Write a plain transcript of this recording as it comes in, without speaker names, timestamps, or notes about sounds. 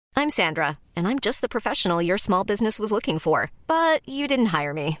I'm Sandra, and I'm just the professional your small business was looking for. But you didn't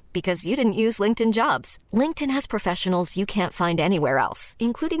hire me because you didn't use LinkedIn Jobs. LinkedIn has professionals you can't find anywhere else,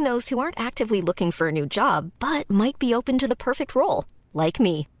 including those who aren't actively looking for a new job, but might be open to the perfect role, like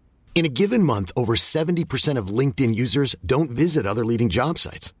me. In a given month, over 70% of LinkedIn users don't visit other leading job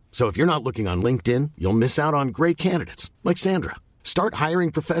sites. So if you're not looking on LinkedIn, you'll miss out on great candidates like Sandra. Start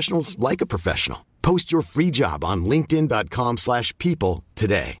hiring professionals like a professional. Post your free job on linkedin.com/people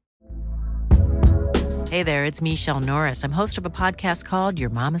today. Hey there, it's Michelle Norris. I'm host of a podcast called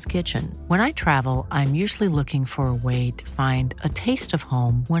Your Mama's Kitchen. When I travel, I'm usually looking for a way to find a taste of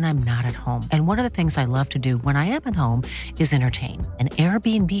home when I'm not at home. And one of the things I love to do when I am at home is entertain. And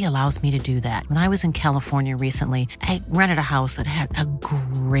Airbnb allows me to do that. When I was in California recently, I rented a house that had a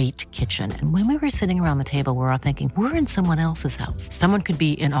great kitchen. And when we were sitting around the table, we're all thinking, we're in someone else's house. Someone could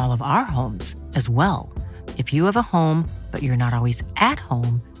be in all of our homes as well. If you have a home, but you're not always at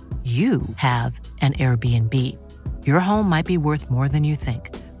home, you have an Airbnb. Your home might be worth more than you think.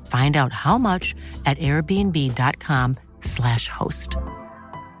 Find out how much at airbnb.com/host.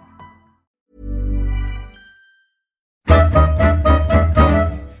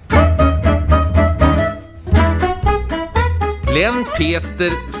 Glenn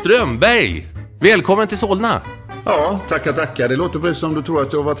Peter Strömberg, välkommen till Solna. Ja, tackar. Det låter precis som du tror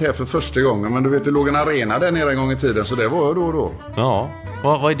att jag har varit här för första gången. Men du vet, det låg en arena där nere en gång i tiden, så det var jag då och då. Ja,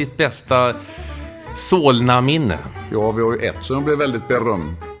 vad är ditt bästa Solna-minne? Ja, vi har ju ett som jag blev väldigt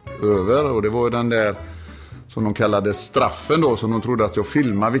berömd över. Och det var ju den där som de kallade straffen då, som de trodde att jag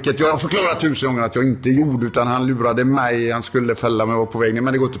filmade. Vilket jag har förklarat 1000 gånger att jag inte gjorde, utan han lurade mig. Han skulle fälla mig på vägen,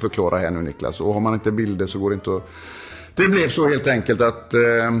 men det går inte att förklara här nu, Niklas. Och har man inte bilder så går det inte att... Det blev så helt enkelt att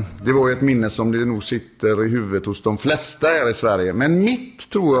det var ett minne som det nog sitter i huvudet hos de flesta här i Sverige. Men mitt,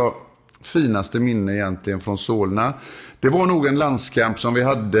 tror jag, finaste minne egentligen från Solna, det var nog en landskamp som vi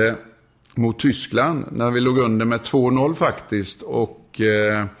hade mot Tyskland när vi låg under med 2-0 faktiskt. Och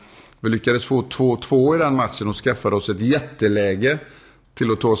vi lyckades få 2-2 i den matchen och skaffade oss ett jätteläge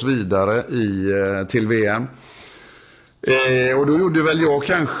till att ta oss vidare till VM. Och då gjorde väl jag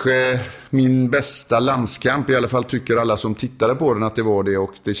kanske min bästa landskamp, i alla fall tycker alla som tittade på den att det var det,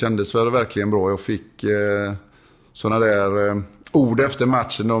 och det kändes väl verkligen bra. Jag fick såna där ord efter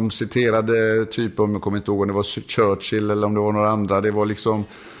matchen. De citerade typ, om jag kommer inte ihåg om det var Churchill eller om det var några andra. Det var liksom,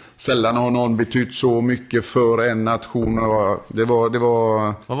 sällan har någon betytt så mycket för en nation. Det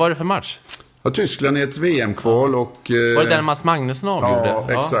var... Vad var det för match? Ja, Tyskland i ett VM-kval och... Var det där Mats Magnusson avgjorde?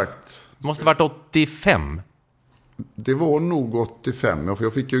 Ja, exakt. Det måste varit 85. Det var nog 85, för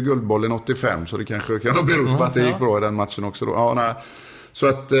jag fick ju guldbollen 85, så det kanske kan ha berott på att det gick bra i den matchen också då. Ja, nej. Så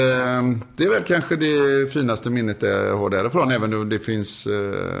att det är väl kanske det finaste minnet jag har därifrån, även om det finns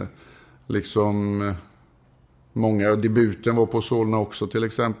liksom många. Debuten var på Solna också, till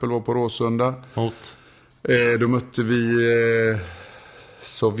exempel, var på Råsunda. Då mötte vi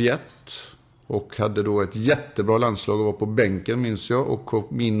Sovjet och hade då ett jättebra landslag och var på bänken, minns jag, och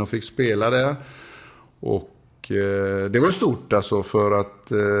kom in och fick spela där. Och det var stort alltså, för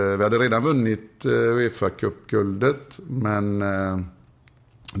att vi hade redan vunnit UEFA-cupguldet, men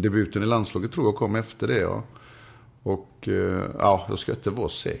debuten i landslaget tror jag kom efter det, ja. Och jag ska inte vara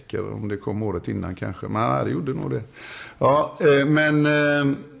säker om det kom året innan kanske, men nej, det gjorde nog det. Ja, men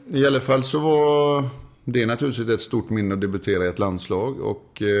i alla fall så var det naturligtvis ett stort minne att debutera i ett landslag.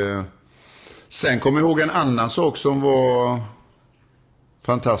 Och sen kom jag ihåg en annan sak som var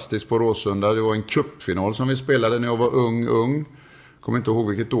fantastiskt på Råsunda. Det var en cupfinal som vi spelade när jag var ung. Kommer inte ihåg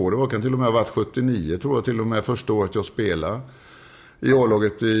vilket år det var. Kan till och med ha varit 79, tror jag, till och med första året jag spelade i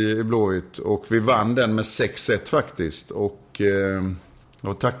A-laget i Blåvitt. Och vi vann den med 6-1 faktiskt. Och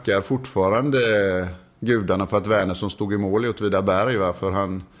jag tackar fortfarande gudarna för att Werner som stod i mål i Åtvidaberg, för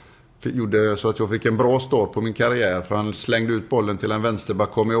han gjorde så att jag fick en bra start på min karriär. För han slängde ut bollen till en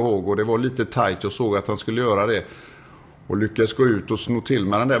vänsterback, kommer jag ihåg. Och det var lite tajt, jag såg att han skulle göra det. Och lyckades gå ut och sno till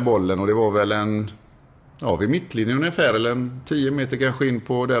med den där bollen. Och det var väl vid mittlinjen ungefär, eller 10 meter kanske in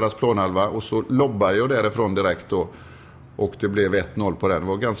på deras planhalva. Och så lobbade jag därifrån direkt då. Och det blev 1-0 på den. Det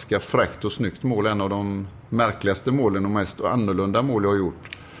var ganska fräckt och snyggt mål. En av de märkligaste målen och mest annorlunda mål jag har gjort.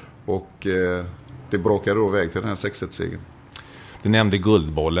 Och det brakade då väg till den här 6-1-segern. Du nämnde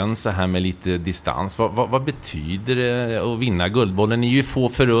guldbollen så här med lite distans. Vad betyder det att vinna guldbollen? Ni är ju få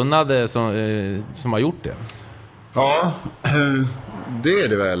förunnade som har gjort det. Ja, det är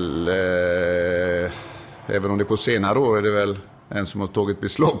det väl. Även om det på senare år är det väl en som har tagit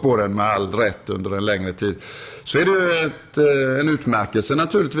beslag på den med all rätt under en längre tid. Så är det en utmärkelse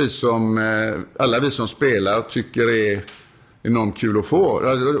naturligtvis som alla vi som spelar tycker är enormt kul att få.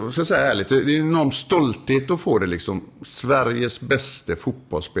 Jag ska säga ärligt, det är en enorm stolthet att få det liksom. Sveriges bästa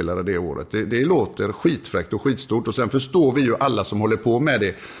fotbollsspelare det året. Det låter skitfräckt och skitstort. Och sen förstår vi ju alla som håller på med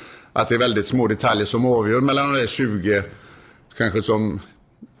det att det är väldigt små detaljer som avgör mellan de 20 kanske som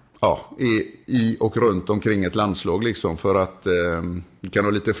i och runt omkring ett landslag liksom. För att du kan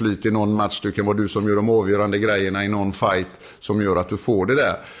ha lite flyt i någon match, du kan vara du som gör de avgörande grejerna i någon fight som gör att du får det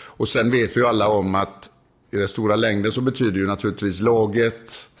där. Och sen vet vi ju alla om att i den stora längden så betyder ju naturligtvis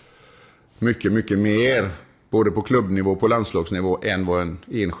laget mycket, mycket mer både på klubbnivå och på landslagsnivå än vad en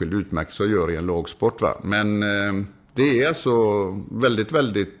enskild utmärkelse gör i en lagsport. Va? Men det är alltså väldigt,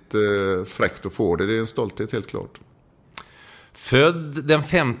 väldigt fräckt att få det. Det är en stolthet helt klart. Född den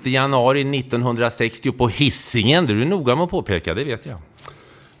 5 januari 1960 på Hisingen. Du är noga med att påpeka, det vet jag.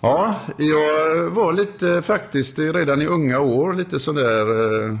 Ja, jag var lite faktiskt redan i unga år lite sån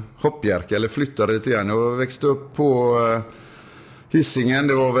där hoppjärka eller flyttade lite grann. Jag växte upp på Hisingen,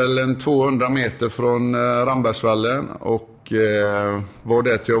 det var väl en 200 meter från Rambergsvallen och var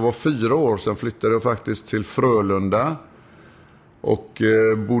det till jag var 4 år. Sen flyttade jag faktiskt till Frölunda och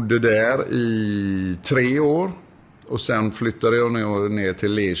bodde där i 3 år. Och sen flyttade jag ner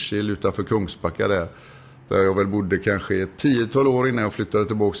till Lerkil utanför Kungsbacka där jag väl bodde kanske 10-12 år innan jag flyttade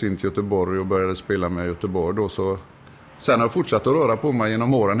tillbaka in till Göteborg och började spela med Göteborg då. Så sen har jag fortsatt att röra på mig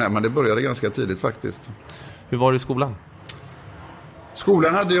genom åren här, men det började ganska tidigt faktiskt. Hur var det i skolan?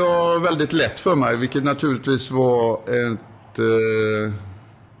 Skolan hade jag väldigt lätt för mig, vilket naturligtvis var en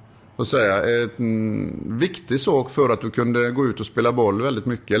viktig sak för att du kunde gå ut och spela boll väldigt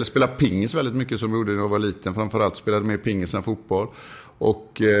mycket. Eller spela pingis väldigt mycket som jag gjorde när jag var liten. Framförallt spelade mer pingis än fotboll.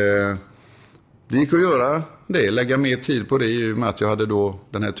 Och det gick att göra det, lägga mer tid på det i och med att jag hade då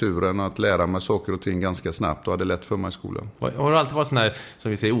den här turen att lära mig saker och ting ganska snabbt och hade lätt för mig i skolan. Har du alltid varit sån här,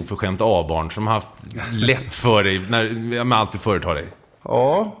 som vi säger, oförskämt A-barn som har haft lätt för dig när man alltid företar dig?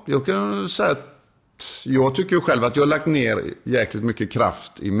 Ja, jag kan säga att jag tycker ju själv att jag har lagt ner jäkligt mycket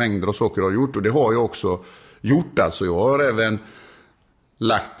kraft i mängder av saker jag har gjort. Och det har jag också gjort. Alltså jag har även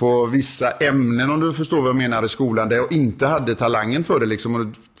lagt på vissa ämnen, om du förstår vad jag menar, i skolan där jag inte hade talangen för det. Liksom,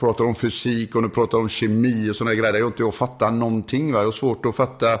 om du pratar om fysik, om du pratar om kemi och sådana grejer. Jag har inte fattat någonting. Va? Jag har svårt att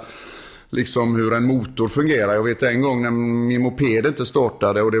fatta liksom hur en motor fungerar. Jag vet en gång när min moped inte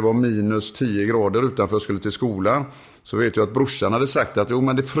startade och det var minus 10 grader utanför jag skulle till skolan. Så vet jag att brorsan hade sagt att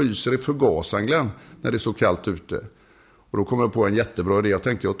men det fryser i förgasaren, Glenn, när det är så kallt ute. Och då kom jag på en jättebra idé. Jag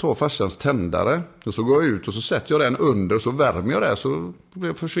tänkte jag tar farsans tändare. Och så går jag ut och så sätter jag den under och så värmer jag det. Så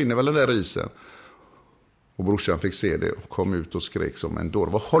försvinner väl den där isen. Och brorsan fick se det och kom ut och skrek som en dåre.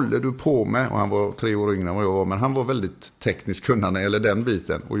 Vad håller du på med? Och han var 3 år yngre än vad jag var. Men han var väldigt tekniskt kunnande eller den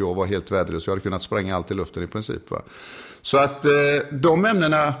biten. Och jag var helt värdelös. Jag hade kunnat spränga allt i luften i princip. Va? Så att de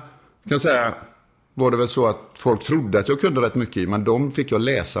ämnena kan jag säga var det väl så att folk trodde att jag kunde rätt mycket i. Men de fick jag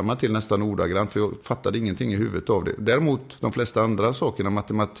läsa mig till nästan ordagrant. För jag fattade ingenting i huvudet av det. Däremot de flesta andra sakerna,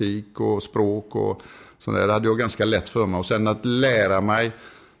 matematik och språk och sånt där, hade jag ganska lätt för mig. Och sen att lära mig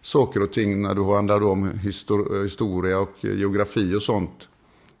saker och ting när du handlar om historia och geografi och sånt.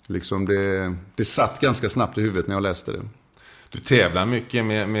 Liksom det satt ganska snabbt i huvudet när jag läste det. Du tävlar mycket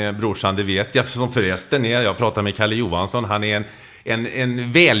med brorsan, det vet jag. Som förresten är, jag pratar med Kalle Johansson. Han är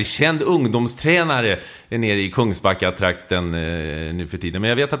en välkänd ungdomstränare nere i Kungsbacka-trakten nu för tiden. Men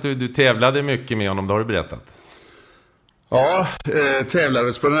jag vet att du tävlade mycket med honom, det har du berättat. Ja,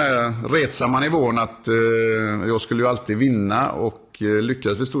 tävlades på den här retsamma nivån att jag skulle ju alltid vinna och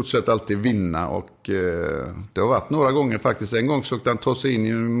lyckades i stort sett alltid vinna. Och det har varit några gånger faktiskt. En gång försökte han ta sig in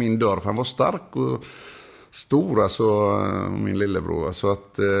i min dörr för han var stark och stor, alltså min lillebror. Så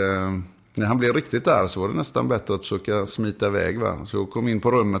att när han blev riktigt där så var det nästan bättre att försöka smita iväg. Va? Så jag kom in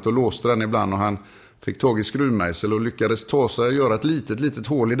på rummet och låste den ibland och han fick tag i skruvmejsel och lyckades ta sig och göra ett litet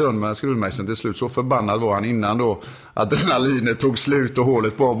hål i dörren med skruvmejseln till slut. Så förbannad var han innan då adrenalinet tog slut och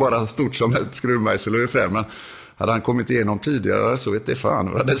hålet var bara stort som ett skruvmejsel ungefär. Men hade han kommit igenom tidigare så vet det fan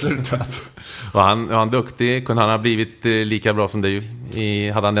hur det hade slutat. Var han duktig? Kunde han ha blivit lika bra som du?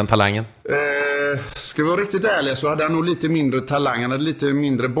 Hade han den talangen? Ska vi vara riktigt ärliga så hade han nog lite mindre talang. Han hade lite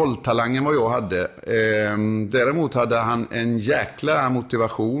mindre bolltalang än vad jag hade. Däremot hade han en jäkla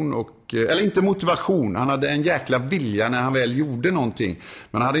motivation eller inte motivation, han hade en jäkla vilja när han väl gjorde någonting.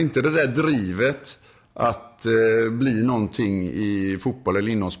 Men han hade inte det där drivet att bli någonting i fotboll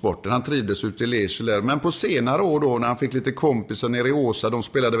eller inom sporten. Han trivdes ute i Lerkil. Men på senare år då när han fick lite kompisar nere i Åsa, de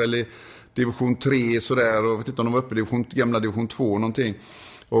spelade väl i division 3 sådär, och jag vet inte om de var uppe i gamla division 2 någonting.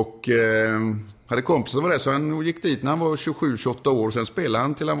 Och hade kompisar som var det, så han gick dit när han var 27-28 år. Sen spelade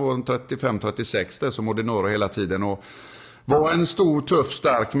han till han var 35-36 där som ordinarie hela tiden och Var en stor, tuff,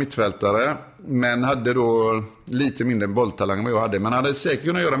 stark mittfältare. Men hade då lite mindre bolltalang än vad jag hade. Men hade säkert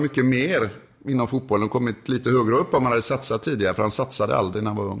kunnat göra mycket mer inom fotbollen. Kommit lite högre upp om man hade satsat tidigare. För han satsade aldrig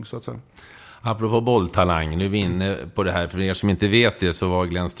när han var ung, så att säga. Apropå bolltalang, nu är vi inne på det här. För er som inte vet det så var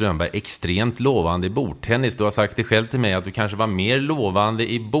Glenn Strömberg extremt lovande i bordtennis. Du har sagt det själv till mig att du kanske var mer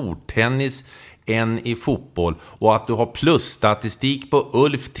lovande i bordtennis än i fotboll. Och att du har plusstatistik på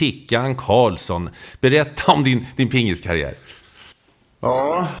Ulf Tickan Karlsson. Berätta om din pingiskarriär.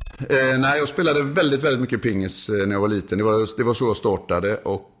 Ja, nej, jag spelade väldigt, väldigt mycket pingis när jag var liten. Det var så jag startade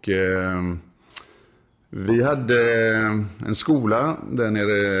och vi hade en skola där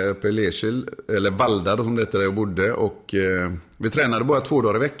nere uppe i Lerkil, eller Valda som det heter där jag bodde. Och vi tränade bara 2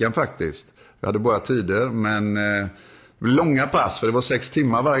 dagar i veckan faktiskt. Vi hade bara tider, men långa pass, för det var 6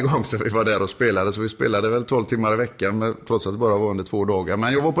 timmar varje gång så vi var där och spelade. Så vi spelade väl 12 timmar i veckan, men trots att det bara var under 2 dagar.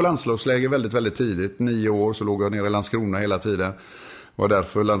 Men jag var på landslagsläger väldigt, väldigt tidigt. 9 år så låg jag nere i Landskrona hela tiden. Var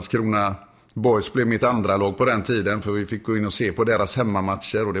därför Landskrona Boys blev mitt andra lag på den tiden. För vi fick gå in och se på deras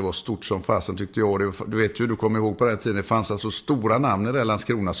hemmamatcher. Och det var stort som fasen tyckte jag. Du vet ju, du kommer ihåg på den tiden. Det fanns alltså stora namn i det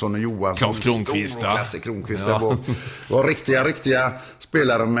Landskrona. Sonny Johansson. Claes Kronqvist. Klasse Kronqvist. Ja. Det var riktiga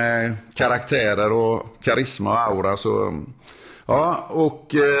spelare med karaktärer och karisma och aura. Så, ja,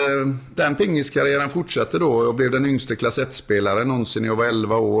 och den pingiskarriären fortsatte då. Jag blev den yngste klass 1-spelaren någonsin. Jag var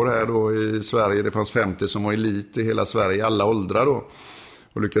 11 år här då i Sverige. Det fanns 50 som var elit i hela Sverige i alla åldrar då.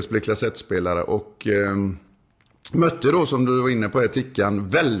 Och lyckades bli klass 1-spelare. Och mötte då, som du var inne på, Tickan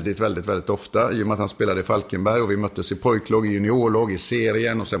väldigt, väldigt, väldigt ofta. I och med att han spelade i Falkenberg. Och vi möttes i pojklag, i juniorlag, i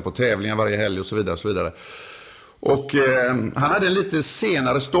serien. Och sen på tävlingar varje helg och så vidare. Och så vidare. Och han hade en lite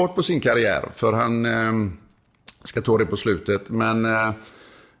senare start på sin karriär. För han ska ta det på slutet. Men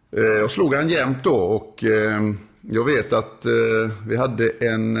jag slog han jämt då. Och jag vet att vi hade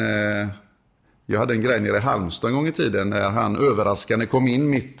jag hade en grej nere i Halmstad en gång i tiden när han överraskande kom in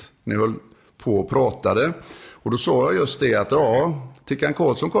mitt när jag höll på och pratade. Och då sa jag just det att Tickan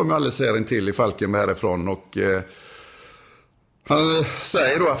Karlsson kom ju alldeles här in till i Falkenberg härifrån och han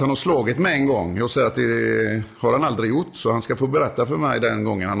säger då att han har slagit mig en gång. Jag säger att det har han aldrig gjort, så han ska få berätta för mig den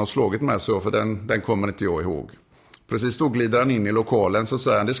gången han har slagit mig så, för den kommer inte jag ihåg. Precis då glider han in i lokalen, så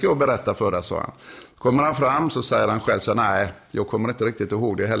säger han, det ska jag berätta för dig, sa han. Kommer han fram så säger han själv så nej, jag kommer inte riktigt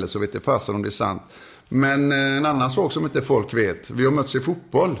ihåg det heller, så vet jag fasen om det är sant. Men en annan sak som inte folk vet, vi har mötts i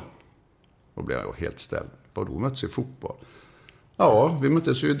fotboll. Då blir jag helt ställd. Vadå mötts i fotboll? Ja, vi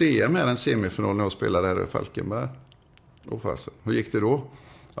möttes ju i DM med en semifinal när jag spelade här i Falkenberg. Och fasen, hur gick det då?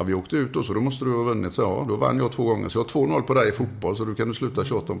 Ja, vi åkte ut då, så då måste du ha vunnit. Så ja, då vann jag 2 gånger. Så jag har 2-0 på dig i fotboll, så du kan sluta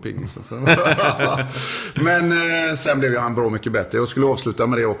tjata om pingisen. Men sen blev han bra mycket bättre. Jag skulle avsluta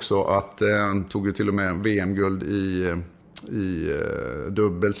med det också, att han tog ju till och med VM-guld i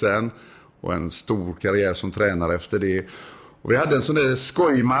dubbel sen. Och en stor karriär som tränare efter det. Och vi hade en sån där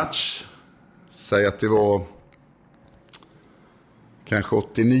skojmatch. Säg att det var kanske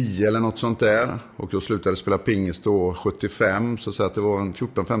 89 eller något sånt där. Och jag slutade spela pingis då 75. Så att det var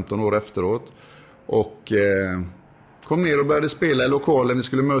 14-15 år efteråt. Och kom ner och började spela i lokalen. Vi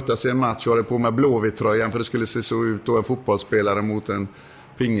skulle mötas i en match. Jag hade på mig Blåvitt-tröjan, för det skulle se så ut då, en fotbollsspelare mot en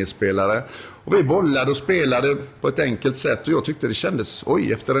pingisspelare. Och vi bollade och spelade på ett enkelt sätt. Och jag tyckte det kändes,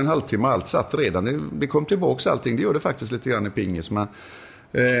 efter en halvtimme allt satt redan. Det kom tillbaka allting. Det gjorde faktiskt lite grann i pingis. Men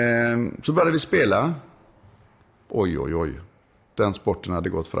så började vi spela. Oj. Den sporten hade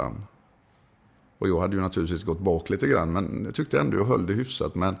gått fram. Och jag hade ju naturligtvis gått bak lite grann. Men jag tyckte ändå jag höll det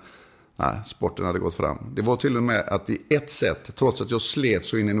hyfsat. Men nej, sporten hade gått fram. Det var till och med att i ett sätt, trots att jag slet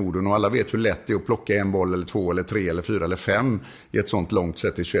så in i Norden. Och alla vet hur lätt det är att plocka en boll eller 2 eller 3 eller 4 eller 5 i ett sånt långt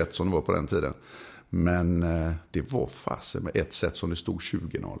sätt i 21 som det var på den tiden. Men det var fasen med ett sätt som det stod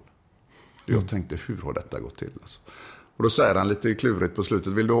 20-0. Jag tänkte, hur har detta gått till? Alltså. Och då säger han lite klurigt på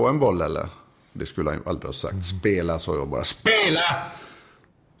slutet, vill du ha en boll eller? Det skulle han ju aldrig ha sagt. Spela, sa jag bara. Spela!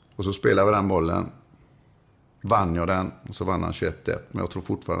 Och så spelade vi den bollen. Vann jag den. Och så vann han 21-1. Men jag tror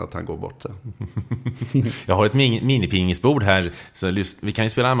fortfarande att han går bort det. Jag har ett minipingisbord här. Så vi kan ju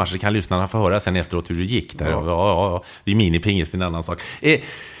spela en match. Så kan lyssnarna få höra sen efteråt hur det gick där. Ja. Det är minipingis, det är en annan sak.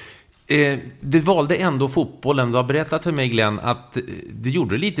 Du valde ändå fotbollen. Du har berättat för mig, Glenn, att du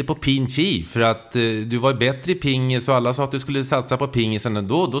gjorde lite på pinch för att du var bättre i pingis och alla sa att du skulle satsa på pingisen.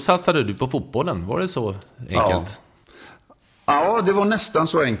 Då satsade du på fotbollen. Var det så enkelt? Ja, det var nästan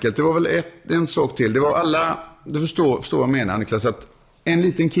så enkelt. Det var väl en sak till. Det var alla, du förstår vad jag menar, Niklas, att en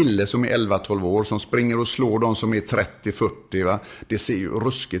liten kille som är 11-12 år som springer och slår de som är 30-40, va? Det ser ju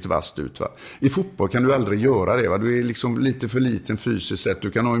ruskigt vast ut, va? I fotboll kan du aldrig göra det, va? Du är liksom lite för liten fysiskt sett.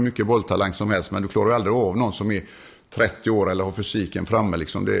 Du kan ha hur mycket bolltalang som helst, men du klarar ju aldrig av någon som är 30 år eller har fysiken framme.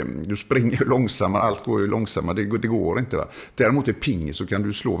 Liksom. Du springer långsammare, allt går ju långsammare. Det går inte. Va? Däremot i pingis så kan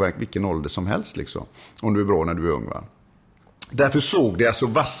du slå vilken ålder som helst. Liksom, om du är bra när du är ung. Va? Därför såg det alltså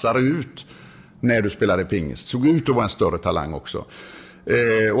vassare ut när du spelade pingis. Såg ut att vara en större talang också.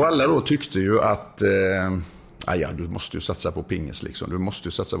 Och alla då tyckte ju att du måste ju satsa på pingis. Liksom. Du måste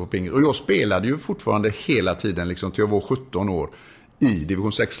ju satsa på pingis. Och jag spelade ju fortfarande hela tiden liksom, till jag var 17 år i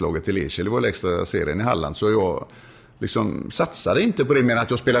division 6-laget i Lerkil. Det var lägsta serien i Halland. Så jag liksom satsade inte på det, men att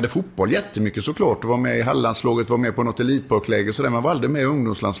jag spelade fotboll jättemycket såklart. Var med i Hallandslaget, var med på något elitparkläge och sådär. Man var aldrig med i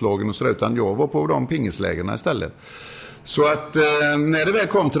ungdomslandslagen och sådär, utan jag var på de pingislägerna istället. Så att när det väl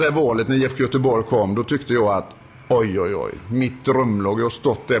kom till det valet, när IFK Göteborg kom, då tyckte jag att oj, mitt drömlag, jag har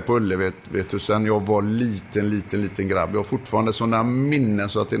stått där på Ullevi, vet du, sen jag var liten grabb. Jag har fortfarande sådana minnen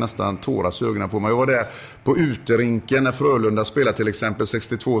så att det nästan tåras i ögonen på mig. Jag var där på uterinken när Frölunda spelade till exempel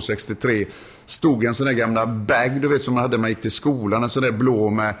 62-63. Stod en sån där gamla bag, du vet, som man hade när man gick till skolan, en sån där blå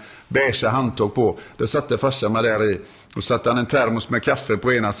med beige handtag på. Där satte farsan mig där i. Och satte han en termos med kaffe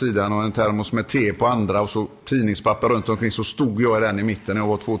på ena sidan och en termos med te på andra och så tidningspapper runt omkring, så stod jag i den i mitten när jag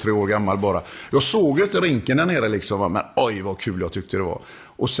var 2-3 år gammal bara. Jag såg ju inte rinken där nere liksom, men oj vad kul jag tyckte det var.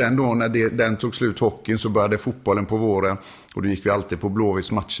 Och sen då när den tog slut, hockeyn, så började fotbollen på våren och då gick vi alltid på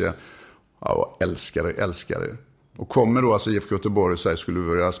Blåvis matcher. Ja, jag älskar det. Och kommer då alltså IFK Göteborg och så här, skulle vi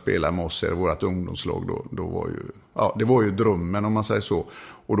börja spela med oss i vårt ungdomslag då var ju, det var ju drömmen om man säger så.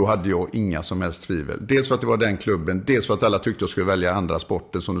 Och då hade jag inga som helst tvivel. Dels för att det var den klubben, dels för att alla tyckte jag skulle välja andra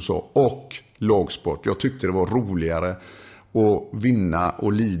sporter som du sa, och lagsport. Jag tyckte det var roligare att vinna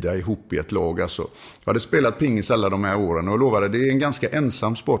och lida ihop i ett lag. Alltså. Jag hade spelat pingis alla de här åren och jag lovade, det är en ganska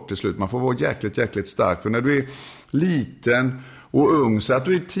ensam sport till slut. Man får vara jäkligt stark, för när du är liten och ung, så att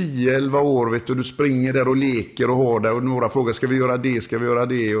du är 10-11 år, vet du springer där och leker och har det, och några frågar, ska vi göra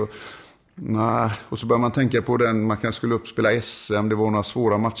det? Och så börjar man tänka på den, man kanske skulle uppspela SM, det var några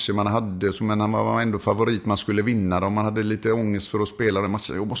svåra matcher man hade, men man var ändå favorit, man skulle vinna dem, man hade lite ångest för att spela den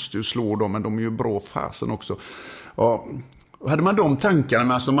matchen, jag måste ju slå dem, men de är ju bra fasen också. Ja, hade man de tankarna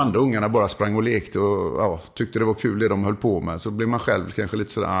medan de andra ungarna bara sprang och lekte och tyckte det var kul det de höll på med, så blir man själv kanske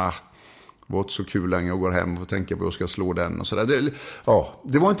lite sådär, det var inte så kul länge att gå hem och tänka på att jag ska slå den och sådär.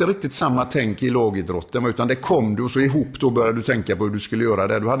 Det var inte riktigt samma tänk i lagidrotten, utan det kom du och så ihop, då började du tänka på hur du skulle göra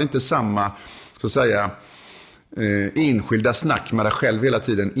det. Du hade inte samma, så att säga, enskilda snack med dig själv hela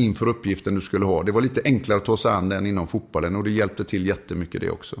tiden inför uppgiften du skulle ha. Det var lite enklare att ta sig an den inom fotbollen, och det hjälpte till jättemycket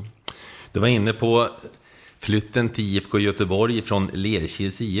det också. Du var inne på flytten till IFK Göteborg från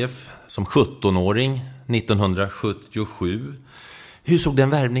Lerkils IF som 17-åring 1977. Hur såg den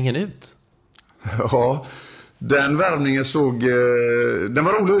värvningen ut? Ja, den värvningen den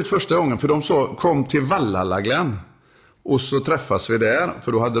var rolig ut första gången, för de kom till Valhalla, Glenn. Och så träffas vi där,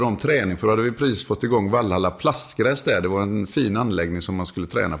 för då hade de träning, för då hade vi precis fått igång Valhalla plastgräs där. Det var en fin anläggning som man skulle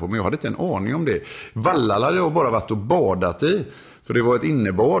träna på, men jag hade inte en aning om det. Valhalla hade jag bara varit och badat i, för det var ett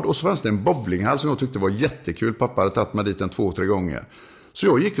innebad, och så fanns det en bowlinghall som jag tyckte var jättekul. Pappa hade tagit mig dit 2-3 gånger. Så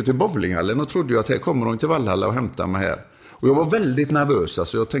jag gick till bowlinghallen och trodde ju att här kommer de till Valhalla och hämtar mig här. Och jag var väldigt nervös,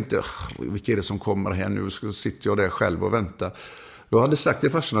 alltså jag tänkte, vilka är det som kommer här nu? Så sitter jag där själv och väntar. Jag hade sagt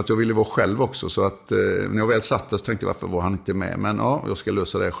till farsan att jag ville vara själv också, så att när jag väl satt där så tänkte jag, varför var han inte med? Men jag ska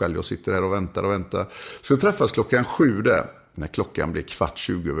lösa det själv, jag sitter här och väntar. Så jag träffas 7:00 där. När klockan blev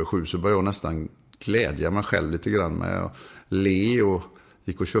 7:15 så började jag nästan glädja mig själv lite grann med att le, och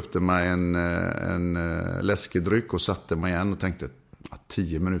gick och köpte mig en läskedryck och satte mig igen och tänkte,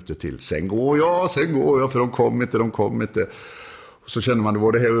 10 minuter till, sen går jag, för de kom inte. Och så kände man, det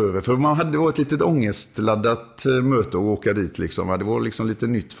var det här över, för man hade varit ett litet ångestladdat möte och åka dit liksom. Det var liksom lite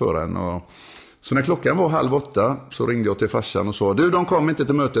nytt för en. Och så när klockan var 7:30 så ringde jag till farsan och sa, de kom inte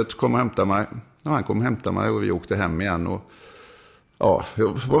till mötet, kom och hämta mig. Ja, han kom och hämtade mig och vi åkte hem igen. Och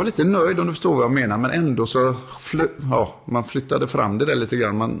jag var lite nöjd, om du förstår vad jag menar, men ändå så man flyttade fram det där lite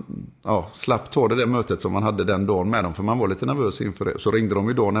grann. Man slapp ta det där mötet som man hade den dagen med dem, för man var lite nervös inför det. Så ringde de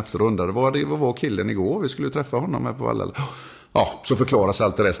ju dagen efter och undrade, vad var killen igår? Vi skulle träffa honom här på Valhalla. Så förklaras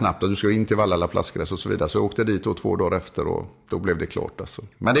allt det där snabbt, att du ska in till Valhalla plastgräs och så vidare. Så jag åkte dit 2 dagar efter och då blev det klart alltså.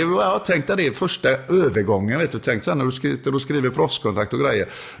 Men det var, jag tänkte det första övergången, vet du, tänkte så här, när du skriver proffskontrakt och grejer,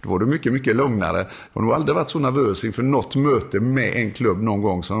 då var du mycket, mycket lugnare. Jag har nog aldrig varit så nervös inför något möte med en klubb någon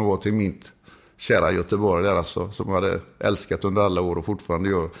gång som var till mitt kära Göteborg där alltså, som jag hade älskat under alla år och fortfarande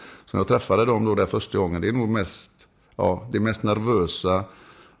gör. Så när jag träffade dem då där första gången, det är nog det mest nervösa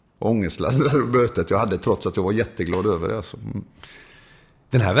ångestladdade mötet jag hade, trots att jag var jätteglad över det alltså.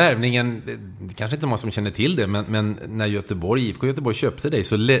 Den här värvningen, det kanske inte många som känner till det, men när IFK Göteborg köpte dig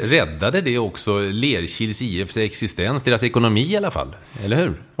så räddade det också Lerkils IFs existens, deras ekonomi i alla fall, eller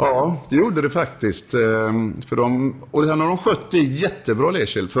hur? Ja, det gjorde det faktiskt. För och det här har de skött det jättebra,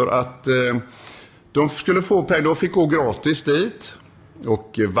 Lerkil, för att de skulle få pengar, de fick gå gratis dit.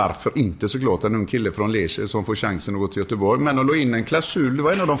 Och varför inte, såklart, en ung kille från Lerkil som får chansen att gå till Göteborg. Men de la in en klausul, det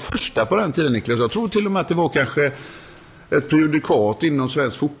var en av de första på den tiden, Niklas. Jag tror till och med att det var kanske ett prejudikat inom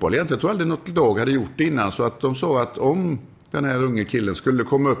svensk fotboll. Jag tror aldrig något lag hade gjort det innan. Så att de sa att om den här unge killen skulle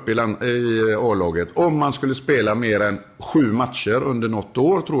komma upp i A-laget, om man skulle spela mer än 7 matcher under något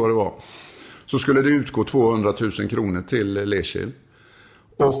år, tror jag det var, så skulle det utgå 200 000 kronor till Lerkil.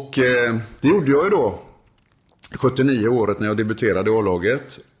 Och det gjorde jag ju då 79 året när jag debuterade i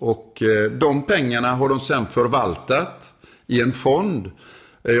A-laget. Och de pengarna har de sen förvaltat i en fond.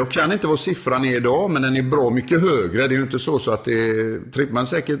 Jag kan inte vad siffran är idag, men den är bra mycket högre. Det är ju inte så att man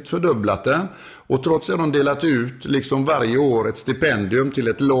säkert fördubblat den. Och trots att de delat ut liksom varje år ett stipendium till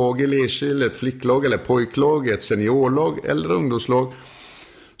ett lag i Lerkil, ett flicklag eller pojklag, ett seniorlag eller ungdomslag,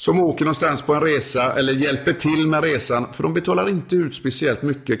 som åker någonstans på en resa eller hjälper till med resan. För de betalar inte ut speciellt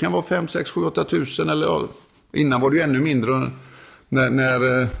mycket. Det kan vara 5, 6, 7, 8 tusen eller innan var det ju ännu mindre. När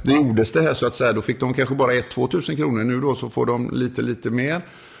det gjordes det här så att säga, då fick de kanske bara 1-2 tusen kronor. Nu då så får de lite mer.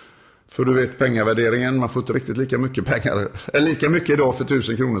 För du vet pengavärderingen, man får inte riktigt lika mycket pengar. Eller lika mycket idag för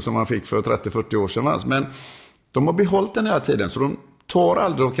 1000 kronor som man fick för 30-40 år sedan. Men de har behållit den här tiden, så de tar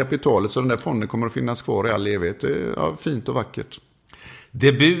aldrig av kapitalet, så den där fonden kommer att finnas kvar i all evighet. Det är fint och vackert.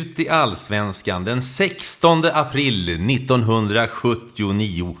 Debut i Allsvenskan den 16 april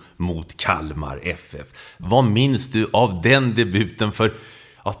 1979 mot Kalmar FF. Vad minns du av den debuten för,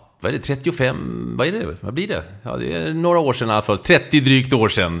 vad är det, 35, vad blir det? Ja, det är några år sedan i alla fall, 30 drygt år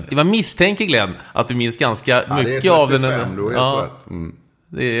sedan. Det var misstänker, Glenn, att du minns ganska mycket av den. Ja,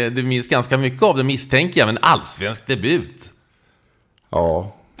 du minns ganska mycket av den, misstänker jag, men allsvensk debut.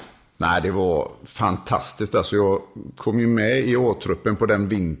 Ja. Nej, det var fantastiskt. Alltså jag kom ju med i A-truppen på den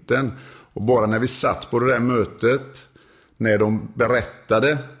vintern. Och bara när vi satt på det där mötet, när de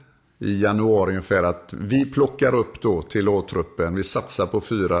berättade i januari ungefär att vi plockar upp då till A-truppen. Vi satsar på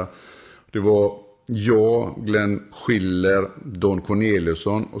 4. Det var jag, Glenn Schiller, Don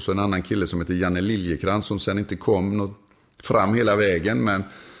Corneliusson och så en annan kille som heter Janne Liljekrans som sen inte kom fram hela vägen, men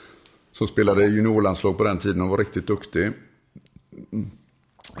som spelade juniorlandslag på den tiden och var riktigt duktig.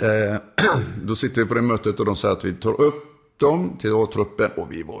 Då sitter vi på det mötet och de säger att vi tar upp dem till A-truppen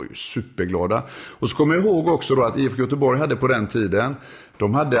och vi var ju superglada. Och så kommer jag ihåg också då att IFK Göteborg hade på den tiden,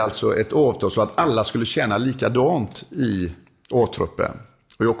 de hade alltså ett avtal så att alla skulle tjäna likadant i A-truppen.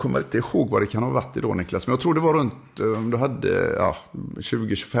 Och jag kommer inte ihåg vad det kan ha varit idag, Niklas, men jag tror det var runt, du hade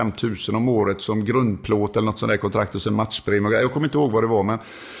 20-25 tusen om året som grundplåt eller något sånt där kontrakt och sen matchpremie. Jag kommer inte ihåg vad det var, men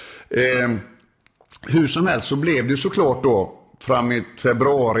hur som helst så blev det såklart då fram i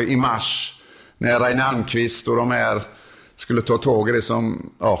februari, i mars, när Reine Almqvist och de här skulle ta tag i det som,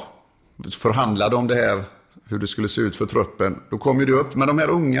 förhandlade om det här, hur det skulle se ut för truppen. Då kom ju det upp, men de här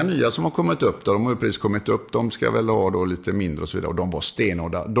unga nya som har kommit upp då, de har ju precis kommit upp, de ska väl ha då lite mindre och så vidare, och de var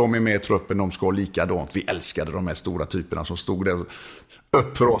stenhårda. De är med i truppen, de ska ha likadant. Vi älskade de här stora typerna som stod där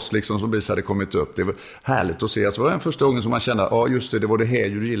upp för oss liksom, som precis hade kommit upp. Det var härligt att se. Alltså, det var den första gången som man kände, just det var det här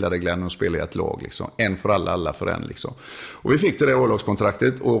du gillade, Glenn, att spela i ett lag liksom. En för alla, alla för en liksom. Och vi fick det där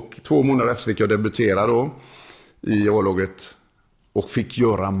A-lagskontraktet och 2 månader efter fick jag debutera då i A-laget och fick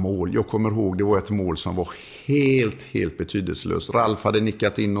göra mål. Jag kommer ihåg, det var ett mål som var helt betydelselöst. Ralf hade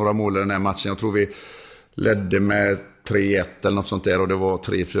nickat in några mål i den här matchen. Jag tror vi ledde med 3-1 eller något sånt där och det var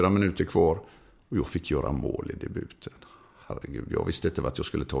 3-4 minuter kvar. Och jag fick göra mål i debuten. Herregud, jag visste inte vart jag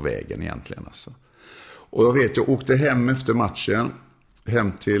skulle ta vägen egentligen. Alltså. Och jag vet, jag åkte hem efter matchen.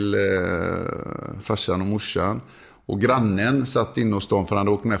 Hem till farsan och morsan. Och grannen satt in hos dem, för han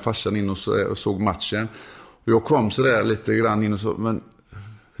hade åkt med farsan in och såg matchen. Och jag kom så där lite grann in och så, men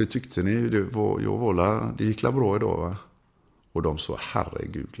hur tyckte ni? Det gick bra idag, va? Och de sa,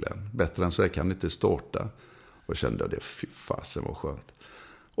 herregud Glenn, bättre än så kan ni inte starta. Och kände jag det, fy fasen var skönt.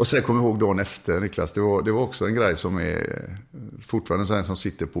 Och sen kom jag ihåg dagen efter, Niklas, det var också en grej som är fortfarande så här som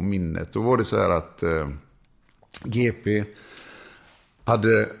sitter på minnet. Då var det så här att GP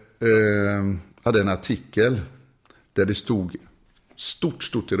hade en artikel där det stod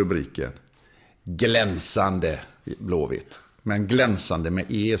stort i rubriken: glänsande Blåvitt. Men glänsande med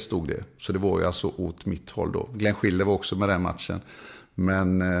E stod det. Så det var ju alltså åt mitt håll då. Glenn Schiller var också med den matchen.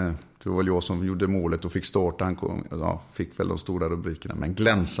 Men det var väl jag som gjorde målet och fick starta. Han fick väl de stora rubrikerna. Men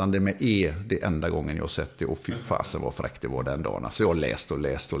glänsande med E, det enda gången jag sett det. Och fy fasen vad fräckt det var den dagen. Så jag läste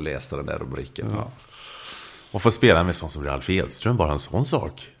den där rubriken. Ja. Och få spela med sån som Ralf Edström, bara en sån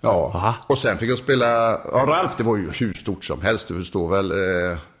sak. Ja, Aha. och sen fick jag spela... Ja, Ralf, det var ju hur stort som helst, du förstår väl.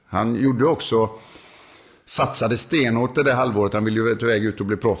 Han gjorde också... Satsade stenhårt det halvåret. Han ville ju till väg ut och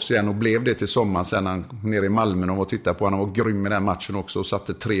bli proffs igen. Och blev det till sommaren sen han nere i Malmö och tittade på. Han var grym i den matchen också. Och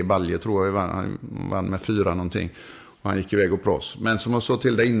satte 3 baljer tror jag. Han vann med 4 någonting. Och han gick iväg och proffs. Men som jag sa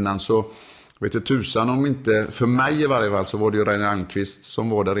till dig innan så... Vet du tusan om inte... För mig i varje fall så var det ju Reine Almqvist som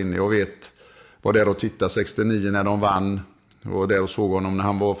var där inne. Jag var där och tittade 69 när de vann. Jag var där och såg honom när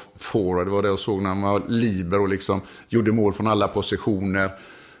han var forward. Det var där och såg när han var liber och liksom gjorde mål från alla positioner.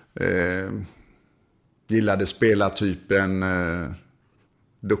 Gillade spelartypen,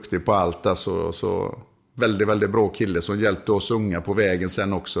 duktig på allt. Alltså, så väldigt, väldigt bra kille som hjälpte oss unga på vägen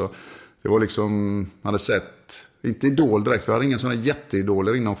sen också. Det var liksom, hade sett, inte idol direkt, för jag hade ingen sådana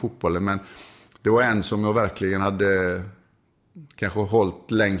jätteidoler inom fotbollen. Men det var en som jag verkligen hade kanske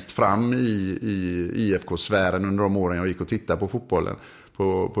hållit längst fram i IFK-sfären under de åren jag gick och tittade på fotbollen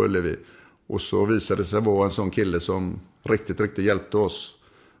på Ullevi. Och så visade det sig vara en sån kille som riktigt hjälpte oss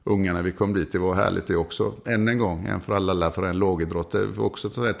unga när vi kom dit. Det var härligt det också. Än en gång, en för alla för en lågidrott. Det var också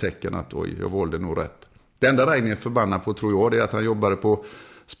ett sådant tecken att oj, jag valde nog rätt. Det enda Reine är förbannad på tror jag, det är att han jobbade på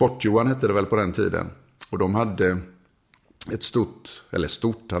Sport-Johan hette det väl på den tiden. Och de hade ett stort,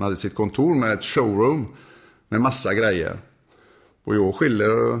 han hade sitt kontor med ett showroom med massa grejer. Och jag och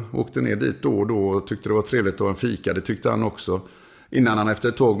Schiller åkte ner dit då och då och tyckte det var trevligt att ha en fika. Det tyckte han också. Innan han efter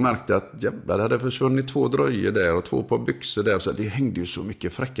ett tag märkte att jävlar, det hade försvunnit 2 dröjor där och 2 par byxor där. Så det hängde ju så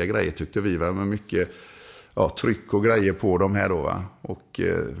mycket fräcka grejer tyckte vi, va? Med mycket tryck och grejer på de här då, va? Och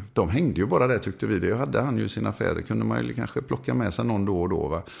de hängde ju bara där tyckte vi. Det hade han ju i sina affärer. Kunde man ju kanske plocka med sig någon då och då,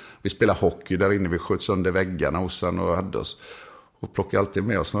 va? Vi spelade hockey där inne, vi sköt sönder väggarna hos han och hade oss. Och plockade alltid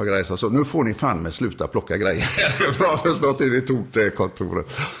med oss några grejer. Så nu får ni fan med sluta plocka grejer. Bra förstått det, det tog till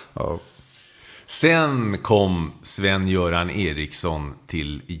kontoret. Ja. Sen kom Sven-Göran Eriksson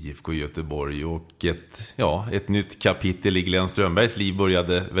till IFK Göteborg och ett nytt kapitel i Glenn Strömbergs liv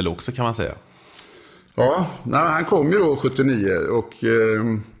började väl också, kan man säga. Ja, han kom ju då 79 och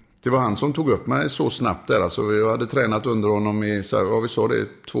det var han som tog upp mig så snabbt där. Alltså, jag hade tränat under honom i, vi sa det,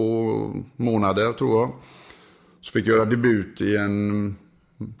 2 månader tror jag. Så fick jag göra debut i en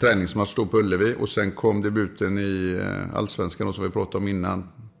träningsmatch då på Ullevi och sen kom debuten i Allsvenskan som vi pratade om innan.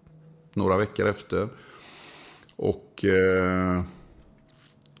 Några veckor efter. Och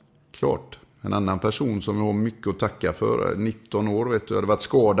klart, en annan person som jag har mycket att tacka för. 19 år, vet du. Jag hade varit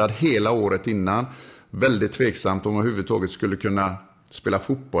skadad hela året innan. Väldigt tveksamt om jag överhuvudtaget skulle kunna spela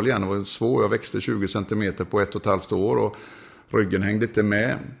fotboll igen. Det var svårt. Jag växte 20 centimeter på 1,5 år och ryggen hängde inte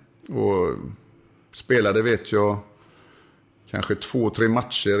med. Och spelade, vet jag, kanske 2-3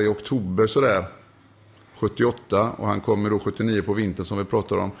 matcher i oktober sådär. 78 och han kommer då 79 på vintern som vi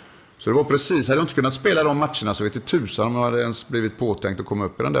pratade om. Så det var precis, hade jag inte kunnat spela de matcherna så vet jag tusan om jag hade ens blivit påtänkt att komma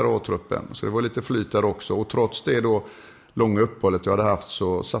upp i den där A-truppen. Så det var lite flyt där också. Och trots det då långa uppehållet jag hade haft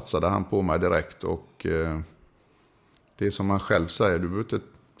så satsade han på mig direkt. Och det är som han själv säger, du behöver inte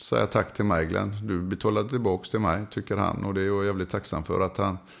säga tack till mig Glenn. Du betalade tillbaka till mig, tycker han. Och det är jag jävligt tacksam för att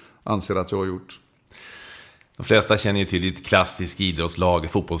han anser att jag har gjort. De flesta känner ju till ditt klassiska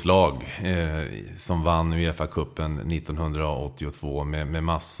idrottslag, fotbollslag, som vann UEFA-cupen 1982 med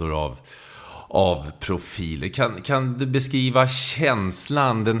massor av profiler. Kan du beskriva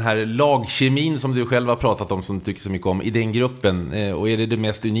känslan, den här lagkemin som du själv har pratat om, som du tycker så mycket om, i den gruppen? Och är det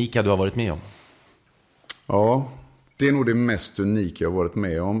mest unika du har varit med om? Ja, det är nog det mest unika jag har varit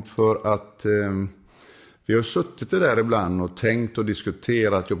med om. För att vi har suttit där ibland och tänkt och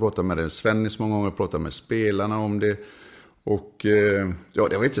diskuterat. Jag pratar med Svennis många gånger, pratat med spelarna om det. Och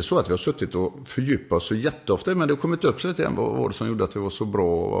det var inte så att vi har suttit och fördjupat oss så jätteofta. Men det har kommit upp så lite grann. Vad var det som gjorde att vi var så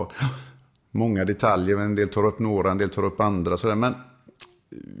bra? Och många detaljer, en del tar upp några, en del tar upp andra. Sådär. Men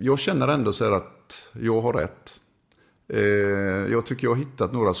jag känner ändå så här att jag har rätt. Jag tycker jag har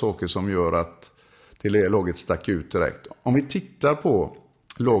hittat några saker som gör att det laget stack ut direkt. Om vi tittar på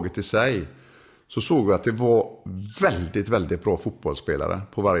laget i sig så såg vi att det var väldigt, väldigt bra fotbollsspelare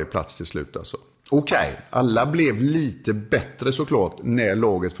på varje plats till slut. Alltså. Okej, alla blev lite bättre såklart när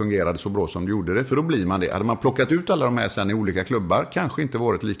laget fungerade så bra som det gjorde det. För då blir man det. Hade man plockat ut alla de här sen i olika klubbar kanske inte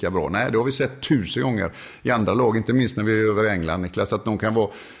varit lika bra. Nej, det har vi sett 1000 gånger i andra lag. Inte minst när vi är över England, Niklas. Att de kan vara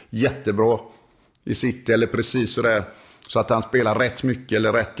jättebra i City eller precis sådär. Så att han spelar rätt mycket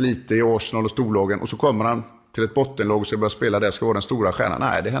eller rätt lite i Arsenal och storlagen. Och så kommer han till ett bottenlag och ska börja spela där, ska vara den stora stjärnan.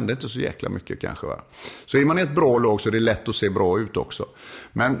 Nej, det händer inte så jäkla mycket kanske, va. Så är man i ett bra lag så är det lätt att se bra ut också.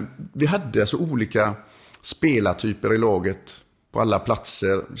 Men vi hade alltså olika spelartyper i laget på alla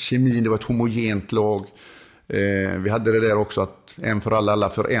platser. Kemin, det var ett homogent lag. Vi hade det där också att en för alla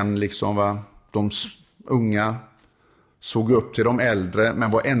för en liksom, va. unga. Såg upp till de äldre,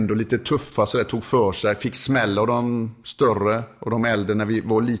 men var ändå lite tuffa, så det tog för sig. Fick smäll av de större och de äldre när vi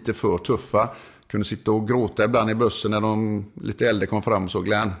var lite för tuffa. Kunde sitta och gråta ibland i bussen när de lite äldre kom fram och så: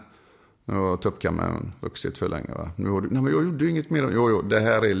 Glenn, nu har tuppkammen vuxit för länge, va? Nej, men jag gjorde inget mer. Jo, det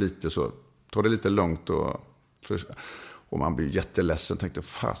här är lite så. Ta det lite lugnt och man blir jätteledsen. Tänkte,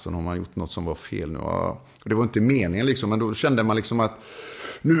 fasen, har man gjort något som var fel nu? Och det var inte meningen liksom, men då kände man liksom att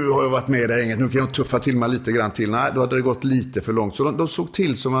nu har jag varit med där inget, nu kan jag tuffa till mig lite grann till. Nej, då hade det gått lite för långt. Så de såg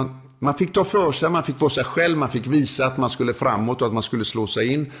till så man fick ta för sig, man fick vara sig själv, man fick visa att man skulle framåt och att man skulle slå sig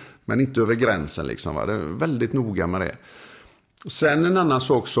in, men inte över gränsen liksom, va? Det är väldigt noga med det. Sen en annan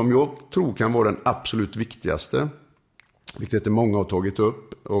sak som jag tror kan vara den absolut viktigaste, vilket många har tagit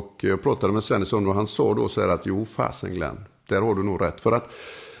upp, och jag pratade med Svennis om det och han sa då så här att jo, fasen Glenn, där har du nog rätt. För att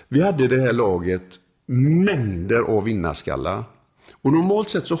vi hade det här laget mängder av vinnarskallar. Och normalt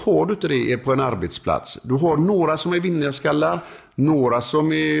sett så har du inte det på en arbetsplats. Du har några som är vinnarskallar, några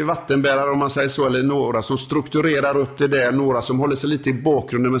som är vattenbärare om man säger så, eller några som strukturerar upp det där, några som håller sig lite i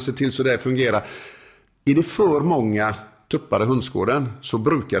bakgrunden men ser till så det fungerar. Är det för många tuppade hundskåden så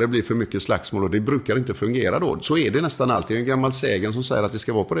brukar det bli för mycket slagsmål och det brukar inte fungera då. Så är det nästan alltid, en gammal sägen som säger att det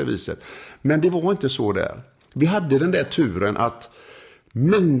ska vara på det viset. Men det var inte så där. Vi hade den där turen att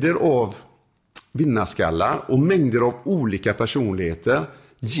mängder av vinnarskallar och mängder av olika personligheter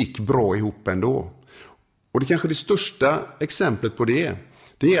gick bra ihop ändå. Och det kanske det största exemplet på det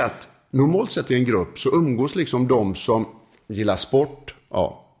är att normalt sett i en grupp så umgås liksom de som gillar sport,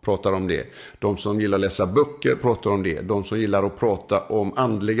 pratar om det. De som gillar att läsa böcker pratar om det. De som gillar att prata om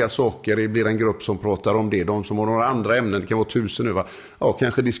andliga saker, det blir en grupp som pratar om det. De som har några andra ämnen, det kan vara 1000 nu, va?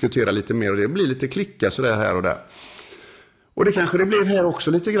 Kanske diskutera lite mer och det blir lite klicka sådär här och där. Och det kanske det blev här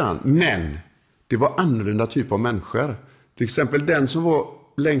också lite grann. Men det var annorlunda typ av människor. Till exempel den som var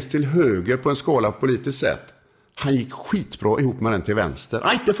längst till höger på en skala på politiskt sätt. Han gick skitbra ihop med den till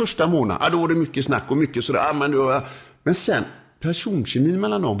vänster. Inte första månaden. Då var det mycket snack och mycket sådär. Men sen, personkemin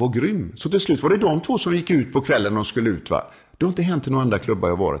mellan dem var grym. Så till slut var det de två som gick ut på kvällen och skulle ut, va? Det har inte hänt i några andra klubbar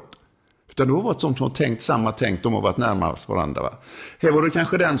jag varit. Utan det har varit som har tänkt samma tänkt. De har varit närmast varandra, va? Här var det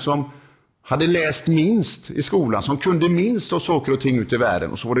kanske den som hade läst minst i skolan, som kunde minst av saker och ting ut i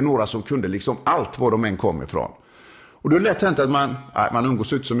världen. Och så var det några som kunde liksom allt var de än kom ifrån. Och då är det lätt hänt att man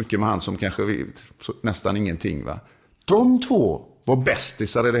umgås ut så mycket med han som kanske vet nästan ingenting, va? De två var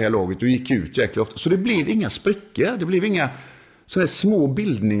bästisar i det här laget och gick ut jäkla ofta. Så det blev inga sprickor, det blev inga sådana små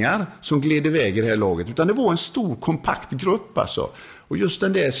bildningar som gled iväg i det här laget. Utan det var en stor kompakt grupp alltså. Och just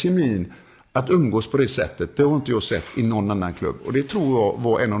den där kemin, att umgås på det sättet, det har inte jag sett i någon annan klubb. Och det tror jag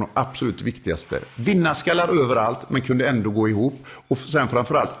var en av de absolut viktigaste. Vinnarskallar överallt, men kunde ändå gå ihop. Och sen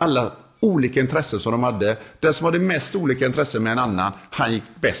framförallt alla olika intressen som de hade. Den som hade mest olika intressen med en annan, han gick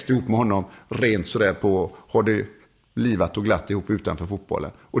bäst ihop med honom. Rent sådär på, har det livat och glatt ihop utanför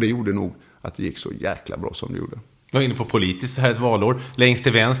fotbollen. Och det gjorde nog att det gick så jäkla bra som det gjorde. Jag var inne på politiskt så här ett valår. Längst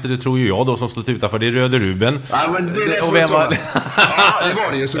till vänster, det tror ju jag då som stått utanför, det är Röde Ruben. Ja, men det och vem var... det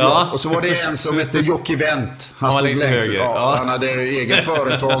var det ju så bra. Och så var det en som hette Jocke Wendt. Han var längst höger. Ja. Han hade egen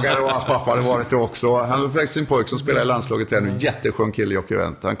företagare och hans pappa hade varit det också. Han var faktiskt sin pojk som spelar i landslaget här nu. Jätteskön kille, Jocke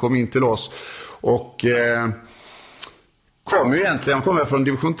Wendt. Han kom in till oss och... kom ju egentligen, han kom från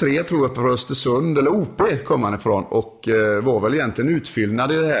division 3 tror jag, på Östersund, eller OP kom han ifrån, och var väl egentligen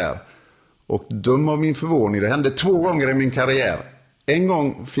utfyllnad i det här. Och dum av min förvåning, det hände 2 gånger i min karriär. En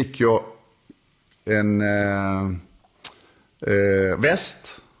gång fick jag en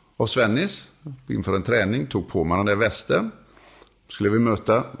väst av Svennis inför en träning, tog på mig den där västen. Skulle vi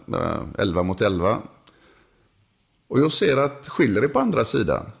möta 11 mot 11. Och jag ser att Schiller är på andra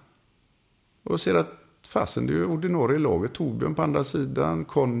sidan. Och jag ser att fasen, det är ju ordinarie laget. Torbjörn på andra sidan,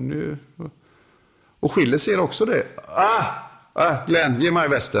 Conny. Och Schiller ser också det. Glenn, ge mig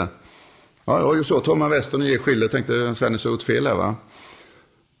västen. Ja, just så, tar man västen och ger Schiller. Tänkte Svenny så ut fel här, va?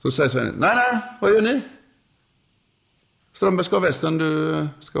 Så säger Svenny, nej, vad gör ni? Strömberg ska ha västen, du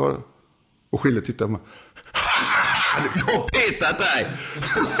ska ha... Och Schiller tittar på mig. Jag har petat dig!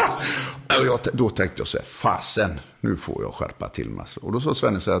 Då tänkte jag så här, fasen, nu får jag skärpa till mig. Och då sa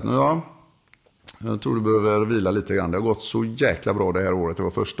Svenny så här att, jag tror du behöver vila lite grann. Det har gått så jäkla bra det här året. Det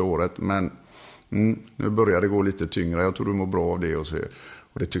var första året. Men nu börjar det gå lite tyngre. Jag tror du mår bra av det.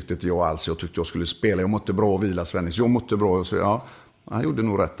 Och det tyckte inte jag alls. Jag tyckte jag skulle spela. Jag måtte bra och vila, Svennis. Jag måtte bra. Och så, han gjorde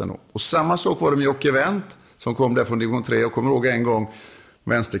nog rätt ändå. Och samma sak var det med Jocke Wendt. Som kom där från division 3. Jag kommer ihåg en gång.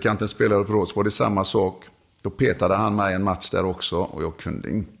 Vänsterkanten spelade på råd. Så var det samma sak. Då petade han mig en match där också. Och jag kunde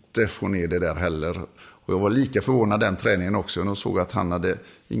inte få ner det där heller. Och jag var lika förvånad den träningen också. Och såg att han hade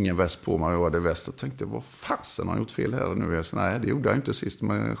ingen väst på mig och jag hade väst. Och tänkte, vad fasen har han gjort fel här nu? Jag sa, nej, det gjorde jag inte sist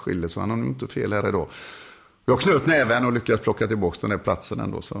med Schiller, så han har inte fel här idag. Jag knöt näven och lyckades plocka tillbaka den där platsen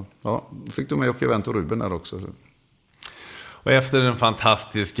ändå. Så ja, fick du med Jocke Wendt och Ruben där också. Så. Och efter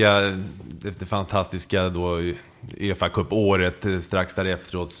det fantastiska då UEFA Cup-året strax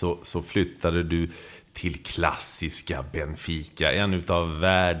därefteråt så flyttade du till klassiska Benfica, en utav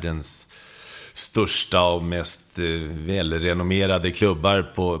världens största och mest välrenommerade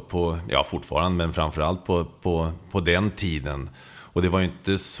klubbar på fortfarande, men framförallt på den tiden. Och det var ju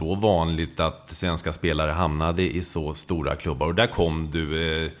inte så vanligt att svenska spelare hamnade i så stora klubbar. Och där kom du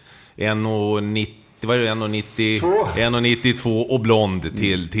 1,92 och blond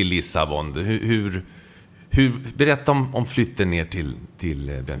till Lissabon. Hur berätta om flytten ner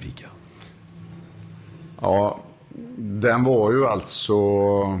till Benfica. Ja, den var ju alltså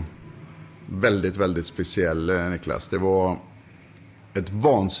väldigt, väldigt speciell, Niklas. Det var ett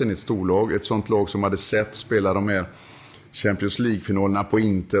vansinnigt storlag. Ett sånt lag som hade sett spela de här Champions League-finalerna på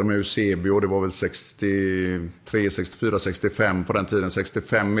Inter med Eusebio. Det var väl 63, 64, 65 på den tiden.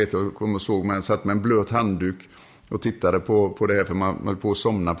 65 vet jag, kom och såg, man satt med en blöt handduk och tittade på det här, för man höll på att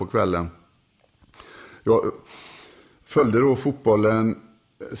somna på kvällen. Jag följde då fotbollen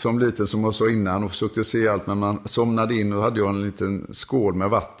som liten, som jag sa innan, och försökte se allt, men man somnade in och hade jag en liten skål med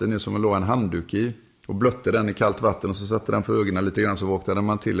vatten som man låg en handduk i och blötte den i kallt vatten och så satte den för ögonen lite grann, så vaknade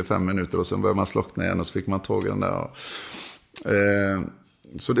man till i 5 minuter och sen började man slockna igen och så fick man tag i den där.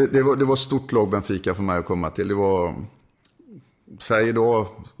 Så det var stort lag Benfica för mig att komma till. Det var, säg då,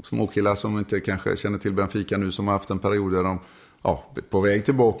 småkillar som inte kanske känner till Benfica nu, som har haft en period där de på väg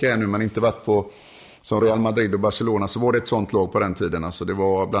tillbaka nu, men inte varit på som Real Madrid och Barcelona, så var det ett sånt lag på den tiden. Alltså det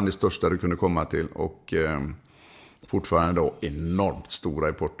var bland det största du kunde komma till. Och fortfarande då enormt stora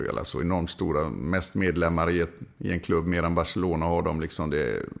i Portugal. Alltså enormt stora, mest medlemmar i en klubb mer än Barcelona har de liksom. Det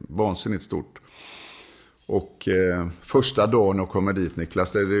är vansinnigt stort. Och första dagen jag kommer dit,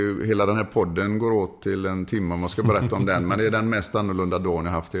 Niklas, hela den här podden går åt till en timme om man ska berätta om den. Men det är den mest annorlunda dagen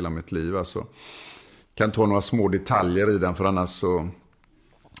jag haft i hela mitt liv. Alltså, kan ta några små detaljer i den, för annars så...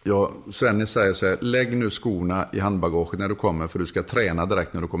 Ja, Svenny säger så här: lägg nu skorna i handbagaget när du kommer, för du ska träna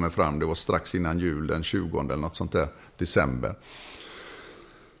direkt när du kommer fram. Det var strax innan jul, den 20 eller något sånt där, december.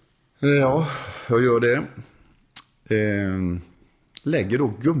 Ja, jag gör det. Lägger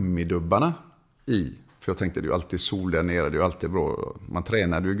då gummidubbarna i, för jag tänkte det är ju alltid sol där nere, det är ju alltid bra. Man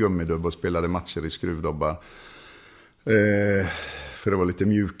tränade ju gummidubb och spelade matcher i skruvdobbar. För det var lite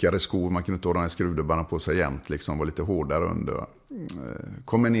mjukare skor, man kunde inte ha de här skruvdubbarna på sig jämt, liksom var lite hårdare under.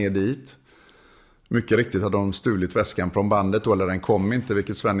 Kommer ner dit. Mycket riktigt hade de stulit väskan från bandet då, eller den kom inte,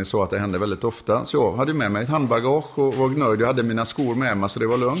 vilket Svenny sa att det hände väldigt ofta. Så jag hade med mig ett handbagage och var nöjd. Jag hade mina skor med mig, så det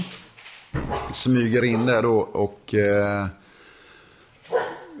var lugnt. Smyger in där då och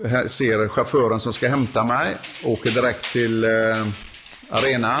här ser chauffören som ska hämta mig. Åker direkt till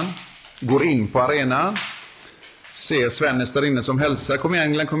arenan. Går in på arenan. Ser Svennis där inne som hälsar. Kom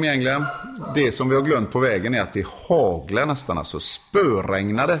igen Glenn. Det som vi har glömt på vägen är att det haglar nästan. Alltså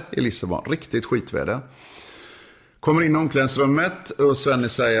spöregnade i Lissabon. Riktigt skitväder. Kommer in i omklädningsrummet och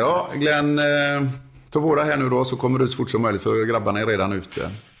Svennis säger: ja Glenn, ta våra här nu då, så kommer du ut så fort som möjligt, för grabbarna är redan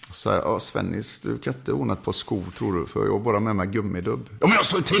ute. Och säger: ja Svennis, du kan inte ordna ett par skor tror du, för jag har bara med mig gummidubb. Ja men jag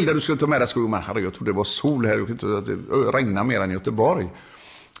sa till dig du skulle ta med dig skor. Men herregud, jag trodde det var sol här, jag kunde inte att det regnar mer än i Göteborg.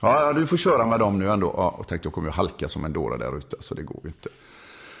 Ja, du får köra med dem nu ändå. Ja, och tänkte jag kommer ju halka som en dåre där ute, så det går ju inte.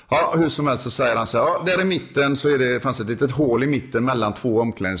 Ja, hur som helst så säger han så här: ja, där i mitten så fanns ett litet hål i mitten mellan 2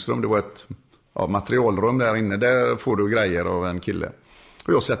 omklädningsrum. Det var ett materialrum där inne. Där får du grejer av en kille.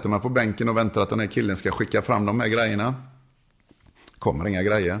 Och jag sätter mig på bänken och väntar att den här killen ska skicka fram de här grejerna. Kommer inga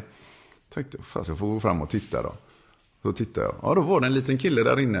grejer. Tänkte, fast jag får gå fram och titta då. Så tittar jag. Ja, då var det en liten kille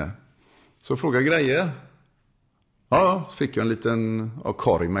där inne. Så frågar grejer. Ja, fick jag en liten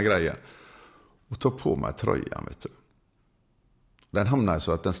korg med grejer. Och tog på mig tröjan, vet du. Den hamnade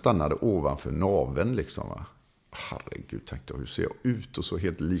så att den stannade ovanför naveln liksom, va. Herregud, tänkte jag, hur ser jag ut? Och så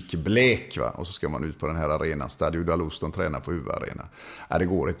helt likblek, va. Och så ska man ut på den här arenan. Stadio da Luz, de tränar på huvudarena. Nej, det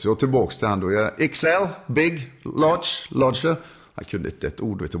går inte. Så tillbaks till han då. Jag, XL, big, large. Han kunde inte ett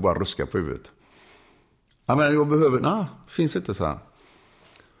ord, vet du, bara ruska på huvudet. Ja, men jag behöver... finns inte så här.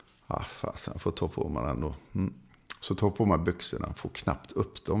 Ja, fasen, jag får ta på mig den då. Så tar på mig byxorna, får knappt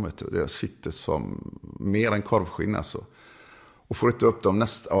upp dem, vet du. Jag sitter som mer än korvskinn alltså. Och får inte upp dem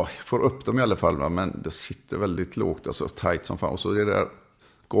får upp dem i alla fall, va? Men det sitter väldigt lågt, alltså tight som fan. Och så är det där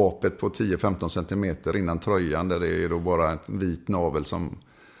gapet på 10-15 centimeter innan tröjan, där det är då bara en vit navel som...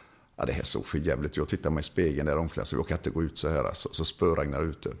 Ja, det här så för jävligt. Jag tittar mig i spegeln där omklädningen, så jag kan inte gå ut så här, alltså. Så spöregnar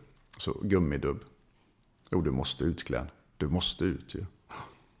ute. Så gummidubb. Jo, du måste ut, Glenn. Du måste ut ju.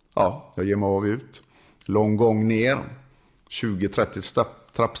 Ja, jag ger mig av ut. Lång gång ner. 20-30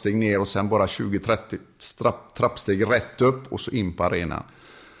 trappsteg ner och sen bara 20-30 trappsteg rätt upp och så in på arenan.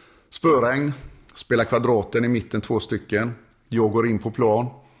 Spöregn. Spelar kvadraten i mitten 2 stycken. Jag går in på plan.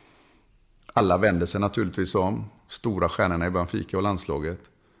 Alla vänder sig naturligtvis om. Stora stjärnorna i Benfica och landslaget.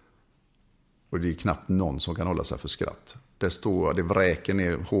 Och det är knappt någon som kan hålla sig för skratt. Det vräker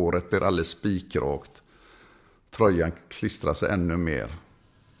ner, håret blir alldeles spikrakt. Tröjan klistrar sig ännu mer.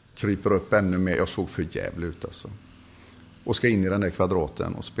 Kryper upp ännu mer. Jag såg för jävligt ut alltså. Och ska in i den där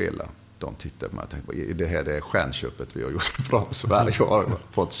kvadraten och spela. De tittar på mig och tänker, det här är stjärnköpet vi har gjort från Sverige. Jag har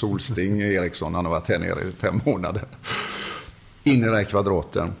fått solsting i Eriksson. Han har varit här nere i 5 månader. In i den här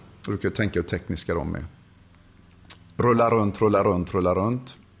kvadraten. Du kan tänka hur tekniska de är. Rulla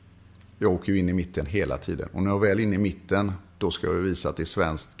runt. Jag åker ju in i mitten hela tiden. Och när jag väl är inne i mitten, då ska jag visa att det är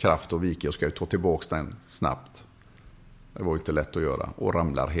svenskt kraft och vika. Jag ska ju ta tillbaka den snabbt. Det var ju inte lätt att göra. Och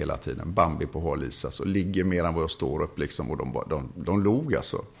ramlar hela tiden. Bambi på hal is. Alltså, ligger mer än vad jag står upp liksom. Och de log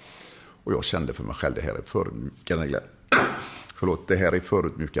alltså. Och jag kände för mig själv, det här är förutmjukande. Förlåt, det här är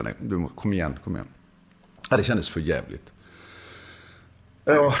förutmjukande. Kom igen. Ja, det kändes för jävligt.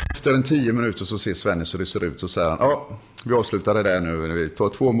 Ja, efter en 10 minuter så ser Svennis hur det ser ut. Så säger han, ja, vi avslutar det där nu. Vi tar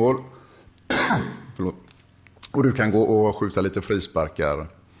 2 mål. Och du kan gå och skjuta lite frisparkar.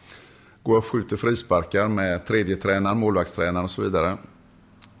 Gå och skjuta frisparkar med 3:e tränaren, målvaktstränaren och så vidare.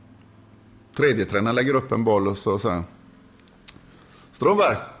 3:e tränaren lägger upp en boll och så säger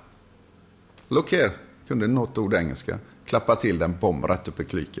Strömberg, look here. Kunde något ord engelska. Klappa till den, bomb rätt upp i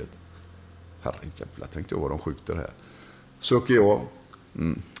klyket. Herrejävlar, tänkte jag vad de skjuter här. Söker jag.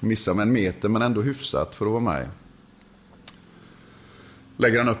 Missar med 1 meter men ändå hyfsat för att vara med.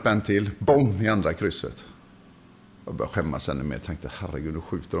 Lägger han upp en till. Bom i andra krysset. Jag började skämmas ännu mer. Jag tänkte, herregud, nu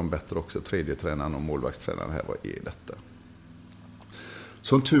skjuter de bättre också. 3:e tränaren och målvaktstränaren här. Vad är detta?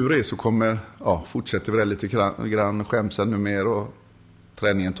 Som tur är så fortsätter vi det lite grann. Skäms ännu mer och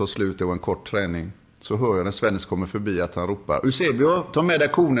träningen tar slut. Det var en kort träning. Så hör jag när Svennis kommer förbi att han ropar, Eusebio, ta med dig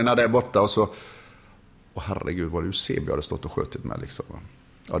konerna där borta. Och så, herregud, var det Eusebio hade stått och skjutit med liksom.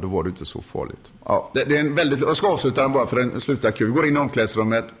 Ja, då var det inte så farligt. Ja, det är en väldigt... Jag ska avsluta den bara för den slutar kul. Går in i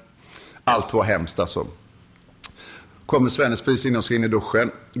omklädningsrummet. Allt var hemskt alltså. Kommer Svennis precis in och ska in i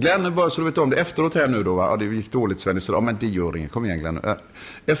duschen. Glenn, bara så du vet om det. Efteråt här nu då, va? Ja, det gick dåligt, Svennis. Ja, men det gör inget. Kom igen, Glenn.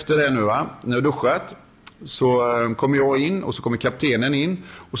 Efter det nu, va? När jag duschat så kommer jag in och så kommer kaptenen in.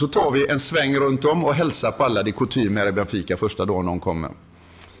 Och så tar vi en sväng runt om och hälsar på alla. Det är kutym här i Benfica första dagen någon kommer.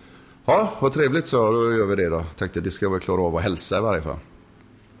 Ja, vad trevligt, så då gör vi det då. Tänkte det ska jag väl klara av att hälsa i varje fall.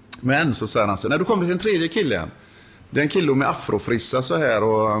 Men så säger han så, när du kommer till den 3:e killen. Det är en kille med afrofrissa så här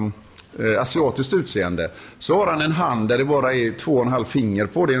och asiatiskt utseende. Så har han en hand där det bara är 2,5 finger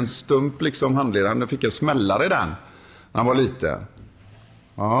på. Det är en stump liksom handled. Han fick en smällare i den när han var liten.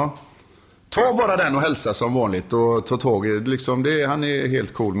 Ja. Ta bara den och hälsa som vanligt och ta tag i liksom det. Han är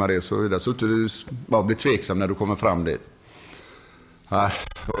helt cool med det så vidare. Så du bara blir tveksam när du kommer fram dit.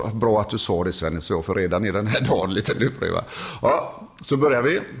 Bra att du sa det, Svennis, så för redan i den här dagen lite lurig, va? Ja, så börjar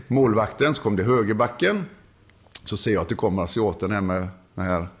vi. Målvakten, så kom det högerbacken. Så ser jag att det kommer asiaten här med den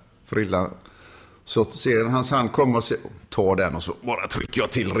här frillan. Så ser hans hand komma och tar den och så bara trycker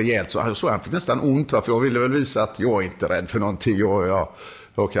jag till rejält. Så han fick nästan ont, va? För jag ville väl visa att jag är inte rädd för någonting. Jag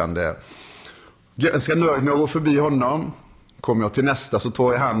kan det. Ganska nöjd med att gå förbi honom. Kommer jag till nästa så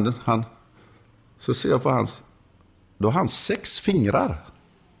tar jag handen. Så ser jag på hans... Då har han 6 fingrar.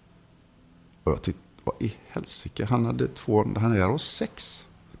 Och jag tittar, vad i helsike? Han hade 2, han är 6.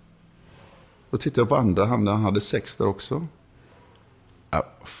 Då tittar jag på andra handen, han hade 6 där också. Ja,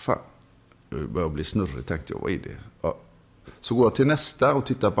 fan. Det börjar bli snurrigt, tänkte jag, vad är det? Ja. Så går jag till nästa och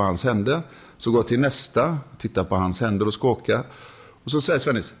tittar på hans händer. Så går jag till nästa, tittar på hans händer och skakar. Och så säger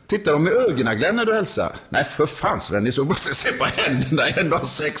Svennis, tittar de med ögonen, Glenn, när du hälsar? Nej, för fan, Svennis, jag måste se på händerna. Ändå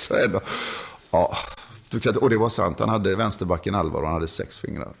 6 händer. Ja. Och det var sant, han hade vänsterbacken Alvar och han hade 6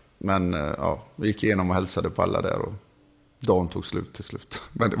 fingrar. Men vi gick igenom och hälsade på alla där och dagen tog slut till slut.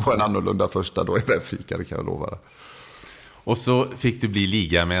 Men det var en annorlunda första dag i Benfica, det kan jag lova det. Och så fick du bli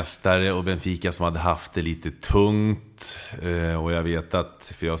ligamästare och Benfica som hade haft det lite tungt. Och jag vet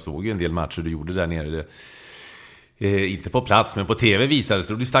att, för jag såg ju en del matcher du gjorde där nere. Inte på plats men på tv visades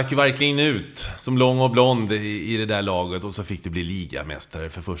det. Och du stack ju verkligen ut som lång och blond i det där laget. Och så fick du bli ligamästare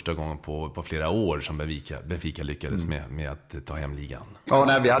för första gången på flera år som Benfica lyckades med att ta hem ligan. Ja,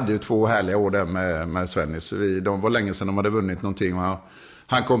 nej, vi hade ju 2 härliga år där med Svennis. De var länge sedan de hade vunnit någonting.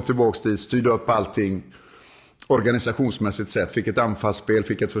 Han kom tillbaka dit, styrde upp allting organisationsmässigt sett. Fick ett anfallsspel,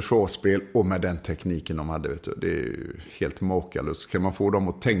 fick ett försvarsspel. Och med den tekniken de hade, vet du, det är ju helt makalöst. Kan man få dem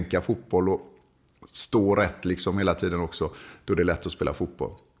att tänka fotboll och stå rätt liksom hela tiden också, då är det lätt att spela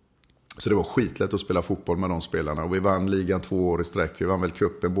fotboll. Så det var skitlätt att spela fotboll med de spelarna. Och vi vann ligan 2 år i sträck. Vi vann väl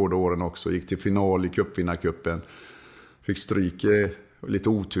kuppen båda åren också. Gick till final i cupvinnarkuppen. Fick stryk lite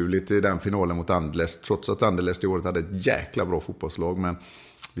oturligt i den finalen mot Anderlecht. Trots att Anderlecht i året hade ett jäkla bra fotbollslag. Men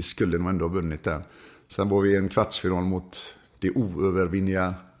vi skulle nog ändå ha vunnit den. Sen var vi i en kvartsfinal mot det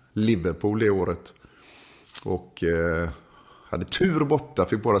oövervinniga Liverpool det året. Och hade tur borta.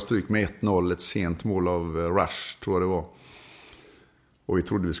 Fick bara stryk med 1-0. Ett sent mål av Rush tror jag det var. Och vi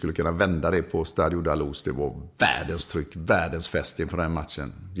trodde vi skulle kunna vända det på Stadio Dalus. Det var världens tryck, världens fest inför den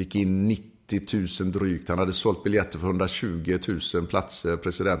matchen. Gick in 90 000 drygt. Han hade sålt biljetter för 120 000 platser.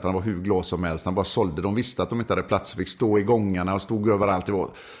 Presidenten var hur glad som helst. Han bara sålde. De visste att de inte hade platser. Fick stå i gångarna och stod överallt. Det var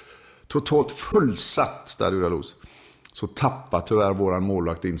totalt fullsatt Stadio Dalus. Så tappade tyvärr våran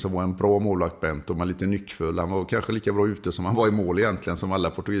målvakt in som var en bra målvakt Bent. Och man lite nyckfull. Han var kanske lika bra ute som han var i mål egentligen. Som alla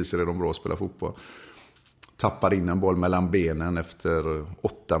portugiser är de bra att spela fotboll. Tappade in en boll mellan benen efter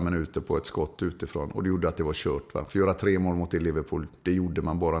 8 minuter på ett skott utifrån. Och det gjorde att det var kört. Va? För att göra 3 mål mot Liverpool, det gjorde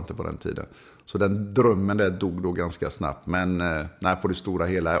man bara inte på den tiden. Så den drömmen där dog då ganska snabbt. Men nej, på det stora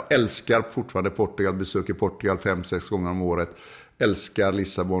hela. Jag älskar fortfarande Portugal. Besöker Portugal 5-6 gånger om året. Älskar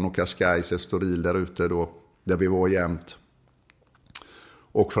Lissabon och Cascais, Estoril där ute då. Där vi var jämt.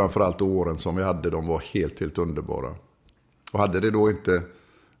 Och framförallt åren som vi hade, de var helt underbara. Och hade det då inte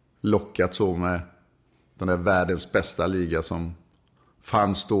lockat så med den där världens bästa liga som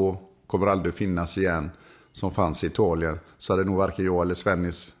fanns då, kommer aldrig finnas igen, som fanns i Italien, så hade nog varken jag eller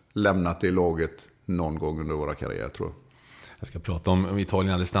Svennis lämnat det laget någon gång under våra karriär, tror jag. Jag ska prata om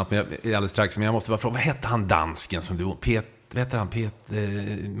Italien alldeles snabbt, men alldeles strax, men jag måste bara fråga, vad hette han dansken som du...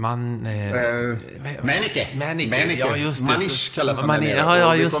 Männike. Ja, just det. Manish kallas han.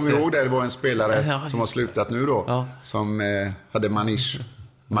 Ja, just det. Ihåg det var en spelare som har slutat nu då, som hade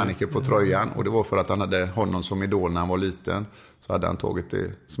Mannike på tröjan, och det var för att han hade honom som idol när han var liten. Så hade han tagit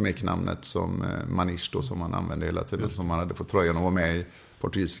det smeknamnet som Manish då, som han använde hela tiden, som han hade på tröjan och var med i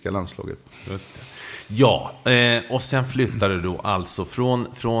portugisiska landslaget. Just det. Ja, och sen flyttade du då alltså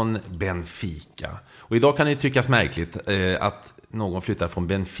från Benfica. Och idag kan det tyckas märkligt att någon flyttar från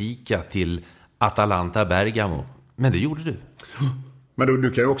Benfica till Atalanta Bergamo. Men det gjorde du. Men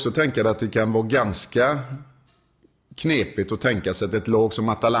du kan ju också tänka dig att det kan vara ganska knepigt att tänka sig att ett lag som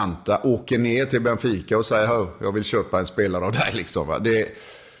Atalanta åker ner till Benfica och säger jag vill köpa en spelare av dig liksom, va?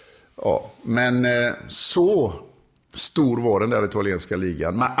 Men så stor var den där italienska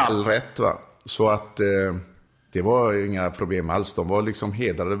ligan med all rätt, va? Så att det var inga problem alls. De var liksom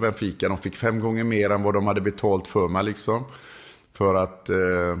hedrade Benfica. De fick 5 gånger mer än vad de hade betalt för mig liksom. För att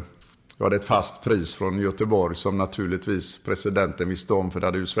jag hade ett fast pris från Göteborg som naturligtvis presidenten visste om, för det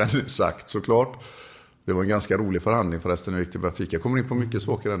hade ju Sven sagt såklart. Det var en ganska rolig förhandling förresten när vi gick till Benfica. Jag kommer in på mycket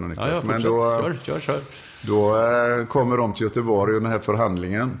saker ännu, Niklas. Ja, men kör. Då kommer de till Göteborg och den här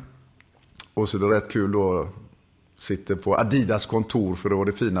förhandlingen. Och så är det rätt kul då. Sitter på Adidas kontor, för det var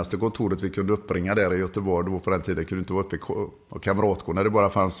det finaste kontoret vi kunde uppringa där i Göteborg. Det var på den tiden kunde inte vara uppe i Kamratgården när det bara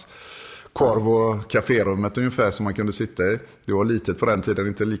fanns korv och kaférummet ungefär som man kunde sitta i. Det var litet på den tiden,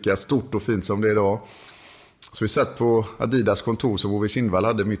 inte lika stort och fint som det är idag. Så vi satt på Adidas kontor som Ove Kindvall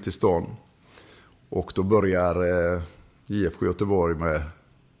hade mitt i stan. Och då börjar IFK Göteborg med,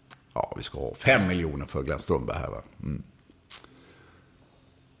 vi ska ha 5 miljoner för Glenn Strömberg här, va? Mm.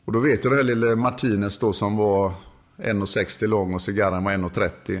 Och då vet jag det här lille Martinez då som var 1,60 lång och cigarren var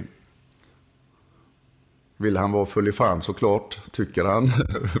 1,30. Vill han vara full i fan såklart, tycker han.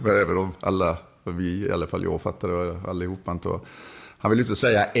 Men även om vi, i alla fall jag fattar det allihop antar. Han vill ju inte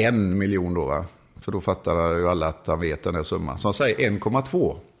säga 1 miljon då, va? För då fattar ju alla att han vet den här summan. Så han säger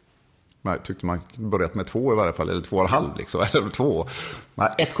 1,2. Men jag tyckte man börjat med 2 i varje fall, eller 2,5 liksom, eller 2. Nej,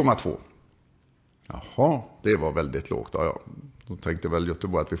 1,2. Jaha, det var väldigt lågt. Ja. Då tänkte väl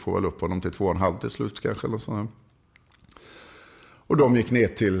Göteborg att vi får väl upp honom till 2,5 till slut kanske. Eller sådär. Och de gick ner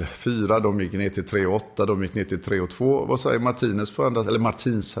till 4, de gick ner till 3,8, de gick ner till 3,2. Vad säger Martinez på andra, eller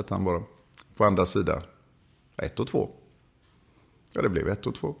Martins hette han bara, på andra sidan? 1,2. Ja, det blev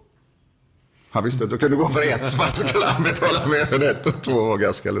 1,2. Han visste att du kunde gå för 1, så att skulle han betala mer än 1,2 var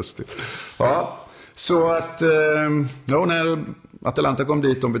ganska lustigt. Ja, så att när Atalanta kom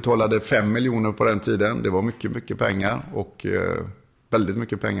dit, de betalade 5 miljoner på den tiden. Det var mycket, mycket pengar och väldigt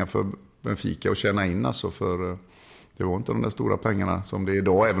mycket pengar för Benfica att tjäna in. Alltså för det var inte de där stora pengarna som det är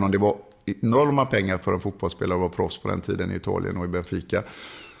idag, även om det var enorma pengar för en fotbollsspelare att vara proffs på den tiden i Italien och i Benfica.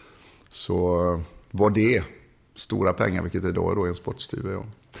 Så var det stora pengar, vilket idag är då en sportstyver. Ja.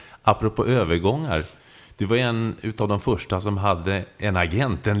 Apropå övergångar, du var en utav de första som hade en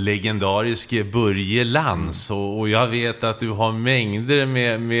agent, en legendarisk Börje Lantz, och jag vet att du har mängder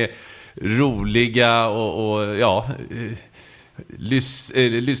roliga och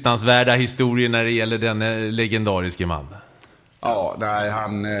lyssnansvärda historier när det gäller den legendariske man? Ja, nej,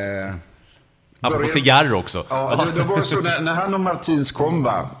 han... På cigarr också. Ja, det var så när han och Martins kom,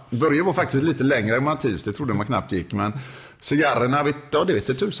 va? Börje var faktiskt lite längre än Martins, det trodde man knappt gick, men cigarrerna, det vet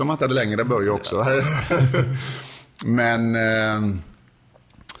jag tusan man hade längre Börje också. Men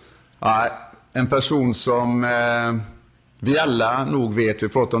en person som vi alla nog vet, vi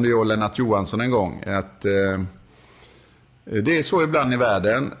pratade om det och Lennart Johansson en gång, att det är så ibland i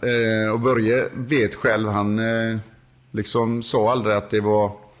världen, och Börje vet själv, han liksom sa aldrig att det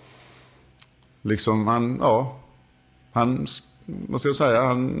var liksom, han vad ska jag säga,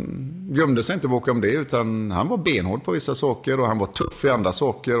 han gömde sig inte bakom det, utan han var benhård på vissa saker och han var tuff i andra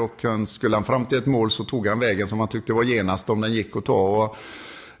saker, och skulle han fram till ett mål så tog han vägen som han tyckte var genast om den gick att ta. Och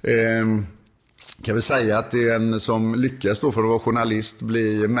kan vi säga att det är en som lyckas då för att vara journalist,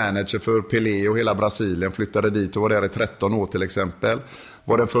 bli manager för Pelé och hela Brasilien, flyttade dit och var där i 13 år till exempel,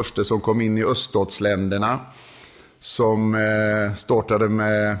 var den första som kom in i öststatsländerna, som startade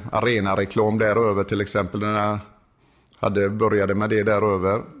med arenareklam däröver till exempel. När började med det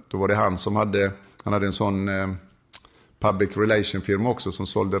däröver, då var det han som hade en sån public relation firma också som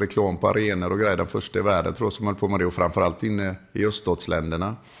sålde reklam på arenor och grejer, den första i världen tror jag som höll på med det, och framförallt inne i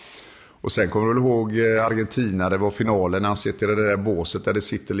öststatsländerna. Och sen kommer du ihåg Argentina, det var finalen, han sitter i det där båset där det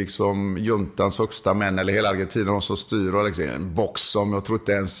sitter liksom juntans högsta män, eller hela Argentina, de som styr, och liksom en box som jag tror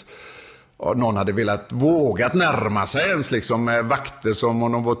inte ens någon hade vågat närma sig ens, liksom, med vakter som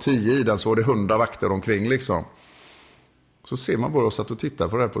om de var 10 i den så var det 100 vakter omkring liksom. Så ser man bara och satt och tittade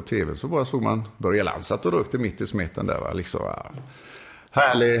på det här på tv, så bara såg man Börje Land satt och rökte mitt i smeten där, va? Liksom,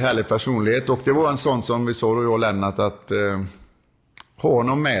 härlig personlighet, och det var en sån som vi sa då, jag och Lennart, att ha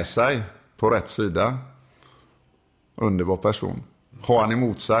honom med sig på rätt sida, underbar person. Ha han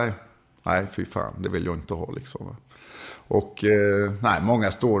emot sig, nej fy fan, det vill jag inte ha liksom, va? Och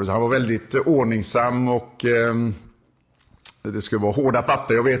många stories. Han var väldigt ordningsam, och det skulle vara hårda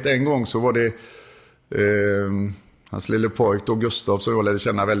papper. Jag vet en gång så var det hans lille pojk då, Gustav, som jag lärde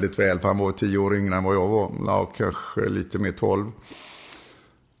känna väldigt väl, för han var 10 år yngre än vad jag var, kanske lite mer 12.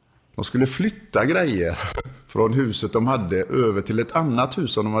 De skulle flytta grejer från huset de hade över till ett annat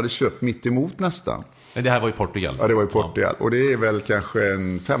hus som de hade köpt mitt emot nästan. Men det här var i Portugal? Ja, det var i Portugal. Och det är väl kanske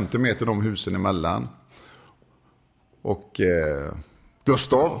en 50 meter de husen emellan. Och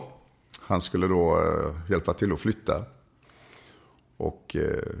Gustav, han skulle då hjälpa till att flytta. Och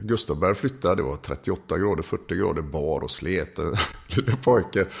Gustav började flytta, det var 38 grader, 40 grader bar och slet. Lille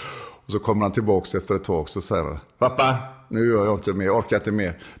pojke. Och så kommer han tillbaka efter ett tag, så säger han: pappa, nu gör jag inte mer, jag orkar inte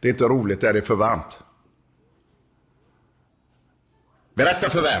mer. Det är inte roligt, det är för varmt.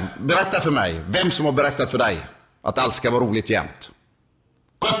 Berätta för mig, vem som har berättat för dig att allt ska vara roligt jämt.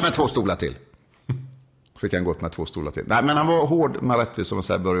 Gå upp med 2 stolar till. Fick han gå upp med 2 stolar till. Nej, men han var hård med rättvis, som man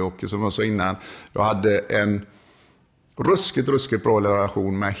säger, Börje, och som jag sa innan, jag hade en ruskigt bra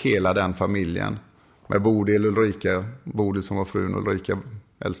relation med hela den familjen. Med Bodil, Ulrika, Bodil som var frun, Ulrika,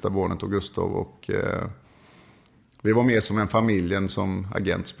 äldsta barnet, och Gustav, och vi var med som en familj, som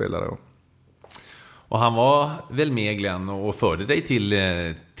agentspelare. Och han var väl med, Glenn, och förde dig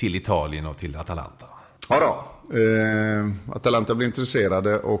till Italien och till Atalanta? Ja då. Atalanta blev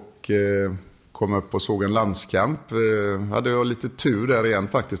intresserade och kom upp och såg en landskamp. Hade jag lite tur där igen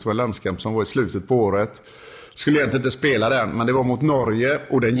faktiskt. Det var en landskamp som var i slutet på året. Skulle egentligen inte spela den, men det var mot Norge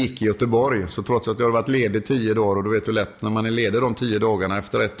och den gick i Göteborg. Så trots att jag hade varit ledig 10 dagar, och du vet hur lätt när man är ledig de 10 dagarna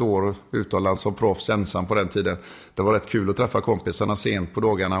efter ett år utomlands som proffs ensam på den tiden. Det var rätt kul att träffa kompisarna sent på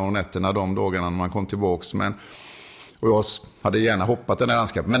dagarna och nätterna de dagarna när man kom tillbaks. Och jag hade gärna hoppat den här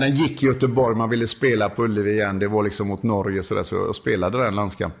landskampen. Men den gick i Göteborg, man ville spela på Ullevi igen. Det var liksom mot Norge, så jag spelade den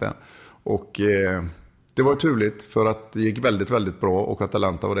landskampen. Och det var turligt, för att det gick väldigt bra, och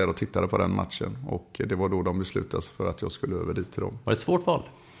Atalanta var där och tittade på den matchen. Och det var då de beslutade sig för att jag skulle över dit till dem. Var det ett svårt val?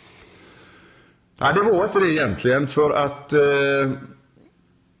 Nej, det var inte det egentligen, för att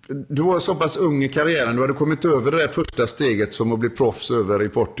du var så pass ung i karriären. Du hade kommit över det där första steget som att bli proffs över i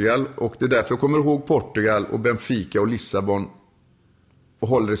Portugal. Och det är därför jag kommer ihåg Portugal och Benfica och Lissabon och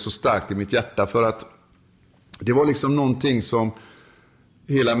håller det så starkt i mitt hjärta. För att det var liksom någonting som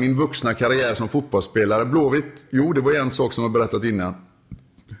hela min vuxna karriär som fotbollsspelare. Blåvitt, jo, det var en sak som jag berättat innan.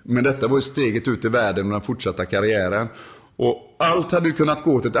 Men detta var ju steget ut i världen med den fortsatta karriären. Och allt hade kunnat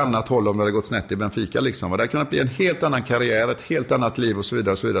gå till ett annat håll om det hade gått snett i Benfica liksom. Det hade kunnat bli en helt annan karriär, ett helt annat liv och så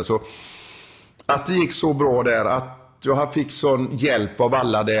vidare och så vidare. Så att det gick så bra där, att jag fick sån hjälp av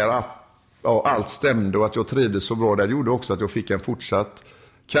alla där, att allt stämde och att jag trivdes så bra där, gjorde också att jag fick en fortsatt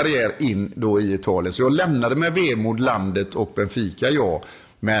karriär in då i Italien. Så jag lämnade med vemod landet och Benfica, ja.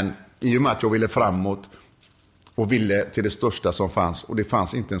 Men i och med att jag ville framåt och ville till det största som fanns. Och det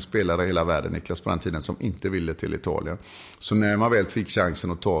fanns inte en spelare i hela världen, Niklas, på den tiden som inte ville till Italien. Så när man väl fick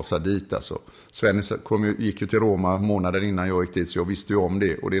chansen att ta sig dit, alltså. Sven gick ju till Roma månader innan jag gick dit, så jag visste ju om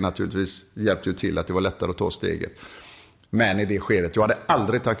det. Och det naturligtvis hjälpte ju till att det var lättare att ta steget. Men i det skedet, jag hade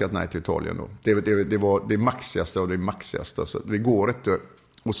aldrig tackat nej till Italien då. Det var det maxigaste och det maxigaste. Så det går inte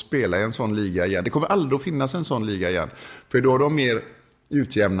att spela i en sån liga igen. Det kommer aldrig att finnas en sån liga igen. För då är de mer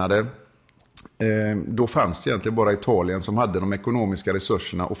utjämnade. Då fanns det egentligen bara Italien som hade de ekonomiska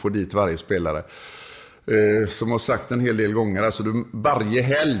resurserna att få dit varje spelare. Som har sagt en hel del gånger, alltså varje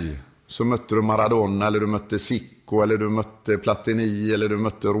helg så mötte du Maradona, eller du mötte Zico, eller du mötte Platini, eller du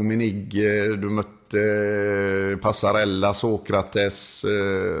mötte Rummenigge, du mötte Passarella, Sokrates,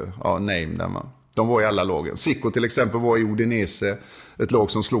 name them. De var i alla lagen. Zico till exempel var i Udinese, ett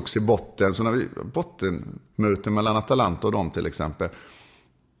lag som slogs i botten. Så när vi bottenmöten mellan Atalanta och dem till exempel,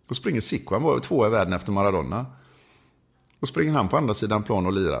 då springer Zico, han var 2 i världen efter Maradona. Då springer han på andra sidan plan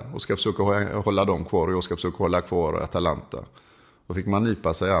och lirar och ska försöka hålla dem kvar, och jag ska försöka hålla kvar Atalanta. Då fick man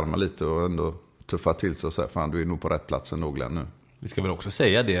nypa sig i armen lite och ändå tuffa till sig och säga, fan, du är nog på rätt plats ändå, Glenn, nu. Vi ska väl också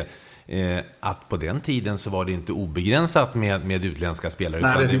säga det, att på den tiden så var det inte obegränsat med utländska spelare.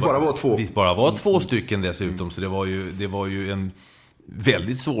 Nej, det bara var 2. Det bara var 2 stycken dessutom, så det var ju en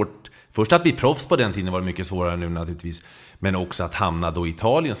väldigt svårt. Först att bli proffs på den tiden var det mycket svårare nu naturligtvis, men också att hamna då i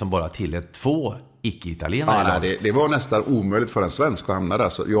Italien som bara tillät 2 icke-italienare. Ja, det var nästan omöjligt för en svensk att hamna där.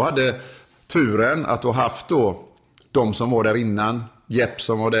 Så jag hade turen att ha haft då de som var där innan, Jepp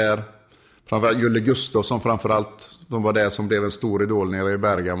som var där, framförallt Julle Gustafsson framförallt, de var där som blev en stor idol nere i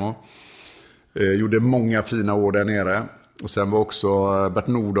Bergamo. Gjorde många fina år där nere. Och sen var också Bert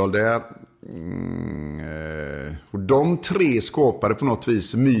Nordahl där. Och de 3 skapade på något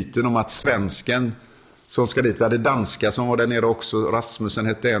vis myten om att svensken som ska dit, vi hade danska som var där nere också, Rasmussen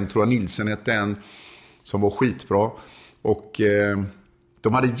hette en, tror jag, Nilsen hette en, som var skitbra. Och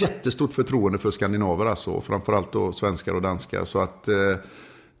de hade jättestort förtroende för skandinaver, alltså, framförallt då svenskar och danskar. Så att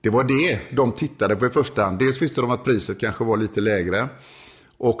det var det de tittade på i första hand. Dels visste de att priset kanske var lite lägre,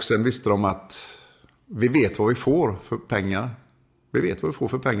 och sen visste de att vi vet vad vi får för pengar. Vi vet vad vi får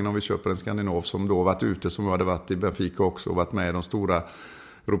för pengar om vi köper en skandinav som då varit ute, som hade varit i Benfica också och varit med i de stora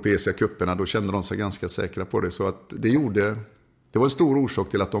europeiska kupperna. Då kände de sig ganska säkra på det. Så att det var en stor orsak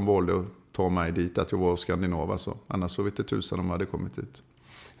till att de valde att ta mig dit, att jag var skandinav. Alltså. Annars så vet det tusan om jag hade kommit dit.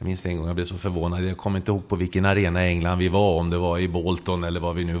 Jag minns en gång, jag blev så förvånad. Jag kommer inte ihåg på vilken arena i England vi var, om det var i Bolton eller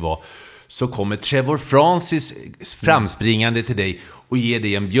vad vi nu var. Så kommer Trevor Francis framspringande till dig och ger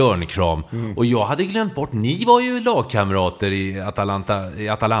dig en björnkram. Och jag hade glömt bort, ni var ju lagkamrater i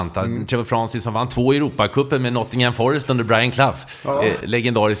Atalanta. Trevor Francis som vann 2 Europacupen med Nottingham Forest under Brian Clough.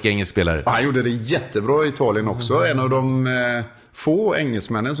 Legendarisk engelsk spelare. Han gjorde det jättebra i Italien också. En av de få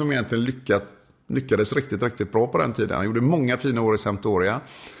engelsmännen som egentligen lyckades riktigt, riktigt bra på den tiden. Han gjorde många fina år i Sampdoria.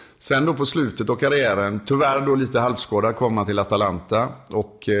 Sen då på slutet av karriären, tyvärr då lite halvskadad, kom han till Atalanta.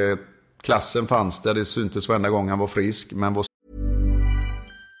 Och klassen fanns där, det syntes varenda gång han var frisk. Men var...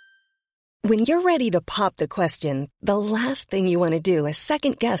 When you're ready to pop the question, the last thing you want to do is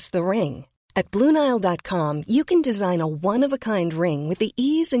second guess the ring. At BlueNile.com you can design a one-of-a-kind ring with the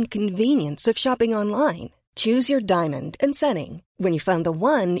ease and convenience of shopping online. Choose your diamond and setting. When you find the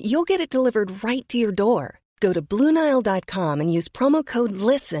one, you'll get it delivered right to your door. Go to BlueNile.com and use promo code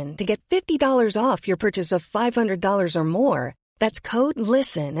LISTEN to get $50 off your purchase of $500 or more. That's code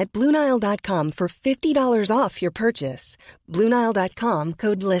LISTEN at BlueNile.com for $50 off your purchase. BlueNile.com,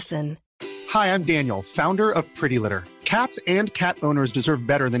 code LISTEN. Hi, I'm Daniel, founder of Pretty Litter. Cats and cat owners deserve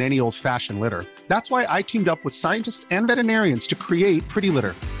better than any old-fashioned litter. That's why I teamed up with scientists and veterinarians to create Pretty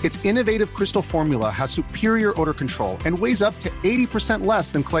Litter. Its innovative crystal formula has superior odor control and weighs up to 80%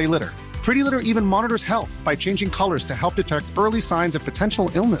 less than clay litter. Pretty Litter even monitors health by changing colors to help detect early signs of potential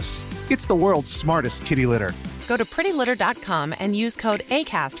illness. It's the world's smartest kitty litter. Go to prettylitter.com and use code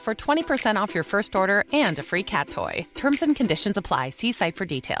ACAST for 20% off your first order and a free cat toy. Terms and conditions apply. See site for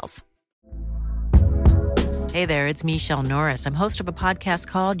details. Hey there, it's Michelle Norris. I'm host of a podcast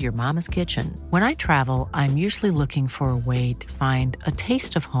called Your Mama's Kitchen. When I travel, I'm usually looking for a way to find a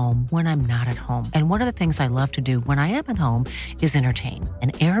taste of home when I'm not at home. And one of the things I love to do when I am at home is entertain.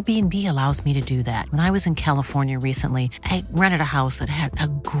 And Airbnb allows me to do that. When I was in California recently, I rented a house that had a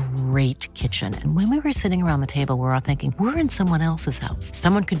great kitchen. And when we were sitting around the table, we were all thinking, we're in someone else's house.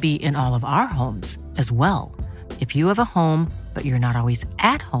 Someone could be in all of our homes as well. If you have a home, but you're not always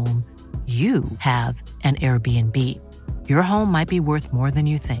at home, you have an Airbnb. Your home might be worth more than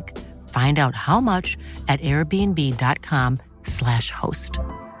you think. Find out how much at airbnb.com/host.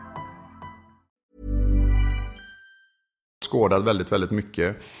 Skådad väldigt, väldigt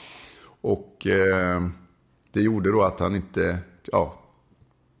mycket. Och det gjorde då att han inte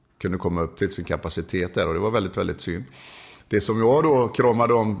kunde komma upp till sin kapacitet där. Och det var väldigt, väldigt synd. Det som jag då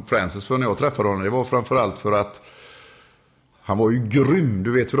kramade om Francis för när jag träffade honom, det var framförallt för att han var ju grym.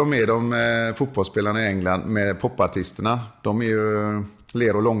 Du vet hur de är, de fotbollsspelarna i England med popartisterna. De är ju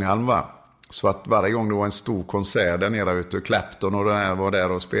ler och långhalm, va? Så att varje gång det var en stor konsert där nere ute, Clapton och det här var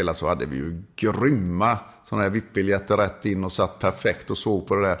där och spelade, så hade vi ju grymma sådana här VIP-biljetter rätt in och satt perfekt och såg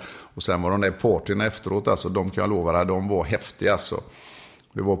på det där. Och sen var de där partyna efteråt, alltså de kan jag lova dig, de var häftiga alltså.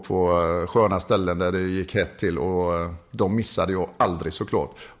 Det var på sköna ställen där det gick hett till och de missade jag aldrig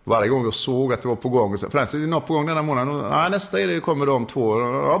såklart. Varje gång jag såg att det var på gång och så, Francis, är något på gång denna månaden? Nästa är det kommer de 2.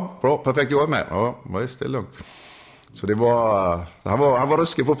 Ja, bra, perfekt, jag är med. Ja, just det, lugnt. Så det var, han var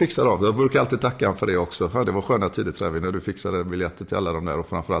ruskig på att fixa dem. Jag brukar alltid tacka han för det också. Ja, det var sköna tider, Travis, när du fixade biljetter till alla de där och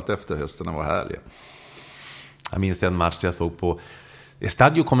framförallt efterhösterna var härliga. Jag minns en match jag såg på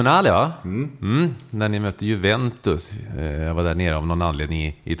Stadio Comunale, va? När ni mötte Juventus. Jag var där nere av någon anledning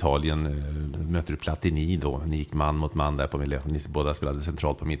i Italien. Mötte du Platini då. Ni gick man mot man där på miljö. Ni båda spelade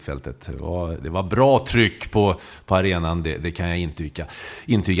centralt på mittfältet. Det var bra tryck på arenan. Det kan jag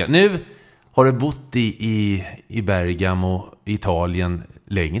intyga. Nu har du bott i Bergamo, Italien,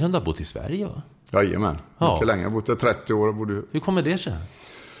 längre än du har bott i Sverige, va? Jajamän, mycket länge. Jag har bott där 30 år. Hur kommer det sig?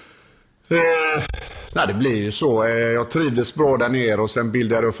 Nej, det blir ju så. Jag trivdes bra där nere och sen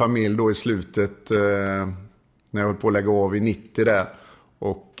bildade jag familj då i slutet när jag höll på att lägga av i 90 där.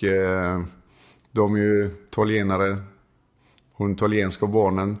 Och de är ju italienare. Hon italienska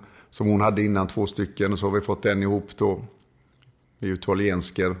barnen som hon hade innan 2 stycken och så har vi fått en ihop då. Vi är ju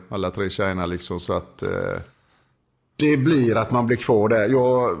italiensker, alla 3 tjejerna liksom, så att det blir att man blir kvar där.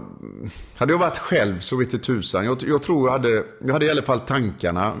 Hade jag varit själv så vet jag tusan. Jag tror jag hade i alla fall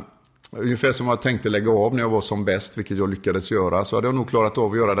tankarna. Ungefär som jag tänkte lägga av när jag var som bäst, vilket jag lyckades göra. Så hade jag nog klarat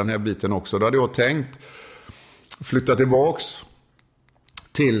av att göra den här biten också. Då hade jag tänkt flytta tillbaks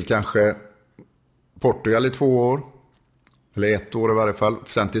till kanske Portugal i 2 år. Eller 1 år i varje fall.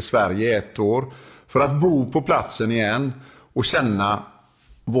 Sen till Sverige 1 år. För att bo på platsen igen och känna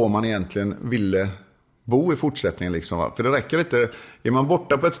var man egentligen ville bo i fortsättningen liksom, va? För det räcker inte. Är man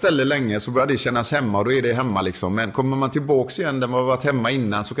borta på ett ställe länge så börjar det kännas hemma och då är det hemma liksom. Men kommer man tillbaks igen där man har varit hemma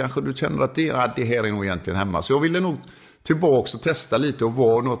innan så kanske du känner att det här är nog egentligen hemma. Så jag ville nog tillbaks och testa lite och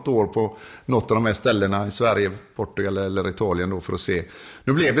vara något år på något av de här ställena i Sverige, Portugal eller Italien då för att se.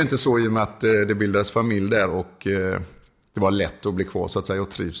 Nu blev det inte så i och med att det bildades familj där och det var lätt att bli kvar så att säga.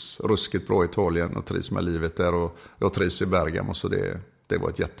 Jag trivs ruskigt bra i Italien och trivs med livet där och jag trivs i Bergamo, så det var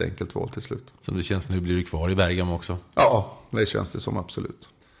ett jätteenkelt val till slut. Som det känns nu blir du kvar i Bergamo också? Ja, det känns det som absolut.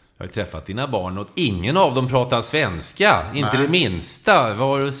 Jag har träffat dina barn och ingen av dem pratar svenska. Inte det minsta. Vad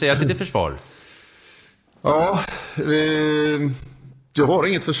har du att säga till det försvar? Ja, jag har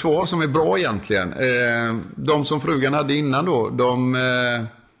inget försvar som är bra egentligen. De som frugan hade innan då, de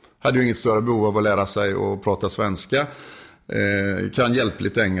hade ju inget större behov av att lära sig att prata svenska. Kan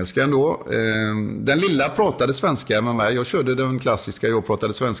hjälpligt engelska ändå. Den lilla pratade svenska med mig. Jag körde den klassiska, jag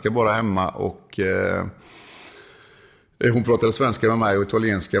pratade svenska bara hemma och hon pratade svenska med mig och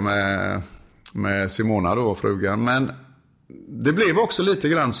italienska med Simona då, frugan. Men det blev också lite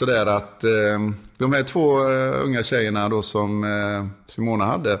grann så där att de här 2 unga tjejerna då som Simona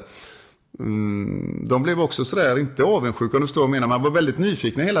hade, de blev också sådär inte avundsjuka, om du förstår vad jag menar. Man var väldigt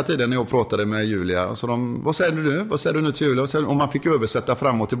nyfikna hela tiden när jag pratade med Julia. Så vad säger du nu? Vad säger du nu till Julia? Och man fick översätta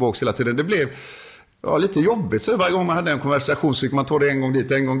fram och tillbaka hela tiden. Det blev lite jobbigt. Så varje gång man hade en konversation så fick man ta det en gång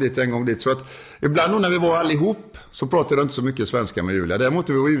dit, en gång dit, en gång dit. Så att ibland när vi var allihop så pratade jag inte så mycket svenska med Julia. Däremot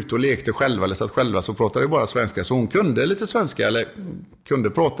när vi var ute och lekte själva eller satt själva så pratade jag bara svenska. Så hon kunde lite svenska eller kunde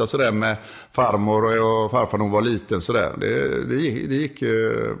prata sådär med farmor och farfar när hon var liten. Sådär.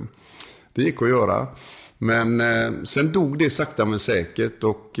 Det gick att göra. Men sen dog det sakta men säkert.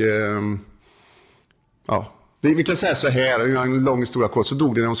 Och vi kan säga så här, en lång historia kort, så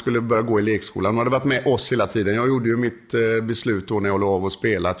dog det när hon skulle börja gå i lekskolan. Hon hade varit med oss hela tiden. Jag gjorde ju mitt beslut då när jag la av och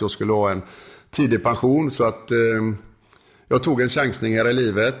spela att jag skulle ha en tidig pension. Så att jag tog en chansning här i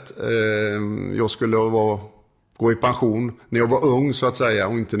livet. Jag skulle gå i pension när jag var ung så att säga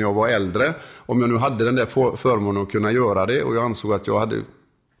och inte när jag var äldre. Om jag nu hade den där förmånen att kunna göra det, och jag ansåg att jag hade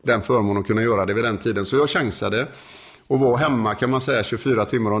den förmånen att kunna göra det vid den tiden. Så jag chansade och var hemma kan man säga 24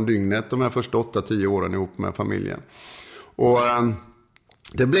 timmar om dygnet de här första 8-10 åren ihop med familjen. Och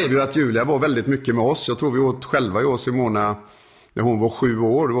det blev ju att Julia var väldigt mycket med oss. Jag tror vi åt själva, jag och Simona, när hon var 7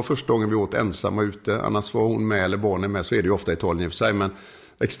 år. Det var första gången vi åt ensamma ute. Annars var hon med eller barnen med, så är det ju ofta i Italien i och för sig. Men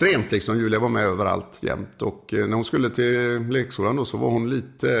extremt liksom, Julia var med överallt jämt. Och när hon skulle till lekskolan då så var hon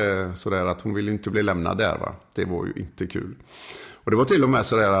lite sådär att hon ville inte bli lämnad där, va. Det var ju inte kul. Och Och det var till och med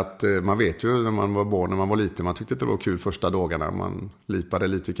så där att man vet ju när man var barn, när man var liten, man tyckte att det var kul första dagarna. Man lipade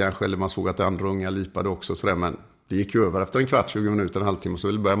lite kanske, eller man såg att andra unga lipade också. Så där, men det gick ju över efter en kvart, 20 minuter, en halvtimme,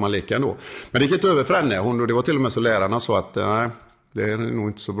 så började man leka ändå. Men det gick inte över för henne. Det var till och med så lärarna sa att nej, det är nog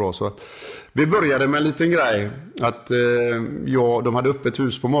inte så bra. Så att vi började med en liten grej. Att de hade öppet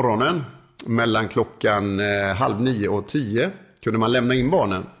hus på morgonen. Mellan klockan 8:30 och 10 kunde man lämna in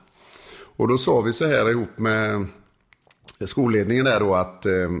barnen. Och då sa vi så här ihop med skolledningen där då att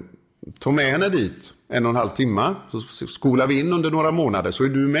ta med henne dit 1,5 timme. Så skolar vi in under några månader, så är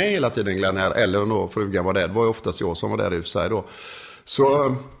du med hela tiden Glenn här. Eller då frugan var där, det var ju oftast jag som var där i och för sig då.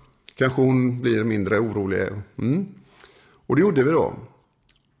 Så kanske hon blir mindre orolig. Och det gjorde vi då.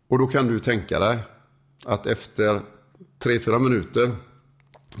 Och då kan du tänka dig att efter 3-4 minuter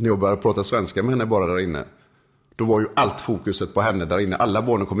när jag började prata svenska med henne bara där inne, då var ju allt fokuset på henne där inne. Alla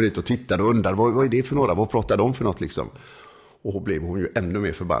barnen kommer dit och tittade och undrade, vad är det för några? Vad pratar de för något liksom? Och då blev hon ju ännu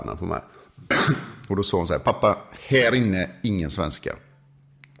mer förbannad på mig. Och då sa hon så här, pappa, här inne ingen svenska.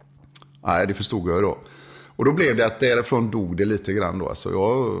 Nej, det förstod jag ju då. Och då blev det att därifrån dog det lite grann då. Alltså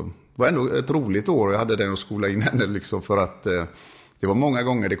jag var ändå ett roligt år. Jag hade den att skola in henne liksom, för att det var många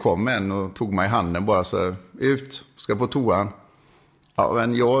gånger det kom en och tog mig i handen bara så här, ut, ska på toan. Ja,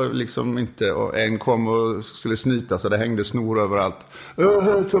 men jag liksom inte, och en kom och skulle snyta så det hängde snor överallt.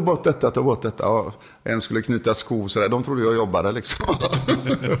 Ta bort detta. Ja, en skulle knyta skor så där. De trodde jag jobbade liksom.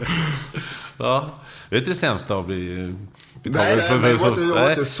 Ja, det är inte det sämsta att bli... Nej, jag var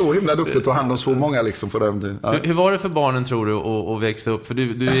inte så himla duktigt att ta hand om så många liksom för dem. Ja. Hur var det för barnen, tror du, att växa upp? För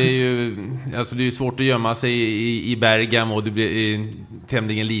du är ju, alltså det är ju svårt att gömma sig i Bergamo, och du blir i en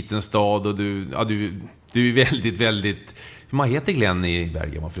tämligen liten stad, och du är väldigt, väldigt... Hur heter Glenn i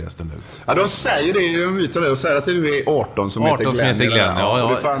Bergamo förresten nu? Ja, de säger det ju myter. De säger att det är 18 som heter Glenn.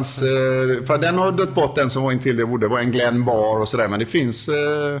 Ja. Det fanns, för den har dött bort, den som var intill det borde vara en Glenn bar och sådär. Men det finns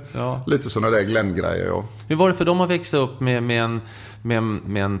lite sådana där Glenn-grejer. Ja. Hur var det för dem att växa upp med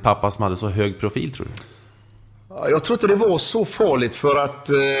en pappa som hade så hög profil, tror du? Ja, jag tror inte det var så farligt, för att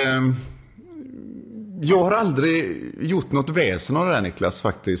jag har aldrig gjort något väsen av det där, Niklas,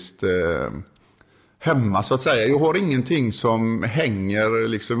 faktiskt. Hemma så att säga. Jag har ingenting som hänger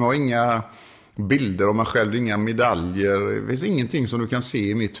liksom, jag har inga bilder av mig själv, inga medaljer. Det finns ingenting som du kan se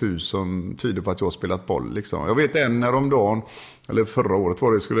i mitt hus som tyder på att jag har spelat boll liksom. Jag vet en häromdagen, eller förra året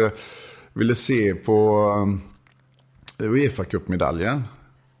var det, ville se på UEFA-cupmedaljen.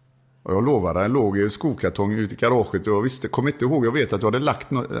 Och jag lovade, den låg i skokartong ute i garaget. Jag kom inte ihåg, jag vet att jag hade lagt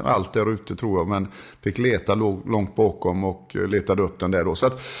allt där ute, tror jag. Men fick leta långt bakom och letade upp den där då. Så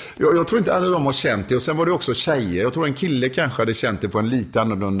att jag tror inte alla de har känt det. Och sen var det också tjejer. Jag tror en kille kanske hade känt det på en lite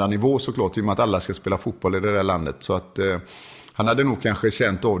annorlunda nivå, såklart. I och med att alla ska spela fotboll i det där landet. Så att han hade nog kanske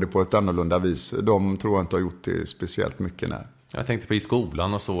känt av det på ett annorlunda vis. De tror jag inte har gjort det speciellt mycket när. Jag tänkte på i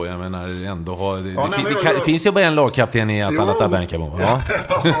skolan och så, jag menar ändå det finns ju bara en lagkapten i Atalanta Bergamo. Ja.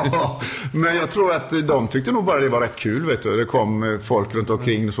 Men jag tror att de tyckte nog bara det var rätt kul, vet du. Det kom folk runt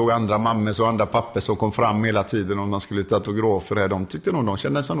omkring, och såg andra mammor och andra papper som kom fram hela tiden om man skulle ta autografer där. De tyckte nog, de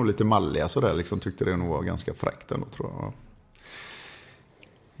kände sig nog lite malliga så där, liksom, tyckte det nog var ganska fräckt ändå, tror jag.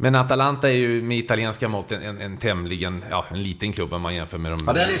 Men Atalanta är ju med italienska mått en tämligen, en liten klubb om man jämför med dem.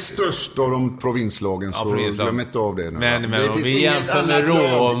 Ja, den är störst av de provinslagen, så glöm inte av det nu. Men om vi jämför med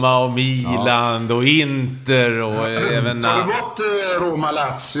Roma och Milan och Inter och även... Tar du bort Roma,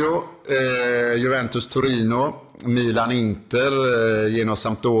 Lazio, Juventus, Torino, Milan, Inter, Genoa,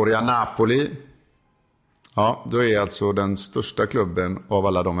 Sampdoria, Napoli. Ja, då är alltså den största klubben av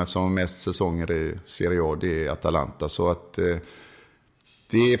alla dem, eftersom de mest säsonger i Serie A, det är Atalanta. Så att...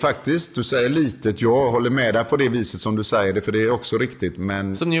 det är faktiskt, du säger litet, jag håller med dig på det viset som du säger det, för det är också riktigt,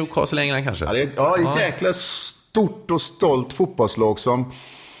 men... Som Newcastle England kanske? Ja, ett jäkla stort och stolt fotbollslag som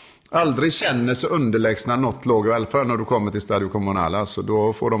aldrig känner sig underlägsna något lag, i alla fall när du kommer till Stadio Comunale, så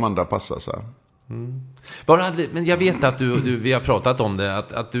då får de andra passa sig. Men jag vet att vi har pratat om det,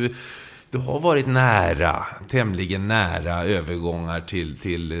 att du har varit tämligen nära övergångar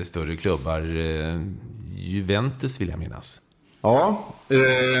till större klubbar. Juventus vill jag minnas. Ja,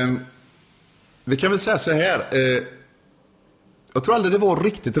 vi kan väl säga så här. Jag tror aldrig det var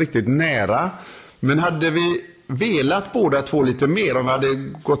riktigt nära. Men hade vi velat båda två lite mer, om vi hade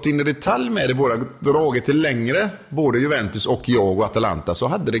gått in i detalj med det, båda dragit till längre, både Juventus och jag och Atalanta, så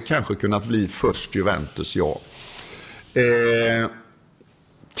hade det kanske kunnat bli först Juventus, ja.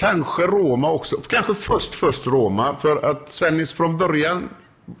 Kanske Roma också. Kanske först Roma. För att Svennis från början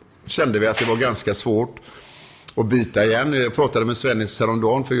kände vi att det var ganska svårt och byta igen. Jag pratade med Svennis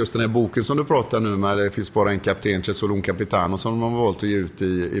häromdagen för just den här boken som du pratar nu med. Det finns bara en kapten, Cesolon Capitano, som de har valt att ge ut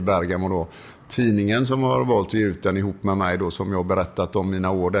i Bergamo då, tidningen som har valt att ge ut den ihop med mig då, som jag har berättat om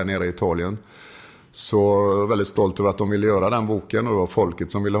mina år där nere i Italien. Så jag är väldigt stolt över att de ville göra den boken, och det var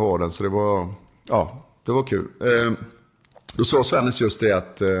folket som ville ha den, så det var kul. Då sa Svennis just det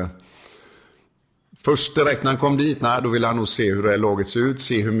att först direkt när han kom dit, då ville han nog se hur det laget ser ut,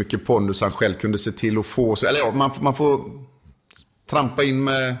 se hur mycket pondus han själv kunde se till att få. Man får trampa in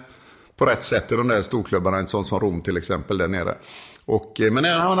med på rätt sätt i de där storklubbarna, en sån som Rom till exempel där nere. Men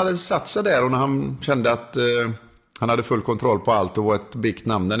när han hade satt sig där och när han kände att han hade full kontroll på allt och var ett big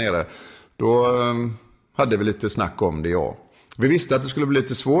namn där nere, då hade vi lite snack om det, ja. Vi visste att det skulle bli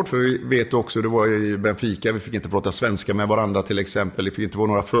lite svårt, för vi vet också hur det var i Benfica. Vi fick inte prata svenska med varandra till exempel. Det fick inte vara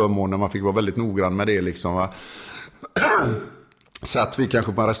några förmåner, man fick vara väldigt noggrann med det liksom, va. Satt vi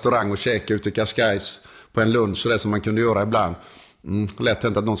kanske på en restaurang och käkade ute i Cascais på en lunch, så det som man kunde göra ibland. Lätt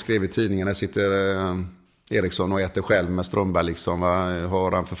hänt att någon skrev i tidningen, där sitter Eriksson och äter själv med Strömberg liksom, vad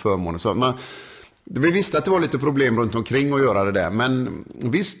har han för förmåner. Så vi visste att det var lite problem runt omkring att göra det där, men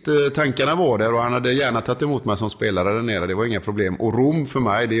visst, tankarna var där, och han hade gärna tagit emot mig som spelare där nere, det var inga problem. Och Rom för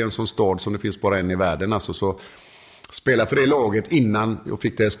mig, det är en sån stad som det finns bara en i världen, alltså, så spela för det laget innan jag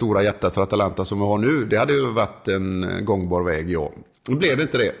fick det stora hjärtat för Atalanta som jag har nu, det hade ju varit en gångbar väg, ja. Nu blev det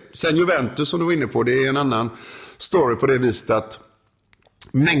inte det. Sen Juventus som du var inne på, det är en annan story på det viset att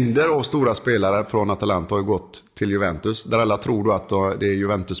mängder av stora spelare från Atalanta har gått till Juventus, där alla tror då att det är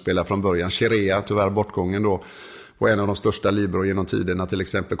Juventus-spelare från början. Chirea, tyvärr bortgången då, var en av de största libero genom tiderna till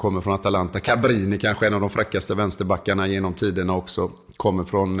exempel, kommer från Atalanta. Cabrini, kanske en av de fräckaste vänsterbackarna genom tiderna också, kommer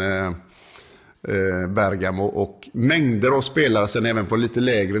från Bergamo, och mängder av spelare sen även på lite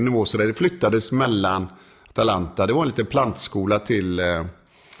lägre nivå, så det flyttades mellan Atalanta. Det var en liten plantskola till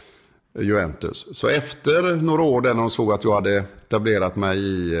Juventus. Så efter några år där de såg att jag hade etablerat mig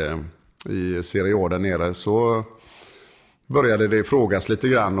i Serie A där nere, så började det frågas lite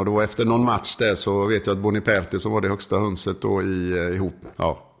grann, och då efter någon match där så vet jag att Boniperti, som var det högsta hönset då ihop,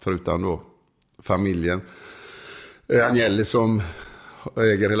 förutom då familjen, Agnelli som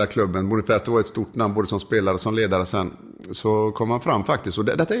äger hela klubben. Boniperti var ett stort namn både som spelare som ledare sen. Så kom han fram faktiskt, och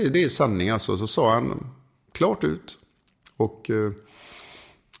det är sanning alltså, så sa han klart ut. Och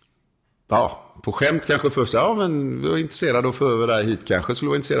på skämt kanske först, men vi var intresserade att få över där hit, kanske skulle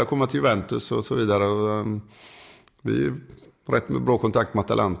vara intresserade att komma till Juventus och så vidare. Och, vi har rätt med bra kontakt med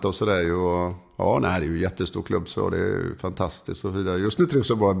Atalanta och sådär. Det är ju en jättestor klubb, så det är ju fantastiskt och vidare. Just nu trivs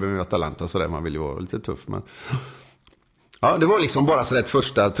jag bra med Atalanta, så där, man vill ju vara lite tuff, men det var liksom bara så ett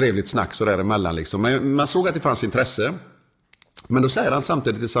första trevligt snack så där emellan liksom. Men man såg att det fanns intresse. Men då säger han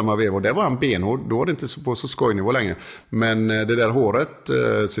samtidigt i samma vev, och där var han benhård, då var det inte på så skojnivå längre. Men det där håret,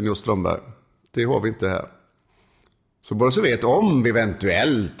 senior Strömberg, det har vi inte här. Så bara så vet, om vi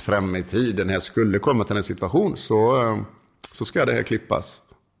eventuellt fram i tiden här skulle komma till en situation, så ska det här klippas.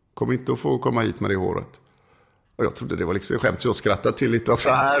 Kommer inte att få komma hit med det håret. Och jag trodde det var liksom skämt, så jag skrattade till lite också.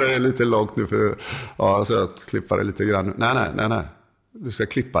 Här är lite långt nu för så att klippa det lite grann. Nej. Du ska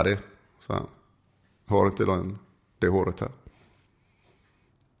klippa det. Så har inte det håret här.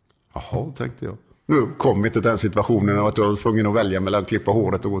 Jaha, tänkte jag. Nu kom inte den situationen att jag var tvungen att välja mellan att klippa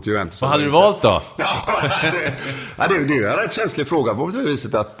håret och gå till Juventus. Vad hade du valt då? Det är en rätt känslig fråga på det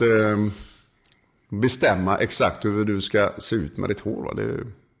viset, att bestämma exakt hur du ska se ut med ditt hår.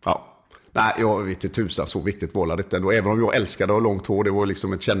 Nej, jag vet inte tusan, så viktigt var det ändå. Även om jag älskade att ha långt hår, det var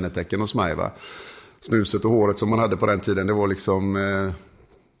liksom ett kännetecken hos mig, va. Snuset och håret som man hade på den tiden, det var liksom,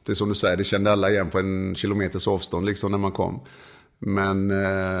 det är som du säger, det kände alla igen på en kilometers avstånd liksom när man kom. Men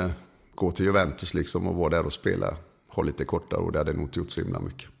gå till Juventus liksom och vara där och spela, ha lite kortare, och det hade nog inte gjort så himla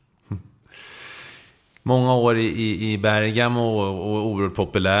mycket. Många år i Bergamo och oerhört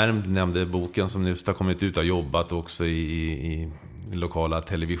populär. Du nämnde boken som nyss har kommit ut, har jobbat också i lokala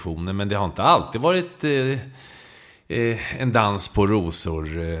televisioner, men det har inte alltid varit en dans på rosor.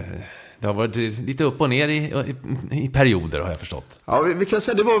 Det har varit lite upp och ner i perioder, har jag förstått. Ja, vi kan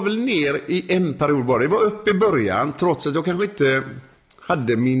säga det var väl ner i en period bara. Det var upp i början, trots att jag kanske inte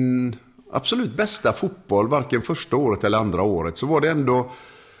hade min absolut bästa fotboll varken första året eller andra året, så var det ändå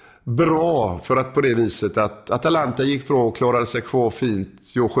bra, för att på det viset att Atalanta gick bra och klarade sig kvar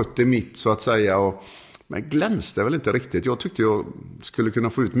fint. Jag skötte mitt så att säga, men glänste väl inte riktigt. Jag tyckte jag skulle kunna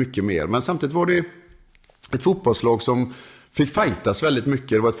få ut mycket mer, men samtidigt var det ett fotbollslag som fick fightas väldigt mycket.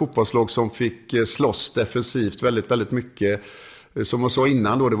 Det var ett fotbollslag som fick slåss defensivt väldigt, väldigt mycket. Som jag sa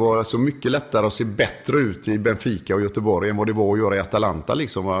innan då, det var så mycket lättare att se bättre ut i Benfica och Göteborg än vad det var att göra i Atalanta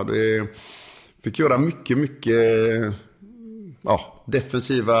liksom, va? Det fick göra mycket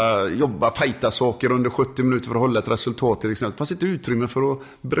defensiva, jobba, fighta saker under 70 minuter för att hålla ett resultat till exempel. Det fanns inte utrymme för att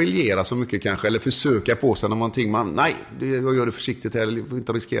briljera så mycket kanske, eller försöka på sig någonting. Jag gör det försiktigt här, jag får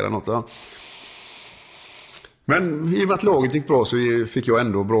inte riskera något. Men i och med att laget gick bra så fick jag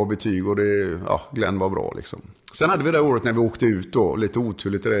ändå bra betyg och Glenn var bra liksom. Sen hade vi det året när vi åkte ut då, lite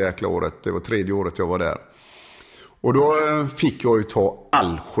oturligt i det jäkla året. Det var 3:e året jag var där. Och då fick jag ju ta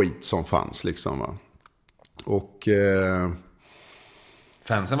all skit som fanns liksom, va. Och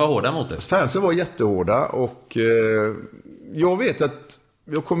fansen var hårda mot det. Fansen var jättehårda och jag vet att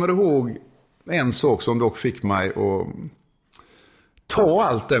jag kommer ihåg en sak som dock fick mig att ta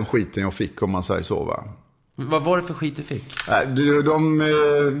allt den skiten jag fick, om man säger så, va. Vad var det för skit du fick?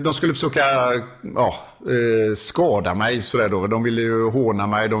 De skulle försöka skada mig sådär då. De ville ju håna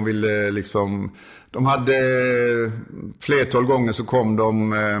mig. De ville liksom... De hade flertal gånger så kom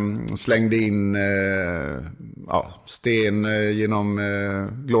de, slängde in sten genom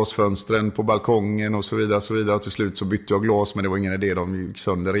glasfönstren på balkongen och så vidare, så vidare. Och till slut så bytte jag glas, men det var ingen idé, de gick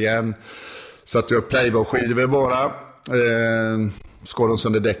sönder igen. Så att jag playboy-skidor bara. Skar de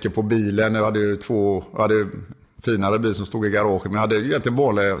sönder däcken på bilen. Jag hade finare bil som stod i garaget, men jag hade egentligen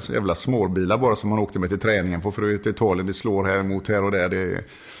bara jävla småbilar bara som man åkte med till träningen på, för i Italien det slår här mot här och där, det är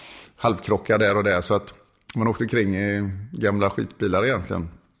halvkrockar där och där, så att man åkte kring i gamla skitbilar egentligen.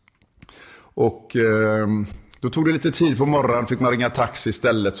 Och då tog det lite tid på morgonen, fick man ringa taxi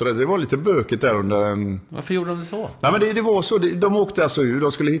istället, så det var lite bökigt där under en... Varför gjorde de det så? Nej, men det var så, de åkte alltså ur,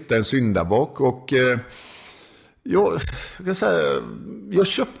 de skulle hitta en syndabock och jag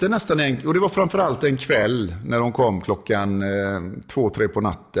köpte nästan och det var framförallt en kväll när de kom klockan 2-3 på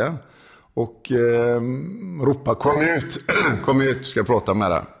natten och ropade kom ut, ska jag prata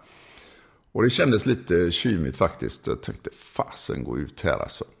med dig. Och det kändes lite kymigt faktiskt. Jag tänkte, fasen gå ut här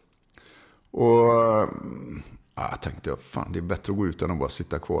alltså. Och jag tänkte, fan det är bättre att gå ut än att bara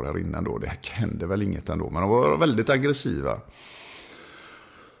sitta kvar här inne då. Det hände väl inget ändå, men de var väldigt aggressiva.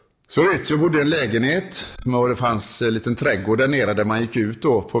 Så jag bodde i en lägenhet och det fanns en liten trädgård där nere där man gick ut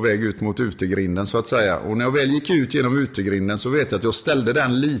då, på väg ut mot utegrinden så att säga. Och när jag väl gick ut genom utegrinden så vet jag att jag ställde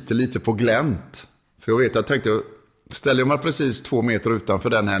den lite på glänt. För jag vet att jag tänkte, ställer jag mig precis 2 meter utanför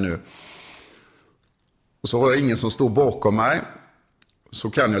den här nu och så har jag ingen som står bakom mig, så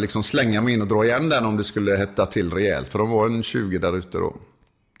kan jag liksom slänga mig in och dra igen den om det skulle hetta till rejält. För de var en 20 där ute då.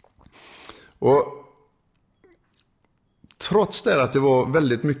 Och trots det att det var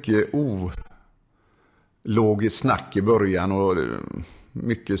väldigt mycket ologiskt snack i början och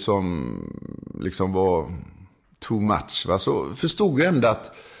mycket som liksom var too much, va? Så förstod jag ändå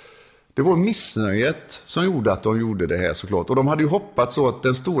att det var missnöjet som gjorde att de gjorde det här såklart. Och de hade ju hoppats så att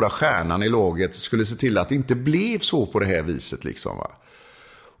den stora stjärnan i laget skulle se till att det inte blev så på det här viset liksom, va.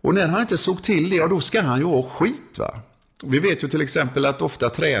 Och när han inte såg till det, då ska han ju ha skit, va. Vi vet ju till exempel att ofta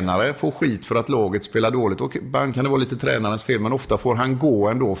tränare får skit för att laget spelar dåligt. Och ibland kan det vara lite tränarens fel, men ofta får han gå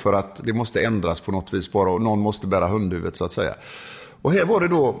ändå för att det måste ändras på något vis bara. Och någon måste bära hundhuvudet så att säga. Och här var det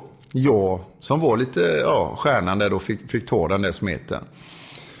då jag som var lite stjärnan där då fick ta den där smeten.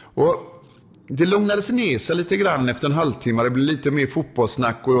 Och det lugnade sig ner sig lite grann efter en halvtimme. Det blev lite mer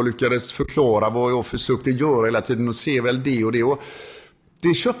fotbollssnack och jag lyckades förklara vad jag försökte göra hela tiden och se väl det och det. Och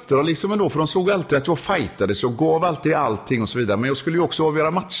det köpte de liksom ändå, för de såg alltid att jag fightade, så jag gav alltid allting och så vidare. Men jag skulle ju också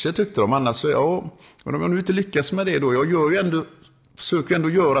avgöra matcher tyckte de, annars så men om jag nu inte lyckas med det då, jag gör ju ändå, försöker ändå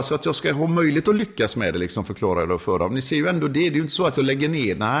göra så att jag ska ha möjlighet att lyckas med det liksom, förklara det för dem. Ni ser ju ändå det är ju inte så att jag lägger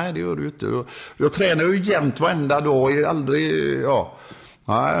ner, nej det gör du inte. Jag tränar ju jämt varenda dag, jag aldrig,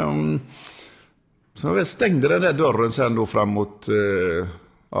 så jag stängde den där dörren sen då framåt,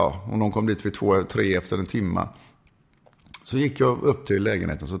 och de kom dit vid 2-3 efter en timme. Så gick jag upp till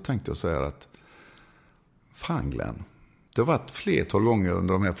lägenheten och så tänkte jag så här att fan Glenn, det har varit flertal gånger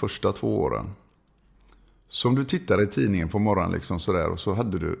under de här första 2 åren som du tittade i tidningen på morgonen liksom sådär, och så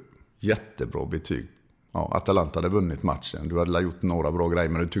hade du jättebra betyg. Ja, Atalanta hade vunnit matchen, du hade gjort några bra grejer,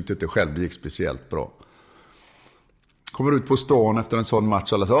 men du tyckte inte själv det gick speciellt bra. Kommer ut på stan efter en sån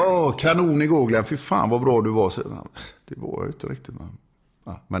match och alla sa, kanon igår Glenn, fy fan vad bra du var. Så, det var jag inte riktigt, man.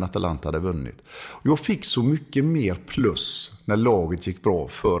 Ja, men Atalanta hade vunnit. Jag fick så mycket mer plus när laget gick bra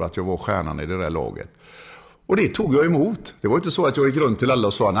för att jag var stjärnan i det där laget. Och det tog jag emot. Det var inte så att jag gick runt till alla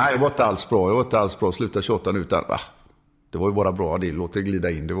och sa nej, jag var inte alls bra, sluta 28 utan det var ju bara bra, det låt det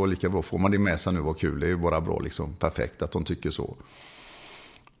glida in, det var lika bra. Får man det med sig nu var kul, det är ju bara bra liksom, perfekt att de tycker så.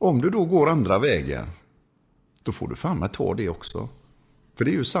 Om du då går andra vägar, då får du fan med ta det också. För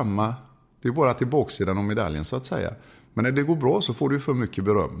det är ju samma, det är bara till baksidan av medaljen så att säga. Men när det går bra så får du för mycket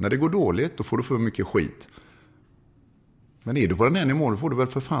beröm. När det går dåligt då får du för mycket skit. Men är du på den här nivån, då får du väl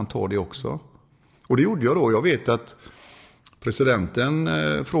för fan ta det också. Och det gjorde jag då. Jag vet att presidenten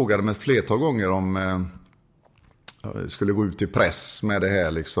frågade mig ett flertal gånger om jag skulle gå ut i press med det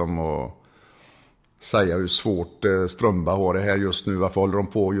här liksom. Och säga hur svårt Strömberg har det här just nu. Varför håller de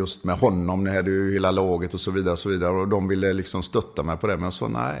på just med honom? Det här är ju hela laget och så vidare. Och så vidare. Och de ville liksom stötta mig på det. Men jag sa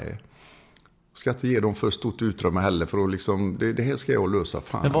nej. Ska inte ge dem för stort utrymme heller. För att liksom, det här ska jag lösa.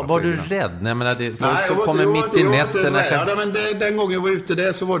 Fan, men var du rädd? Nej, men det folk som kommer mitt i nätterna. Ja, men den gången jag var ute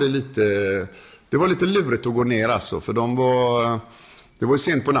där så var det lite... Det var lite lurigt att gå ner alltså. För det var ju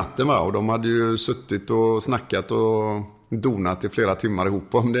sent på natten, va? Och de hade ju suttit och snackat och donat i flera timmar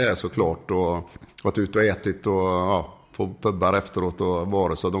ihop om det är såklart. Och varit ute och ätit och på pubbar efteråt och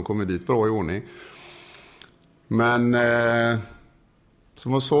var så. De kom dit bra i ordning. Men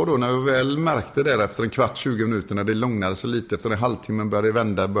som jag sa då, när jag väl märkte det efter en kvart, 20 minuter, när det lugnade sig lite, efter en halvtimme började det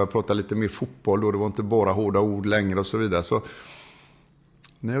vända, började prata lite mer fotboll då. Det var inte bara hårda ord längre och så vidare. Så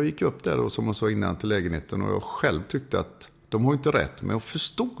när jag gick upp där då, som jag sa innan, till lägenheten, och jag själv tyckte att de har inte rätt, men jag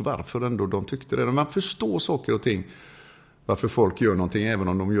förstod varför ändå de tyckte det. När man förstår saker och ting, varför folk gör någonting även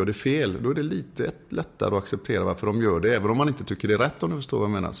om de gör det fel, då är det lite lättare att acceptera varför de gör det, även om man inte tycker det är rätt, om du förstår vad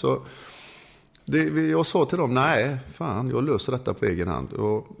jag menar. Så jag sa till dem, nej, fan, jag löser detta på egen hand.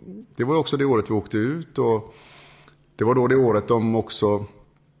 Och det var också det året vi åkte ut, och det var då det året de också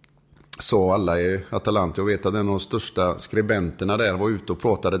sa alla i Atalanta. Jag vet att en av de största skribenterna där var ute och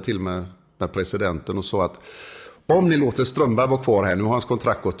pratade till med presidenten och sa att om ni låter Strömberg vara kvar här, nu har hans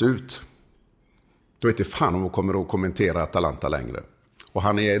kontrakt gått ut, då vet jag fan om de kommer att kommentera Atalanta längre. Och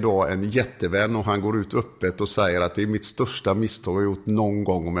han är idag en jättevän, och han går ut öppet och säger att det är mitt största misstag jag gjort någon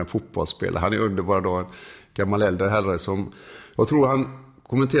gång om en fotbollsspelare. Han är underbar då, en gammal äldre herre som, jag tror han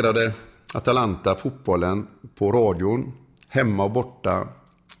kommenterade Atalanta, fotbollen, på radion, hemma och borta,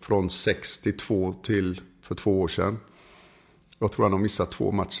 från 62 till för 2 år sedan. Jag tror han har missat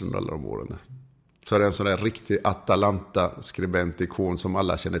 2 matcher under alla de åren. Så är det en sån där riktig Atalanta-skribent-ikon som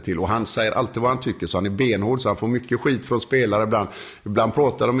alla känner till. Och han säger alltid vad han tycker, så han är benhård, så han får mycket skit från spelare ibland. Ibland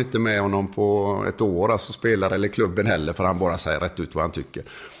pratar de inte med honom på ett år, alltså spelare eller klubben heller, för han bara säger rätt ut vad han tycker.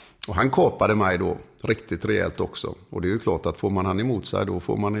 Och han kapade mig då riktigt rejält också. Och det är ju klart att får man han emot sig, då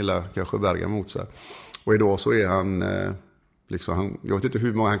får man hela kanske Bergam emot sig. Och idag så är han... Liksom jag vet inte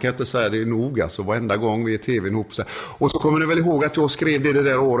hur många, han kan inte säga det är nog alltså, varenda gång vi är tv ihop. Och så kommer ni väl ihåg att jag skrev det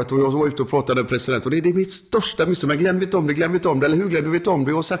där året, och jag var ute och pratade med president, och det är mitt största misstag, men glöm inte om det, eller hur glöm du vet om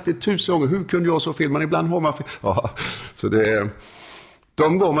det, jag har sagt det 1000 gånger, hur kunde jag så fel, men ibland har man fel. Ja, så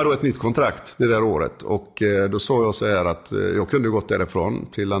de gav mig då ett nytt kontrakt det där året, och då sa jag så här att jag kunde gått därifrån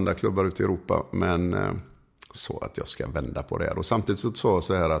till andra klubbar ute i Europa, men så att jag ska vända på det här. Och samtidigt så sa jag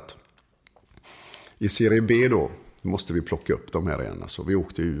så här att i Serie B då måste vi plocka upp dem här igen. Alltså, vi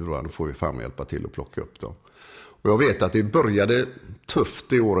åkte ur, och då får vi fan hjälpa till att plocka upp dem. Och jag vet att det började tufft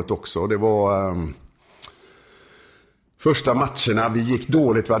det året också. Det var första matcherna, vi gick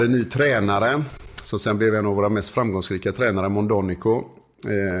dåligt, vi hade en ny tränare. Så sen blev en av våra mest framgångsrika tränare, Mondonico.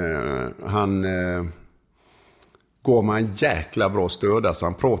 Han gav mig en jäkla bra stöd. Alltså,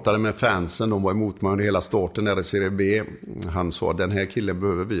 han pratade med fansen, de var emot mig under hela starten där i Serie B. Han sa, den här killen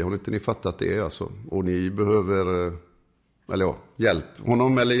behöver vi, har inte ni fattat det alltså? Och ni behöver, eller ja, hjälp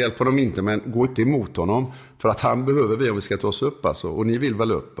honom, eller hjälp honom inte, men gå inte emot honom, för att han behöver vi om vi ska ta oss upp alltså. Och ni vill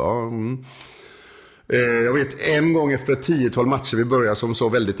väl upp? Ja. Jag vet en gång efter 10-12 matcher vi började som så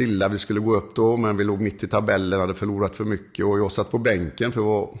väldigt illa, vi skulle gå upp då, men vi låg mitt i tabellen, hade förlorat för mycket, och jag satt på bänken för att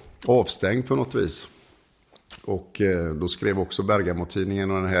vara avstängd på något vis. Och då skrev också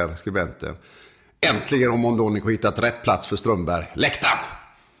Bergamo-tidningen och den här skribenten, äntligen har Mondonico hittat rätt plats för Strömberg, läktaren!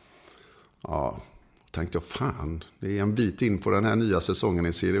 Ja, tänkte jag, fan, det är en bit in på den här nya säsongen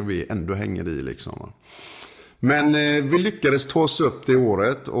i Serie B, ändå hänger det i liksom. Men vi lyckades ta oss upp det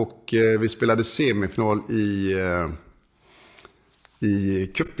året, och vi spelade semifinal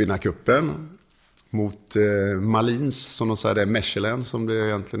i Cupina-cupen mot Malins, som de säger, det är Mechelen som det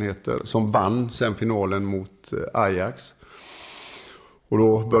egentligen heter, som vann sen finalen mot Ajax. Och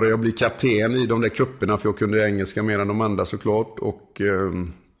då började jag bli kapten i de där kupperna, för jag kunde engelska mer än de andra såklart, och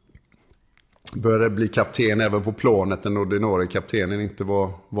började bli kapten även på planet. Den ordinarie kaptenen inte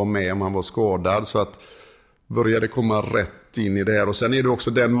var med om han var skadad, så att började komma rätt in i det här. Och sen är det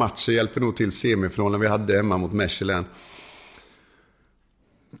också den matchen hjälper nog till semifinalen vi hade hemma mot Mechelen.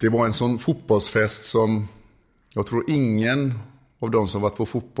 Det var en sån fotbollsfest som jag tror ingen av de som varit på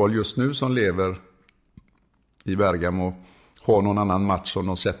fotboll just nu som lever i Bergamo har någon annan match som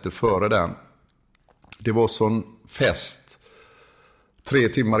de sätter före den. Det var sån fest. 3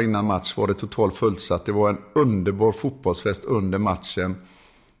 timmar innan match var det totalt fullsatt. Det var en underbar fotbollsfest under matchen.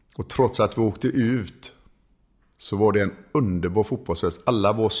 Och trots att vi åkte ut så var det en underbar fotbollsfest.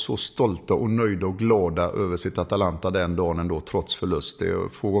 Alla var så stolta och nöjda och glada över sitt Atalanta den dagen ändå, trots förlust. Det är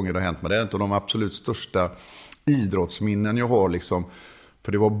få gånger det har hänt, men det är inte de absolut största idrottsminnen jag har liksom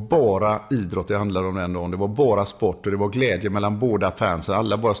För det var bara idrott det handlade om den dagen. Det var bara sport och det var glädje mellan båda fansen.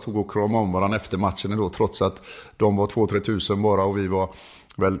 Alla bara stod och kramade om varandra efter matchen då, trots att de var 2-3 tusen bara och vi var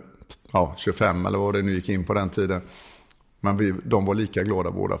väl 25 eller vad det nu gick in på den tiden. Men de var lika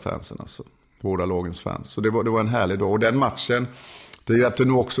glada, båda fansen, alltså. Båda lagens fans. Så det var en härlig dag. Och den matchen, det hjälpte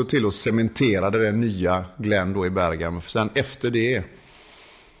nog också till att cementera den nya Glenn då i Bergamo. För sen efter det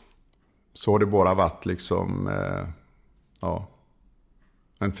så har det bara varit liksom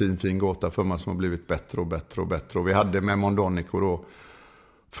en fin gåta för mig som har blivit bättre och bättre och bättre. Och vi hade med Mondonico då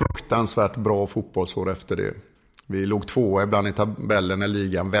fruktansvärt bra fotbollsår efter det. Vi låg 2 ibland i tabellen när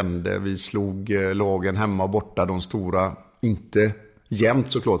ligan vände. Vi slog lagen hemma och borta, de stora. Inte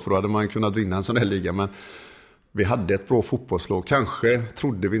jämnt såklart, för då hade man kunnat vinna en sån här liga. Men vi hade ett bra fotbollslag. Kanske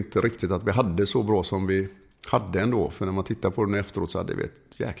trodde vi inte riktigt att vi hade så bra som vi hade ändå. För när man tittar på den efteråt så hade vi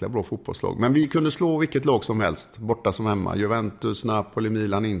ett jäkla bra fotbollslag. Men vi kunde slå vilket lag som helst, borta som hemma. Juventus, Napoli,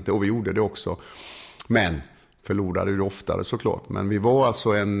 Milan inte. Och vi gjorde det också. Men förlorade ju oftare såklart. Men vi var alltså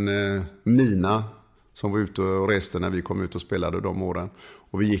en mina som var ute och reste när vi kom ut och spelade de åren.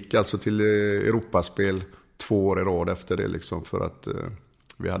 Och vi gick alltså till Europaspel 2 år i rad efter det liksom, för att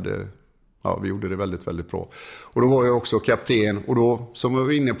vi gjorde det väldigt, väldigt bra. Och då var jag också kapten, och då, som jag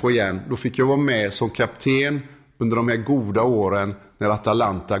var inne på igen, då fick jag vara med som kapten under de här goda åren när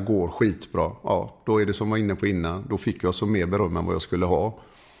Atalanta går skitbra. Ja, då är det som jag var inne på innan, då fick jag så mer beröm än vad jag skulle ha.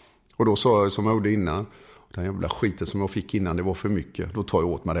 Och då sa jag som jag gjorde innan, den jävla skiten som jag fick innan, det var för mycket. Då tar jag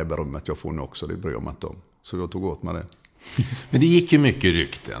åt mig det berömmet jag får nu också, det bryr jag mig inte om. Så jag tog åt mig det. Men det gick ju mycket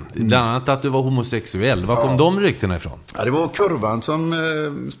rykten. Bland annat att du var homosexuell. Var kom de ryktena ifrån? Ja, det var kurvan som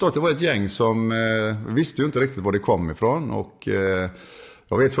startade. Det var ett gäng som visste ju inte riktigt var det kom ifrån. Och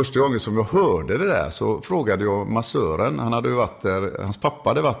jag vet första gången som jag hörde det där så frågade jag massören. Han hade ju varit där, hans pappa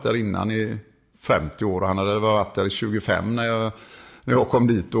hade varit där innan i 50 år. Han hade varit där i 25 när jag kom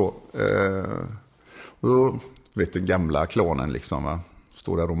dit då. Och då vet du, gamla klanen liksom, va?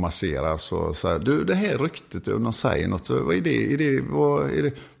 Står där och masserar så här, du, det här ryktet, de säger något, så vad är det? Vad är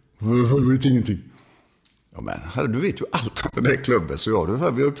det? Jag vet ingenting. Ja, men herre, du vet ju allt om den här klubben, så vi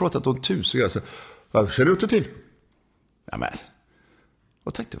har ju pratat om 1000 grejer, så vad känner du inte till? Ja, men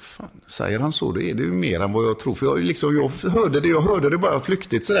jag tänkte, fan, säger han så, då är det ju mer än vad jag tror, för jag hörde det bara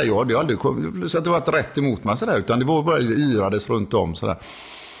flyktigt sådär, jag hade aldrig så att det var rätt emot mig sådär, utan det var bara yrades runt om sådär.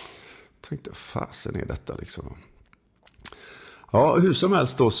 Jag tänkte, fasen är detta liksom. Ja, hur som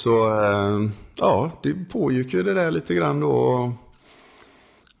helst då så, det pågick ju det där lite grann då.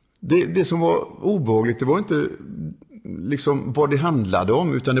 Det som var obehagligt, det var inte liksom vad det handlade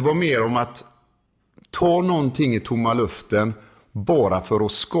om, utan det var mer om att ta någonting i tomma luften bara för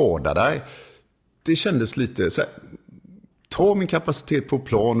att skada dig. Det kändes lite så här, ta min kapacitet på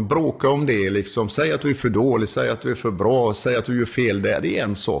plan, bråka om det liksom, säg att du är för dålig, säg att du är för bra, säg att du gör fel där, det är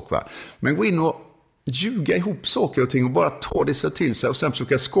en sak, va. Men gå in och ljuga ihop saker och ting och bara ta det sig till sig och sen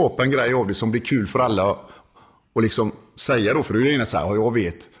försöka skapa en grej av det som blir kul för alla och liksom säga då, för du är inne så här, jag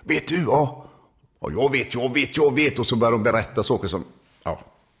vet du, jag vet, och så börjar de berätta saker som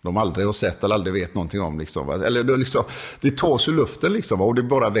de aldrig har sett eller aldrig vet någonting om liksom, va? Eller det, liksom, det tas ur luften liksom, va? Och det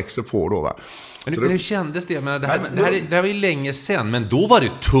bara växer på då, va. Men hur kändes det? Men det här var ju länge sedan, men då var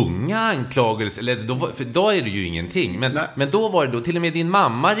det tunga anklagelser, eller för då är det ju ingenting. Men då var det då, till och med din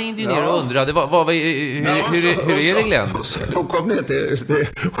mamma ringde ner och undrade, hur är det, Glenn? De kom ner till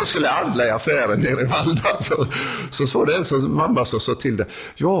och skulle handla i affären nere i Valda, så det så mamma så till det.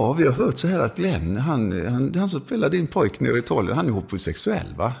 Ja, vi har hört så här att Glenn, han som spelade din pojk nere i Italien, han är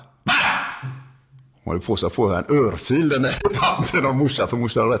homosexuell, va? Hon håller på sig att få en örfil, den där tanten och morsan, för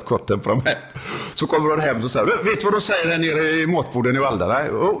morsan har rätt kort temperament. Så kommer hon hem och säger, vet du vad de säger här nere i matborden i Valda? Nej,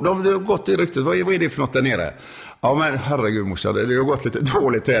 de har gått i ryktet, vad är det för något där nere? Ja, men herregud morsan, det har gått lite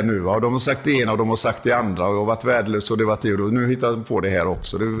dåligt här nu, va? De har sagt det ena och de har sagt det andra, och jag har varit värdelös och det har varit det, och nu hittar jag på det här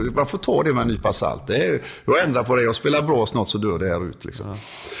också. Man får ta det med en nypa salt. Jag ändrar på det, jag spelar bra snart så dör det här ut liksom. Ja.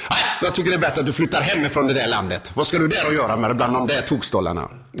 Jag tycker det är bättre att du flyttar hemifrån det där landet. Vad ska du där och göra med det bland de där tokstollarna?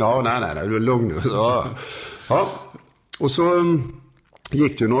 Ja, nej, du är lugn nu. Ja. Och så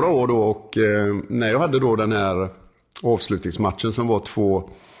gick det ju några år då, och när jag hade då den här avslutningsmatchen som var 2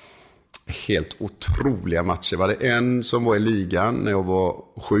 helt otroliga matcher. Var det en som var i ligan när jag var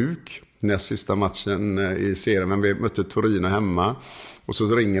sjuk, näst sista matchen i serien, men vi mötte Torino hemma, och så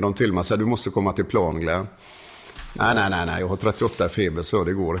ringer de till mig och säger, du måste komma till plan, Glenn. Nej, jag har 38 feber, så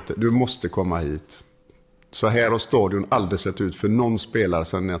det går inte. Du måste komma hit. Så här har stadion aldrig sett ut för någon spelare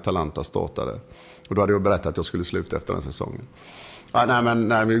sedan när Atalanta startade. Och då hade jag berättat att jag skulle sluta efter den säsongen. Nej,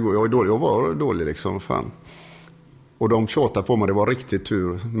 jag var dålig liksom, fan. Och de tjatade på mig, det var riktigt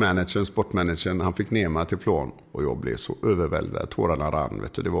tur. Sportmanagern, han fick ner mig till plan. Och jag blev så överväldigad, tårarna rann.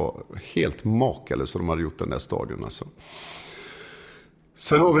 Vet du. Det var helt makalöst som de hade gjort den där stadion. Alltså.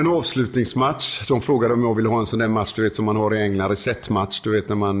 Sen har vi en avslutningsmatch. De frågade om jag ville ha en sån där match, du vet, som man har i England, resetmatch. Du vet,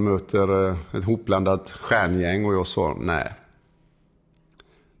 när man möter ett hopblandat stjärngäng. Och jag sa nej.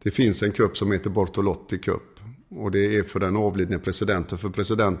 Det finns en cup som heter Bortolotti Cup. Och det är för den avlidne presidenten. För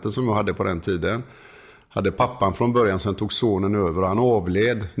presidenten som jag hade på den tiden hade pappan från början, sen tog sonen över. Han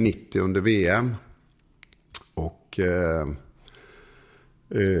avled 90 under VM. Och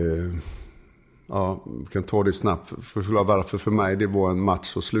ja, vi kan ta det snabbt. Varför för mig det var en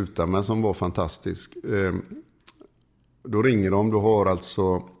match att sluta med som var fantastisk. Då ringer de, då har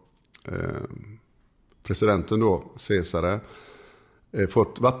alltså presidenten då, Cesare,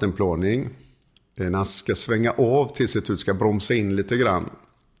 fått vattenplaning. När han ska svänga av till sitt hus, ska bromsa in lite grann.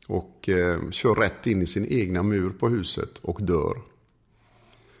 Och kör rätt in i sin egna mur på huset och dör.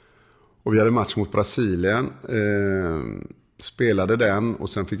 Och vi hade match mot Brasilien. Spelade den och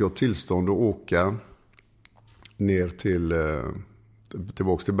sen fick jag tillstånd att åka ner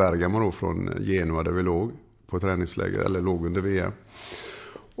tillbaka till Bergamo då, från Genua där vi låg på träningsläger, eller låg under VM.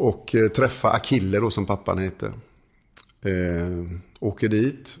 Och träffa Achille då, som pappan heter. Åker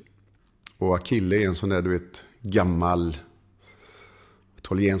dit. Och Achille är en sån där, du vet, gammal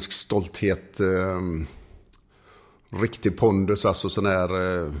italiensk stolthet, riktig pondus, alltså sån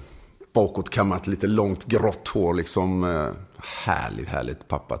där bakåtkammat, lite långt grått hår liksom, härligt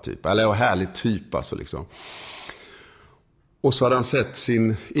pappa typ, eller härligt typ alltså liksom. Och så hade han sett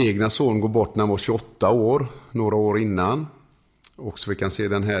sin egna son gå bort när han var 28 år, några år innan. Och så fick han se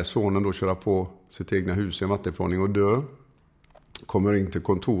den här sonen då köra på sitt egna hus i en vattenplaning och dö. Kommer in till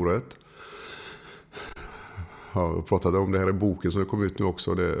kontoret. Ja, jag pratade om det här i boken som kom ut nu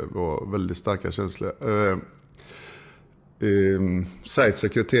också. Det var väldigt starka känslor. Säger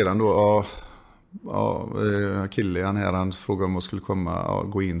sekreteraren då, Achille han frågade om jag skulle komma,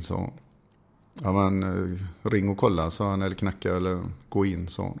 gå in, så ja, men ring och kolla, sa han, eller knacka eller gå in,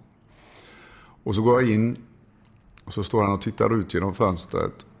 så. Och så går jag in och så står han och tittar ut genom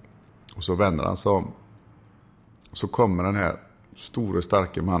fönstret och så vänder han sig om. Och så kommer den här stora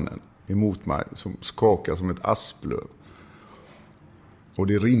starka mannen emot mig som skakar som ett asplöv. Och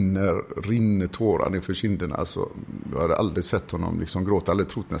det rinner tårar ner kinderna. Alltså, jag hade aldrig sett honom liksom gråta, aldrig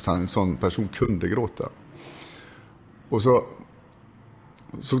trott nästan en sån person kunde gråta. Och så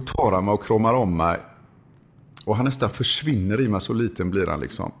tar han mig och kramar om mig. Och han nästan försvinner i mig, så liten blir han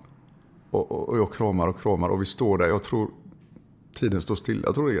liksom. Och jag kramar och vi står där. Jag tror tiden står still.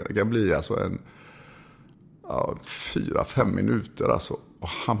 Jag tror det kan bli alltså 4-5 minuter alltså. Och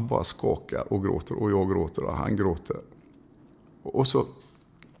han bara skakar och gråter och jag gråter och han gråter. Och så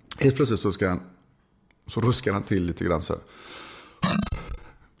helt plötsligt så ruskar han till lite grann så här.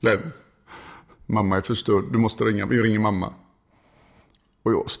 Len, mamma är förstörd, du måste ringa, vi ringer mamma.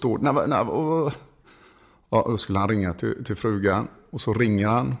 Och jag står, då skulle han ringa till frugan. Och så ringer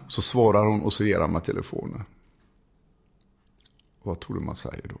han, så svarar hon och så ger han mig telefonen. Vad tror du man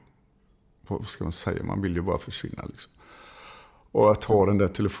säger då? Vad ska man säga? Man vill ju bara försvinna liksom. Och jag tar den där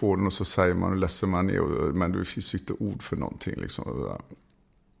telefonen och så säger man och läser man ner. Men det finns ju inte ord för någonting liksom.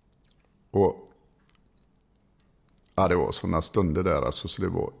 Och ja, det var sådana stunder där alltså, så det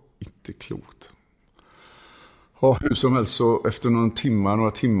var inte klokt. Ja, hur som helst så efter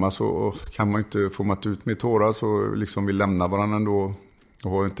några timmar så kan man inte få mat ut med tårar, så liksom vi lämnar varandra ändå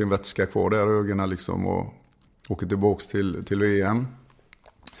och har inte en vätska kvar där i ögonen liksom, och åker tillbaks till VM.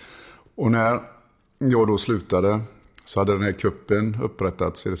 Och när jag då slutade så hade den här kuppen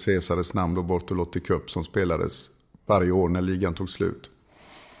upprättats i Cesares namn då, Bortolotti Cup, som spelades varje år när ligan tog slut.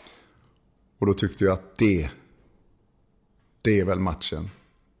 Och då tyckte jag att det är väl matchen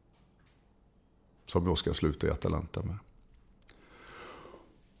som jag ska sluta i Atalanta med.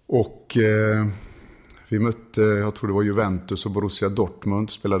 Och vi mötte, jag tror det var Juventus och Borussia Dortmund,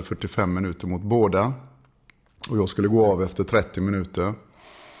 spelade 45 minuter mot båda. Och jag skulle gå av efter 30 minuter.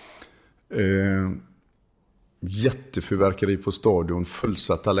 Jättefyrverkeri på stadion,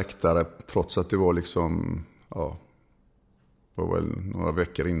 fullsatta läktare, trots att det var liksom, det var väl några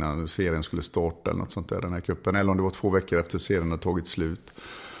veckor innan serien skulle starta eller något sånt där, den här kuppen. Eller om det var 2 veckor efter serien hade tagit slut.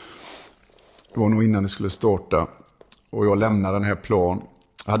 Det var nog innan det skulle starta. Och jag lämnade den här plan.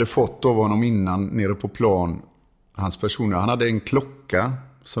 Jag hade fått av honom innan nere på plan, hans personer. Han hade en klocka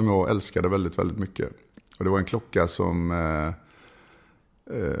som jag älskade väldigt, väldigt mycket. Och det var en klocka som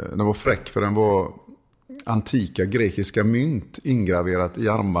den var fräck, för den var antika grekiska mynt ingraverat i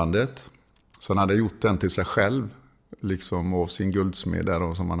armbandet. Så han hade gjort den till sig själv, liksom av sin guldsmed där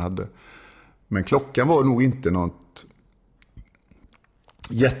och som han hade. Men klockan var nog inte något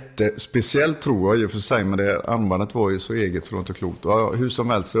jättespeciellt tror jag i och för sig, men det armbandet var ju så eget så det var inte klokt. Och hur som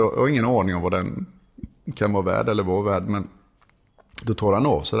helst, jag har ingen aning om vad den kan vara värd eller var värd, men då tar han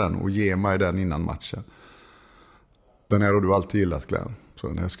av sig den och ger mig den innan matchen. Den här har du alltid gillat, Glenn, så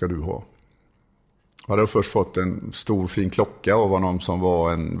den här ska du ha. Jag hade först fått en stor fin klocka av honom som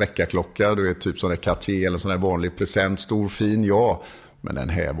var en veckaklocka, du vet, typ sån där Cartier eller sån där vanlig present, stor fin, ja. Men den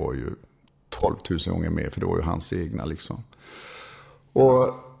här var ju 12 000 gånger mer, för det var ju hans egna liksom.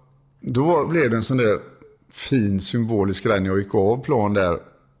 Och då blev det en sån där fin symbolisk grej när jag gick av plan där.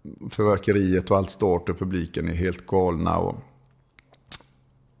 Förverkeriet och allt start och publiken är helt galna. Och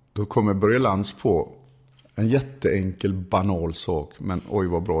då kommer Börje Lantz på en jätteenkel, banal sak. Men oj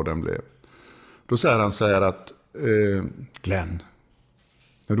vad bra den blev. Då säger han så här att Glenn,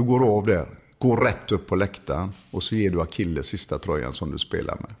 när du går av där, gå rätt upp på läktaren och så ger du Achilles sista tröjan som du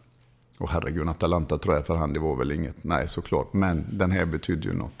spelar med. Och herregud, Atalanta tror jag för han, det var väl inget. Nej, såklart. Men den här betyder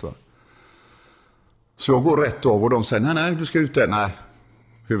ju något, va? Så jag går rätt av och de säger, nej, du ska ut där. Nej,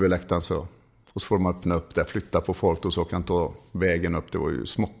 huvudläktaren så. Och så får de öppna upp där, flytta på folk och så kan ta vägen upp. Det var ju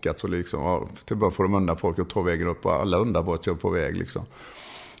smockat så liksom. Ja, till början får de undan folk och ta vägen upp. Och alla undrar på att jag är på väg liksom.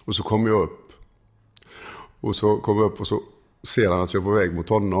 Och så kommer jag upp. Och så kommer jag upp och så ser han att jag är på väg mot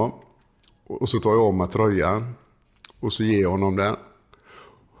honom. Och så tar jag om mig tröjan. Och så ger jag honom den.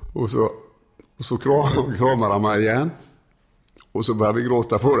 Och så kramar han mig igen. Och så börjar vi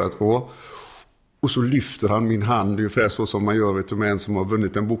gråta båda två. Och så lyfter han min hand ungefär så som man gör, vet du, med en som har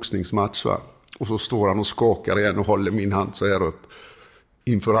vunnit en boxningsmatch, va? Och så står han och skakar igen och håller min hand så här upp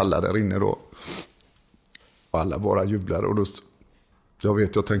inför alla där inne då. Och alla bara jublar. Och då,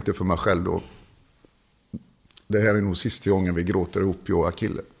 jag tänkte för mig själv då, det här är nog sista gången vi gråter ihop, jag och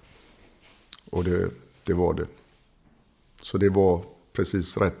Achille. Och det var det. Så det var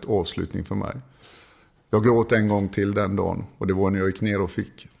precis rätt avslutning för mig. Jag gråt en gång till den dagen. Och det var när jag gick ner och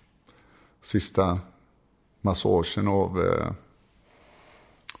fick sista massagen av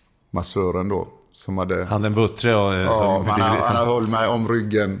massören då. Som hade... Han den buttre och... Ja, han höll mig om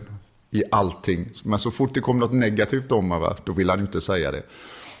ryggen i allting. Men så fort det kom något negativt om mig, va, då ville han inte säga det.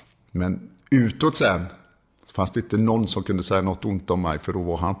 Men utåt sen fanns det inte någon som kunde säga något ont om mig, för då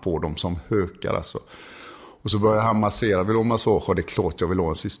var han på dem som hökar alltså. Och så började han massera. Vill ha massage? Och det är klart jag vill ha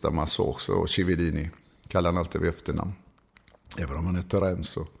en sista massage. Och Cividini kallar han alltid vid efternamn. Även om han heter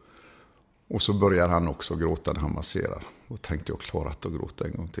Renzo. Och så börjar han också gråta när han masserar. Och tänkte jag klarat att gråta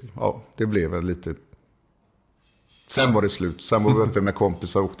en gång till. Ja, det blev en lite... Sen var det slut. Sen var vi uppe med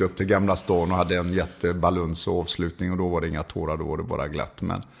kompisar och åkte upp till Gamla stan och hade en jättebaluns och avslutning. Och då var det inga tårar, då var det bara glatt.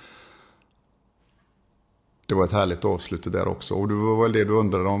 Men det var ett härligt avslut där också. Och det var väl det du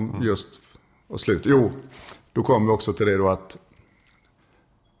undrade om just och slut. Jo, då kom vi också till det då att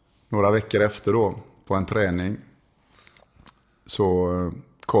några veckor efter då på en träning så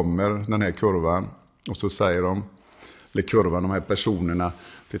kommer den här kurvan och så säger de, eller kurvan, de här personerna,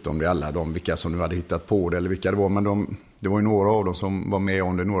 titta om det är alla de, vilka som nu hade hittat på det eller vilka det var, men det var ju några av dem som var med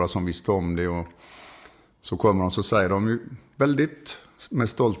om det, några som visste om det, och så kommer de så säger de ju väldigt med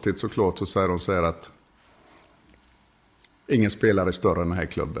stolthet såklart, så säger de så här att ingen spelare är större än den här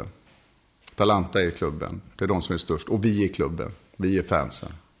klubben. Atalanta är klubben, det är de som är störst, och vi är klubben, vi är fansen.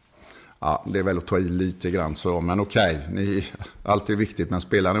 Ja, det är väl att ta i lite grann så, men okej, allt är viktigt, men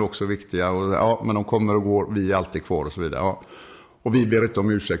spelarna är också viktiga, och ja, men de kommer och går, vi är alltid kvar och så vidare. Ja. Och vi ber inte om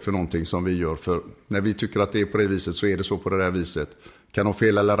ursäkt för någonting som vi gör, för när vi tycker att det är på det viset så är det så på det där viset. Kan de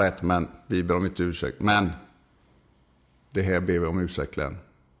fel eller rätt, men vi ber om inte ursäkt. Men det här ber vi om ursäkt, Glenn.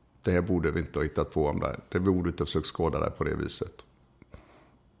 Det här borde vi inte ha hittat på om det. Det borde inte ha försökt skada det på det viset.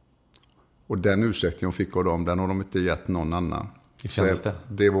 Och den ursäkten jag fick av dem, den har de inte gett någon annan.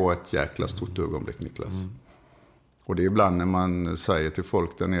 Det var ett jäkla stort ögonblick, Niklas. Och det är ibland när man säger till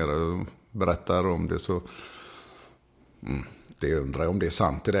folk där nere och berättar om det, så det undrar jag om det är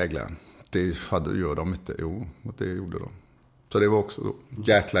sant i reglen. Det gör de inte. Jo, det gjorde de. Så det var också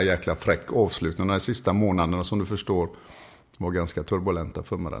jäkla fräck avslutning. De här sista månaderna, som du förstår, var ganska turbulenta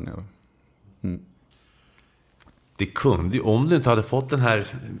för mig där nere. Det kunde ju, om du inte hade fått den här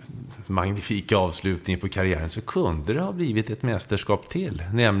magnifika avslutningen på karriären, så kunde det ha blivit ett mästerskap till.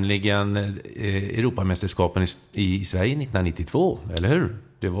 Nämligen Europamästerskapen i Sverige 1992, eller hur?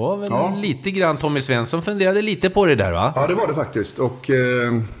 Det var väl lite grann, Tommy Svensson funderade lite på det där, va? Ja, det var det faktiskt. Och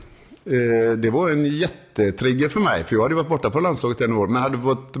det var en jättetrigger för mig. För jag hade varit borta på landslaget en år, men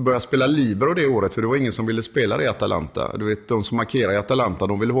hade börjat spela libero det året. För det var ingen som ville spela i Atalanta. Du vet, de som markerar i Atalanta,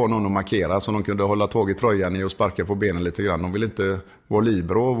 de ville ha någon att markera, så de kunde hålla tag i tröjan i och sparka på benen lite grann. De ville inte vara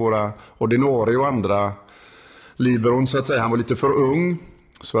libero. Våra ordinarie och andra liberon, så att säga, han var lite för ung.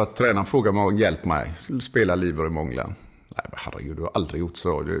 Så att tränaren frågade mig, hjälp mig, spela libero i Mångland. Nej, men herregud, du har aldrig gjort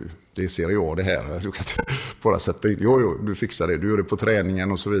så. Det är Serie A det här. Du kan inte bara sätta in. Jo, du fixar det. Du gör det på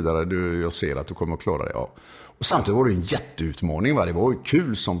träningen och så vidare. Jag ser att du kommer att klara det. Ja. Och samtidigt var det en jätteutmaning. Va? Det var ju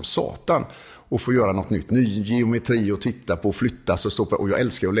kul som satan att få göra något nytt. Ny geometri och titta på och flyttas och stå på. Och jag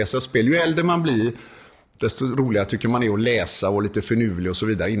älskar att läsa spel. Ju äldre man blir, desto roligare tycker man är att läsa och lite finurlig och så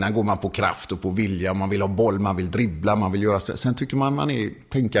vidare. Innan går man på kraft och på vilja. Man vill ha boll, man vill dribbla, man vill göra så. Sen tycker man är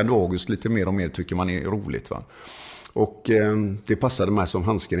tänkande August lite mer och mer tycker man är roligt, va. Och det passade mig som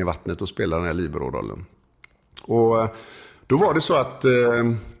handsken i vattnet att spela den här libero-rollen. Och då var det så att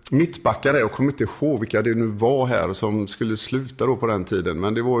mittbackare, jag kommer inte ihåg vilka det nu var här som skulle sluta då på den tiden.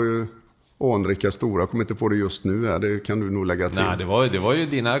 Men det var ju Enrika Stora, jag kommer inte på det just nu här, det kan du nog lägga till. Nej, det var ju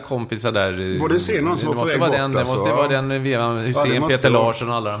dina kompisar där. Var det senare som var på väg bort? Det måste vara den Hussein, Peter Larsson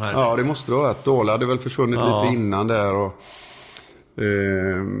och alla de här. Ja, det måste det vara. Dåla hade väl försvunnit lite innan där och...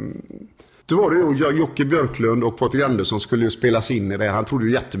 Då var det ju Jocke Björklund och Patrik Andersson skulle ju spelas in i det. Han trodde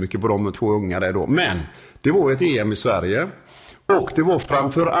ju jättemycket på dem med 2 unga där då. Men det var ett EM i Sverige. Och det var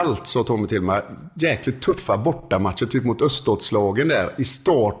framför allt, så Tommy till mig, jäkligt tuffa bortamatcher typ mot öststatslagen där i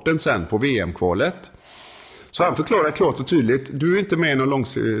starten sen på VM-kvalet. Så han förklarar klart och tydligt, du är inte med i någon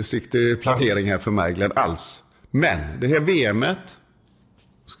långsiktig planering här för mig, Glenn, alls. Men det här VMet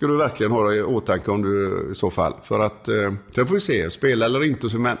ska du verkligen ha i åtanke om du i så fall. För att, sen får vi se, spela eller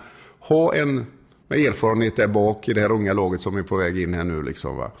inte, men ha en erfarenhet där bak i det här unga laget som är på väg in här nu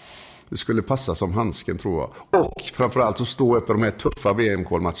liksom, va. Det skulle passa som handsken, tror jag. Och framförallt så stå upp på de här tuffa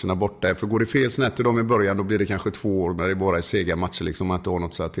VM-kvalmatcherna borta. För går det fel snett till dem i början, då blir det kanske 2 år när det bara är sega matcher liksom, man inte har något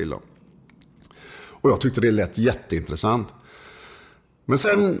att säga till dem. Och jag tyckte det lät jätteintressant. Men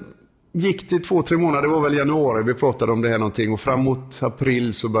sen gick det 2-3 månader, det var väl januari vi pratade om det här någonting. Och framåt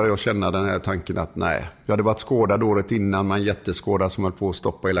april så började jag känna den här tanken att nej, jag hade varit skådad året innan, man jätteskådad som höll på att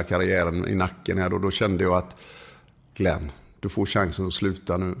stoppa hela karriären i nacken här. Och då kände jag att Glenn, du får chansen att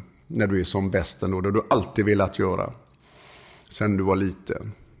sluta nu. När du är som bäst ändå, det du alltid velat göra. Sen du var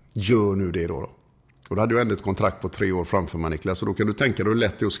liten. Gör nu det då. Och då hade du ändå ett kontrakt på 3 år framför mig, Niklas. Så då kan du tänka dig hur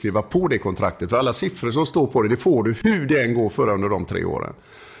lätt det är att skriva på det kontraktet. För alla siffror som står på det får du hur det än går för under de 3 åren.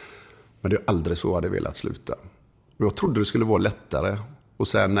 Men det är aldrig så jag hade velat sluta. Och jag trodde det skulle vara lättare att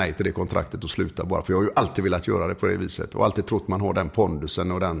säga nej till det kontraktet och sluta bara. För jag har ju alltid velat göra det på det viset. Och alltid trott man har den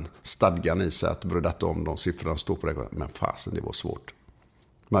pondusen och den stadgan i sig att brödat om de siffrorna som står på det. Men fasen, det var svårt.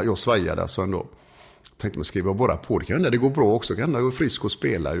 Men jag svajade alltså ändå. Tänkte man skriva bara på det. Kan det går bra också. Kan det gå frisk och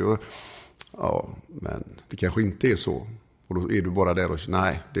spela ju. Ja, men det kanske inte är så. Och då är du bara där och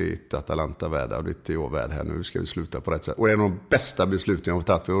nej, det är inte Atalanta värd och det är inte jag värd här. Nu ska vi sluta på rätt sätt. Och det är en av de bästa besluten jag har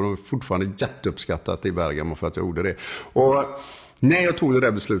tagit. För jag har fortfarande jätteuppskattat i Bergamo för att jag gjorde det. Och när jag tog det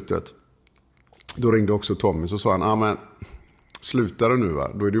där beslutet, då ringde också Tommy. Så sa han, men slutar du nu,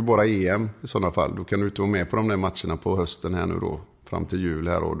 va? Då är det ju bara EM i sådana fall. Då kan du inte vara med på de där matcherna på hösten här nu då. Fram till jul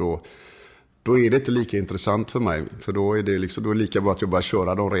här, och då är det inte lika intressant för mig. För då är det liksom, då är det lika bra att jag bara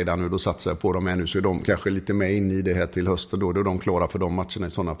köra dem redan nu. Då satsar jag på dem här nu, så är de kanske är lite med in i det här till hösten. Då är de klara för de matcherna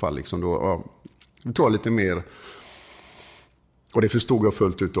i sådana fall. Liksom då, ja, vi tar lite mer. Och det förstod jag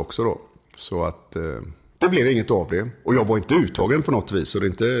fullt ut också då. Så att det blev inget av det. Och jag var inte uttagen på något vis, så det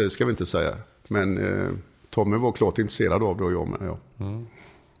inte, ska vi inte säga. Men Tommy var klart intresserad av det och jag med. Ja. Mm.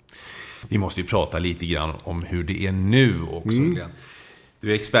 Vi måste ju prata lite grann om hur det är nu också.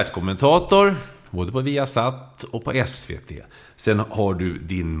 Du är expertkommentator både på Viasat och på SVT. Sen har du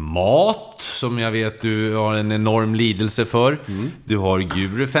din mat som jag vet du har en enorm lidelse för. Du har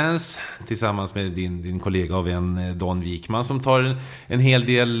Gurufans tillsammans med din kollega och vän Don Wikman som tar en hel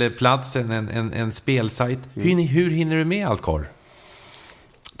del plats, en spelsajt. Hur hinner du med allt, Karl?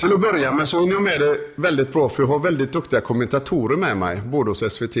 Till att börja med så hinner jag med det väldigt bra, för jag har väldigt duktiga kommentatorer med mig, både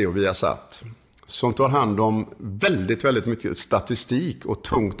hos SVT och Viasat, som tar hand om väldigt, väldigt mycket statistik och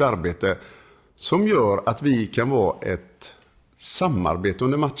tungt arbete som gör att vi kan vara ett samarbete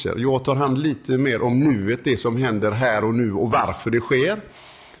under matcher. Jag tar hand lite mer om nuet, det som händer här och nu och varför det sker.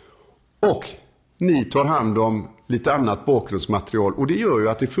 Och ni tar hand om lite annat bakgrundsmaterial, och det gör ju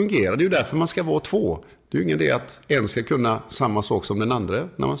att det fungerar. Det är ju därför man ska vara 2. Det är ju ingen idé att en ska kunna samma sak som den andra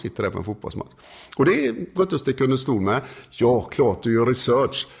när man sitter där på en fotbollsmatch. Och det är gott att sticka under stol med. Ja, klart du gör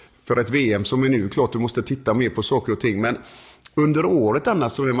research för ett VM som är nu. Klart du måste titta mer på saker och ting. Men under året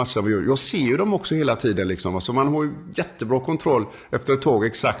annars så är det massa vi gör. Jag ser ju dem också hela tiden liksom. Alltså man har ju jättebra kontroll efter ett tag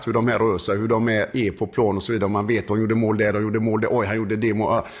exakt hur de här rör sig, hur de är på plan och så vidare. Man vet att de gjorde mål där, de gjorde mål där. Oj, han gjorde det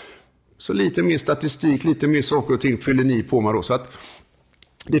mål. Så lite mer statistik, lite mer saker och ting fyller ni på med då. Så att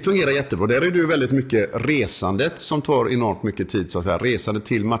det fungerar jättebra. Där är det ju väldigt mycket resandet som tar enormt mycket tid. Så att säga. Resandet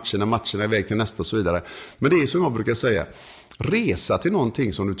till matcherna är väg till nästa och så vidare. Men det är som jag brukar säga. Resa till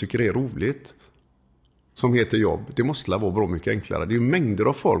någonting som du tycker är roligt. som heter jobb, det måste vara bra mycket enklare. Det är ju mängder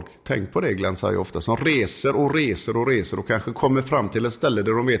av folk, tänk på det Glenn säger ofta, som reser och kanske kommer fram till ett ställe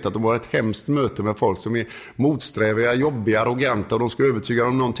där de vet att de har ett hemskt möte med folk som är motsträviga, jobbiga, arroganta och de ska övertyga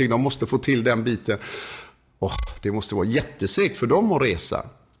dem om någonting, de måste få till den biten. Det måste vara jättesegt för dem att resa.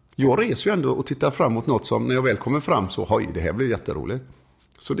 Jag reser ju ändå och tittar fram mot något som när jag väl kommer fram så, det här blir jätteroligt.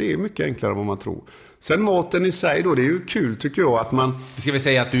 Så det är mycket enklare än vad man tror. Sen maten i sig då, det är ju kul tycker jag att man... Ska vi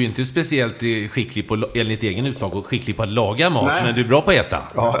säga att du inte är speciellt skicklig på, enligt egen utsago, skicklig på att laga mat, Nej. Men du är bra på att äta.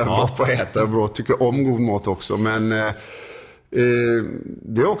 Ja, jag är bra på att äta, jag är bra, tycker om god mat också, men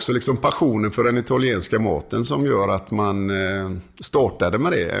det är också liksom passionen för den italienska maten som gör att man startade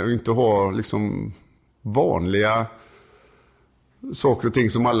med det och inte har liksom vanliga saker och ting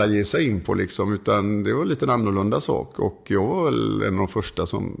som alla ger sig in på liksom, utan det var lite en annorlunda sak och jag var väl en av de första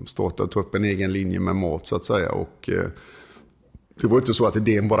som startade och tog upp en egen linje med mat så att säga och det var inte så att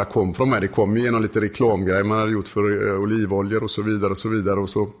idén bara kom från mig, det kom genom lite reklamgrejer man hade gjort för olivoljor och så vidare och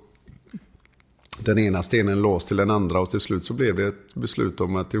så den ena stenen lås till den andra och till slut så blev det ett beslut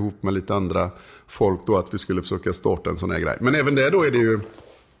om att ihop med lite andra folk då att vi skulle försöka starta en sån här grej, men även där då är det ju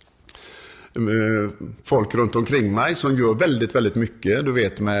folk runt omkring mig som gör väldigt, väldigt mycket. Du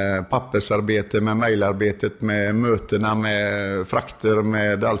vet, med pappersarbete, med mejlarbetet, med mötena, med frakter,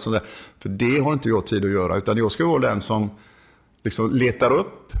 med allt sånt där. För det har inte jag tid att göra, utan jag ska vara den som liksom letar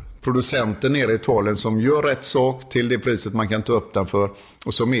upp producenten nere i Italien som gör rätt sak till det priset man kan ta upp den för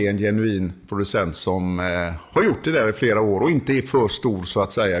och som är en genuin producent som har gjort det där i flera år och inte är för stor så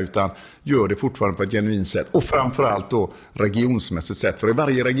att säga utan gör det fortfarande på ett genuint sätt och framförallt då regionsmässigt sätt, för i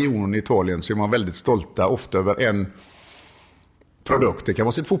varje region i Italien så är man väldigt stolta ofta över en produkt. Det kan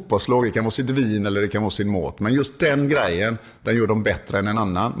vara sitt fotbollslag, det kan vara sitt vin eller det kan vara sin mat, men just den grejen den gör de bättre än en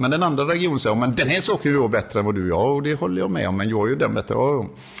annan, men den andra regionen säger men den här saken gör bättre än vad du gör och det håller jag med om, men jag är ju den bättre.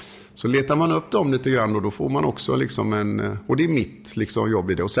 Så letar man upp dem lite grann och då får man också liksom och det är mitt liksom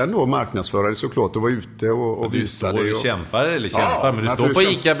jobb i det. Och sen då marknadsföra det såklart och vara ute och visa det. Du kämpar, men du står på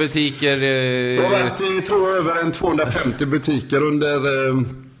ICA-butiker. Jag har varit i, tror jag, över en 250 butiker under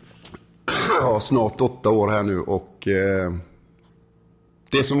snart 8 år här nu och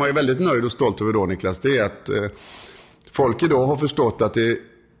det som jag är väldigt nöjd och stolt över då Niklas, det är att folk idag har förstått att det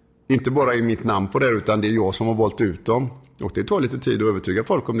inte bara är mitt namn på det utan det är jag som har valt ut dem. Och det tar lite tid att övertyga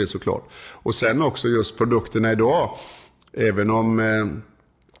folk om det såklart. Och sen också just produkterna idag. Även om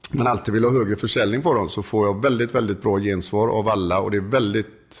man alltid vill ha högre försäljning på dem så får jag väldigt, väldigt bra gensvar av alla. Och det är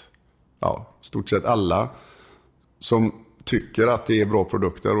väldigt, stort sett alla som tycker att det är bra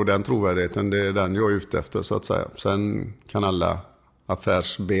produkter. Och den trovärdigheten, det är den jag är ute efter så att säga. Sen kan alla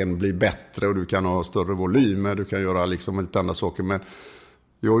affärsben bli bättre och du kan ha större volymer. Du kan göra liksom lite andra saker. Men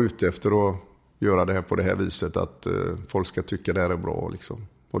jag är ute efter att göra det här på det här viset att folk ska tycka det här är bra liksom.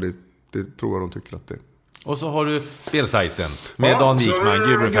 Och det tror jag de tycker att det är. Och så har du spelsajten med Dan Wikman,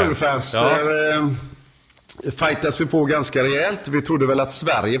 Gurufans. Fightas vi på ganska rejält. Vi trodde väl att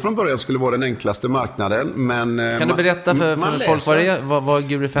Sverige från början skulle vara den enklaste marknaden. Men kan du berätta för folk vad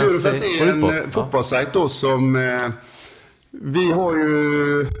Gurufans är en fotbollssajt då som vi har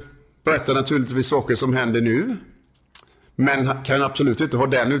ju berättat naturligtvis saker som händer nu. Men kan absolut inte ha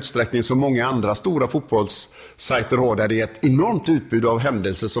den utsträckning som många andra stora fotbollssajter har där det är ett enormt utbud av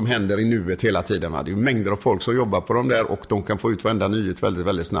händelser som händer i nuet hela tiden. Det är ju mängder av folk som jobbar på dem där och de kan få ut varenda nyhet väldigt,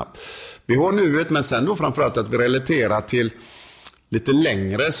 väldigt snabbt. Vi har nuet men sen då framförallt att vi relaterar till lite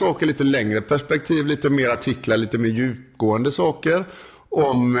längre saker, lite längre perspektiv, lite mer artiklar, lite mer djupgående saker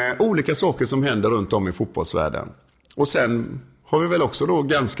om olika saker som händer runt om i fotbollsvärlden. Och sen har vi väl också då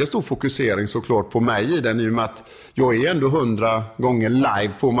ganska stor fokusering såklart på mig i den i och med att jag är ändå 100 gånger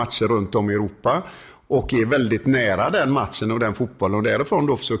live på matcher runt om i Europa och är väldigt nära den matchen och den fotbollen och därifrån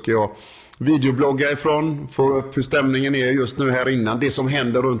då försöker jag videoblogga ifrån, få upp hur stämningen är just nu här innan, det som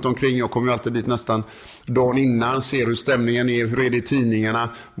händer runt omkring. Jag kommer ju alltid dit nästan dagen innan, ser hur stämningen är, hur är det i tidningarna,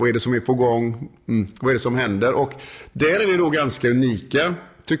 vad är det som är på gång, vad är det som händer och där är vi då ganska unika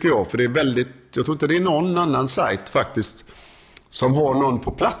tycker jag, för det är väldigt, jag tror inte det är någon annan sajt faktiskt som har någon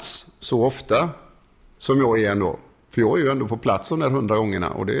på plats så ofta som jag är ändå. För jag är ju ändå på plats de där 100 gångerna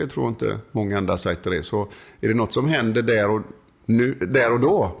och det tror inte många andra sajter är. Så är det något som händer där och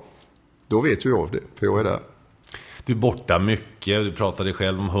då vet ju jag det, för jag är där. Du är borta mycket, du pratade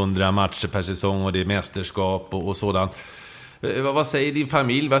själv om 100 matcher per säsong och det är mästerskap och sådant. Vad säger din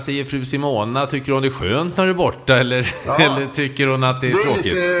familj? Vad säger fru Simona? Tycker hon det är skönt när du är borta? Eller, eller tycker hon att det är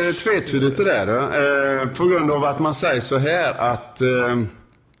tråkigt? Det är lite tvetydigt det där. På grund av att man säger så här att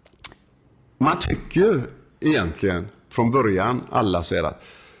man tycker egentligen från början alla säger att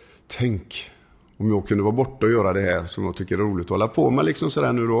tänk om jag kunde vara borta och göra det här som jag tycker är roligt att hålla på med liksom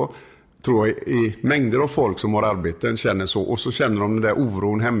sådär nu då. tror jag i mängder av folk som har arbeten känner så. Och så känner de den där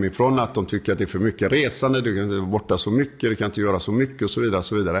oron hemifrån att de tycker att det är för mycket resande, du kan inte vara borta så mycket, du kan inte göra så mycket och så vidare. Och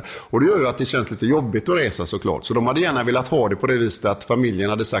så vidare. Och det gör ju att det känns lite jobbigt att resa såklart. Så de hade gärna velat ha det på det viset att familjen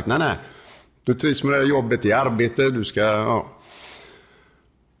hade sagt nej, du trivs med det här jobbet i arbete, du ska, ja.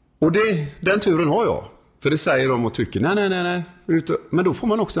 Och den turen har jag. För det säger de och tycker nej. Men då får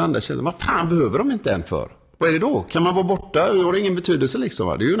man också andra känna, vad fan behöver de inte än för? Vad är det då? Kan man vara borta? Det har ingen betydelse liksom.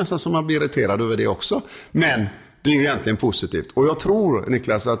 Va? Det är ju nästan som man blir irriterad över det också. Men det är ju egentligen positivt. Och jag tror,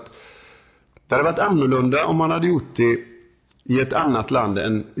 Niklas, att det hade varit annorlunda om man hade gjort det i ett annat land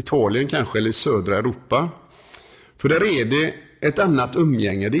än Italien kanske, eller i södra Europa. För där är det ett annat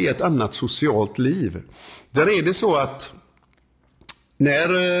umgänge, det är ett annat socialt liv. Där är det så att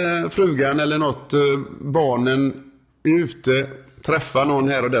när frugan eller något, barnen är ute, träffar någon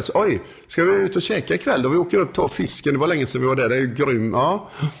här och där, så oj, ska vi ut och käka ikväll då? Vi åker upp och tar fisken, det var länge sedan vi var där, det är ju grym. Ja,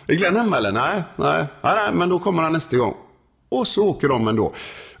 är Glenn hemma eller? Nej, men då kommer han nästa gång. Och så åker de ändå.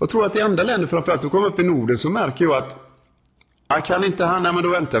 Jag tror att i andra länder, framförallt, då kommer upp i Norden, så märker jag att kan inte han, nej men då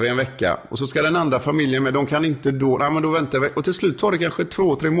väntar vi en vecka. Och så ska den andra familjen med, de kan inte då, nej men då väntar vi. Och till slut tar det kanske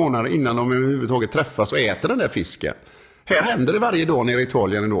 2-3 månader innan de överhuvudtaget träffas och äter den där fisken. Här händer det varje dag nere i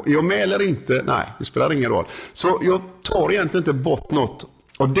Italien ändå. Är jag med eller inte? Nej, det spelar ingen roll. Så jag tar egentligen inte bort något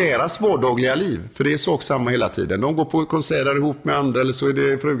av deras vardagliga liv. För det är sak samma hela tiden. De går på konserter ihop med andra, eller så är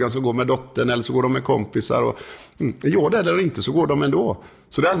det frugan som går med dottern, eller så går de med kompisar. Och, är jag där eller inte så går de ändå.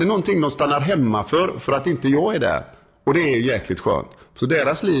 Så det är aldrig någonting de stannar hemma för att inte jag är där. Och det är ju jäkligt skönt. Så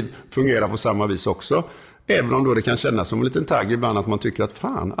deras liv fungerar på samma vis också. Även om då det kan kännas som en liten tagg ibland att man tycker att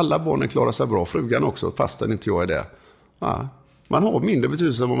fan, alla barnen klarar sig bra, frugan också, fastän inte jag är där. Ja, man har mindre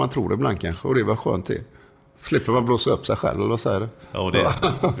betydelse än vad man tror ibland kanske, och det var skönt det. Slipper man blåsa upp sig själv, eller vad säger du? Ja,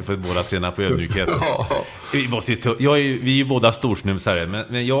 vi får båda träna på ödmjukhet. Vi är ju båda storsnusare,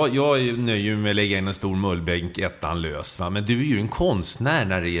 men jag nöjer med att lägga in en stor mullbänk ettan lös. Va? Men du är ju en konstnär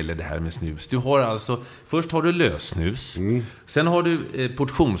när det gäller det här med snus. Du har alltså, först har du lössnus, sen har du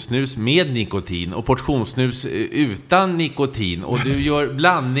portionssnus med nikotin och portionssnus utan nikotin, och du gör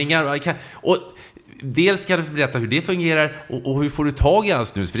blandningar och dels kan du berätta hur det fungerar och hur får du tag i all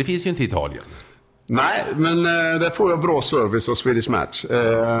snus, för det finns ju inte i Italien. Nej, men där får jag bra service av Swedish Match.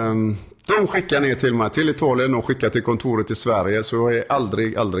 De skickar ner till mig till Italien och skickar till kontoret i Sverige, så jag är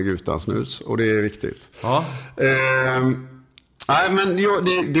aldrig utan snus, och det är viktigt. Ja. Nej, men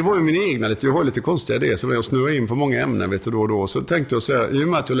det var ju min egna lite. Jag har lite konstiga idéer, så jag snurrar in på många ämnen, vet du, då och då. Så tänkte jag så här, i och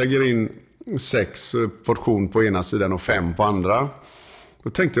med att jag lägger in 6 portion på ena sidan och 5 på andra, då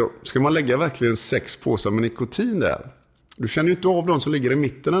tänkte jag, ska man lägga verkligen 6 påsar med nikotin där? Du känner ju inte av de som ligger i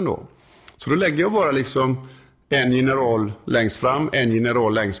mitten ändå. Så då lägger jag bara liksom en general längst fram, en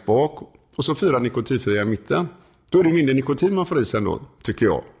general längst bak och så 4 nikotinfria i mitten. Då är det mindre nikotin man får i sig ändå, tycker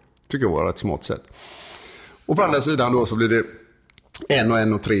jag. Tycker jag var ett smart sätt. Och på andra sidan då så blir det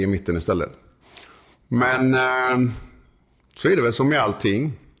 1 och 3 i mitten istället. Men så är det väl som med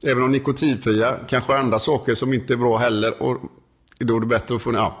allting. Även om nikotinfria, kanske andra saker som inte är bra heller, och då är det bättre att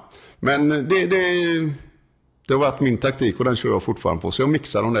få... Ja. Men det har varit min taktik, och den kör jag fortfarande på. Så jag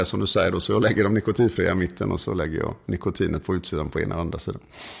mixar dem där som du säger då, så jag lägger de nikotinfria i mitten och så lägger jag nikotinet på utsidan på ena och andra sidan.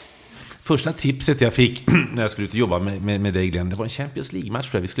 Första tipset jag fick när jag skulle ut och jobba med dig, Glenn, det var en Champions League-match.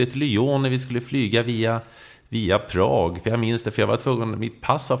 Vi skulle till Lyon, vi skulle flyga via Prag. För jag minns det, för jag var tvungen, mitt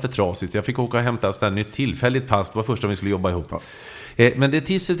pass var för trasigt. Jag fick åka och hämta ett nytt tillfälligt pass. Det var första vi skulle jobba ihop. Ja. Men det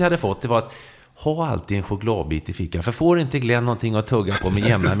tipset jag hade fått, det var att ha alltid en chokladbit i fickan. För får inte Glenn någonting att tugga på med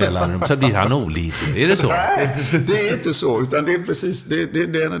jämna mellanrum, så blir han olidlig. Är det så? Nej, det är inte så. Utan det är precis, det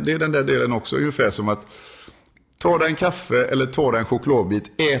är den där delen också. Ungefär som att ta dig en kaffe eller ta dig en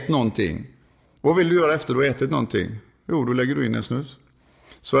chokladbit. Ät någonting. Vad vill du göra efter du har ätit någonting? Jo, då lägger du in en snus.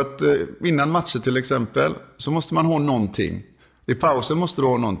 Så att innan matcher till exempel, så måste man ha någonting. I pausen måste du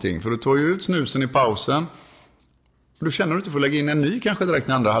ha någonting. För du tar ju ut snusen i pausen. Då känner du inte för att lägga in en ny kanske direkt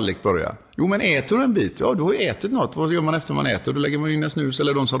när andra halvlek börjar. Jo, men äter du en bit? Ja, du har ätit något. Vad gör man efter man äter? Då lägger man in en snus,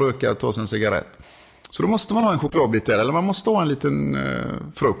 eller de som rökar tar sig en cigarett. Så då måste man ha en chokladbit där, eller man måste ha en liten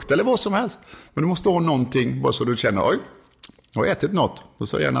frukt, eller vad som helst. Men du måste ha någonting, bara så du känner, oj, jag har ätit något. Då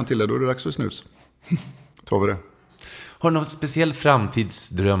säger gärna till dig, då är det dags för snus. Tar vi det. Har du något speciellt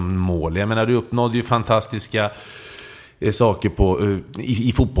framtidsdrömmål? Jag menar, du uppnådde ju fantastiska saker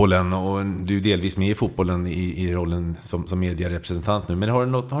i fotbollen, och du är delvis med i fotbollen i rollen som medierepresentant nu. Men har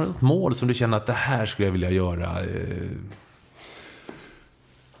du något mål som du känner att det här skulle jag vilja göra?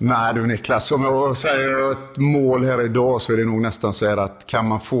 Nej du Niklas, om jag säger ett mål här idag, så är det nog nästan så här att kan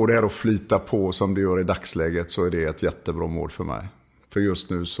man få det här att flyta på som det gör i dagsläget, så är det ett jättebra mål för mig. För just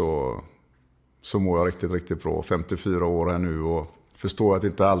nu så mår jag riktigt, riktigt bra. 54 år här nu, och förstår att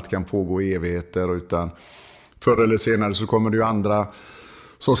inte allt kan pågå i evigheter, utan förr eller senare så kommer det ju andra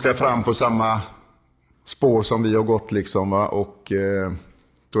som ska fram på samma spår som vi har gått liksom, va? Och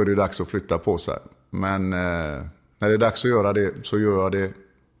då är det dags att flytta på sig. Men när det är dags att göra det så gör jag det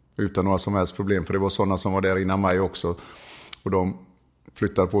utan några som helst problem, för det var sådana som var där innan mig också, och de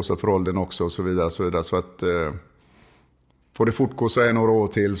flyttar på sig för åldern också och så vidare, så vidare. Så att får det fortgå så är några år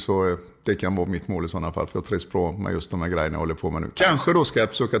till, så det kan vara mitt mål i sådana fall, för jag trivs bra med just de här grejerna jag håller på med nu. Kanske då ska jag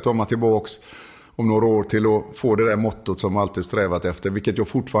försöka ta mig tillbaks om några år till att få det där mottot som jag alltid strävat efter, vilket jag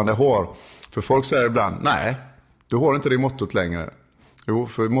fortfarande har. För folk säger ibland, nej, du har inte det mottot längre. Jo,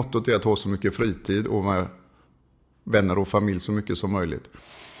 för mottot är att ha så mycket fritid och med vänner och familj så mycket som möjligt.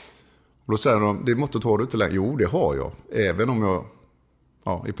 Och då säger de, det mottot har du inte längre. Jo, det har jag. Även om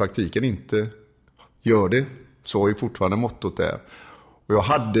jag i praktiken inte gör det, så är fortfarande mottot där. Och jag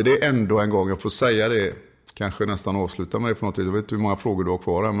hade det ändå en gång, jag får säga det, kanske nästan avsluta med det på något vis. Jag vet inte hur många frågor du har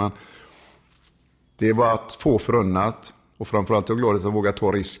kvar här, men det var att få förunnat, och framförallt är jag glad att jag vågar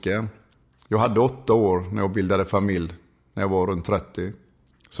ta risken. Jag hade 8 år när jag bildade familj, när jag var runt 30.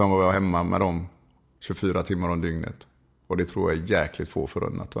 Sen var jag hemma med dem 24 timmar om dygnet. Och det tror jag är jäkligt få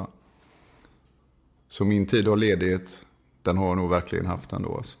förunnat, va? Så min tid av ledighet, den har jag nog verkligen haft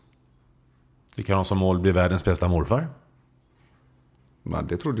ändå. Alltså. Vi kan ha som mål bli världens bästa morfar. Men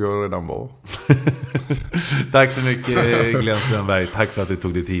det trodde jag redan var. Tack så mycket, Glenn Strömberg. Tack för att du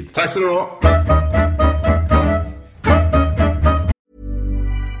tog dig tid. Tack så du ha.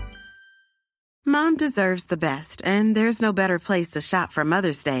 Mom deserves the best, and there's no better place to shop for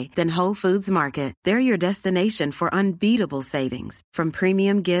Mother's Day than Whole Foods Market. They're your destination for unbeatable savings, from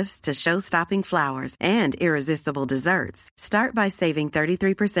premium gifts to show-stopping flowers and irresistible desserts. Start by saving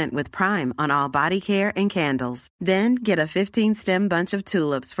 33% with Prime on all body care and candles. Then get a 15-stem bunch of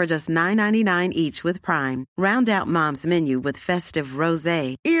tulips for just $9.99 each with Prime. Round out Mom's menu with festive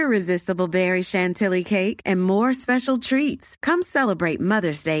rosé, irresistible berry chantilly cake, and more special treats. Come celebrate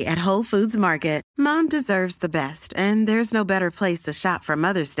Mother's Day at Whole Foods Market. Mom deserves the best, and there's no better place to shop for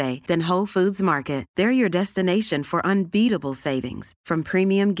Mother's Day than Whole Foods Market. They're your destination for unbeatable savings, from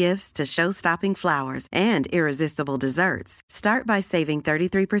premium gifts to show-stopping flowers and irresistible desserts. Start by saving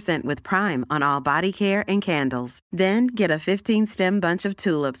 33% with Prime on all body care and candles. Then get a 15-stem bunch of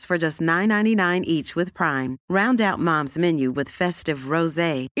tulips for just $9.99 each with Prime. Round out Mom's menu with festive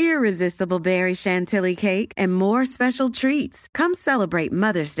rosé, irresistible berry chantilly cake, and more special treats. Come celebrate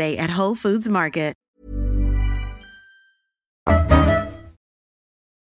Mother's Day at Whole Foods Market.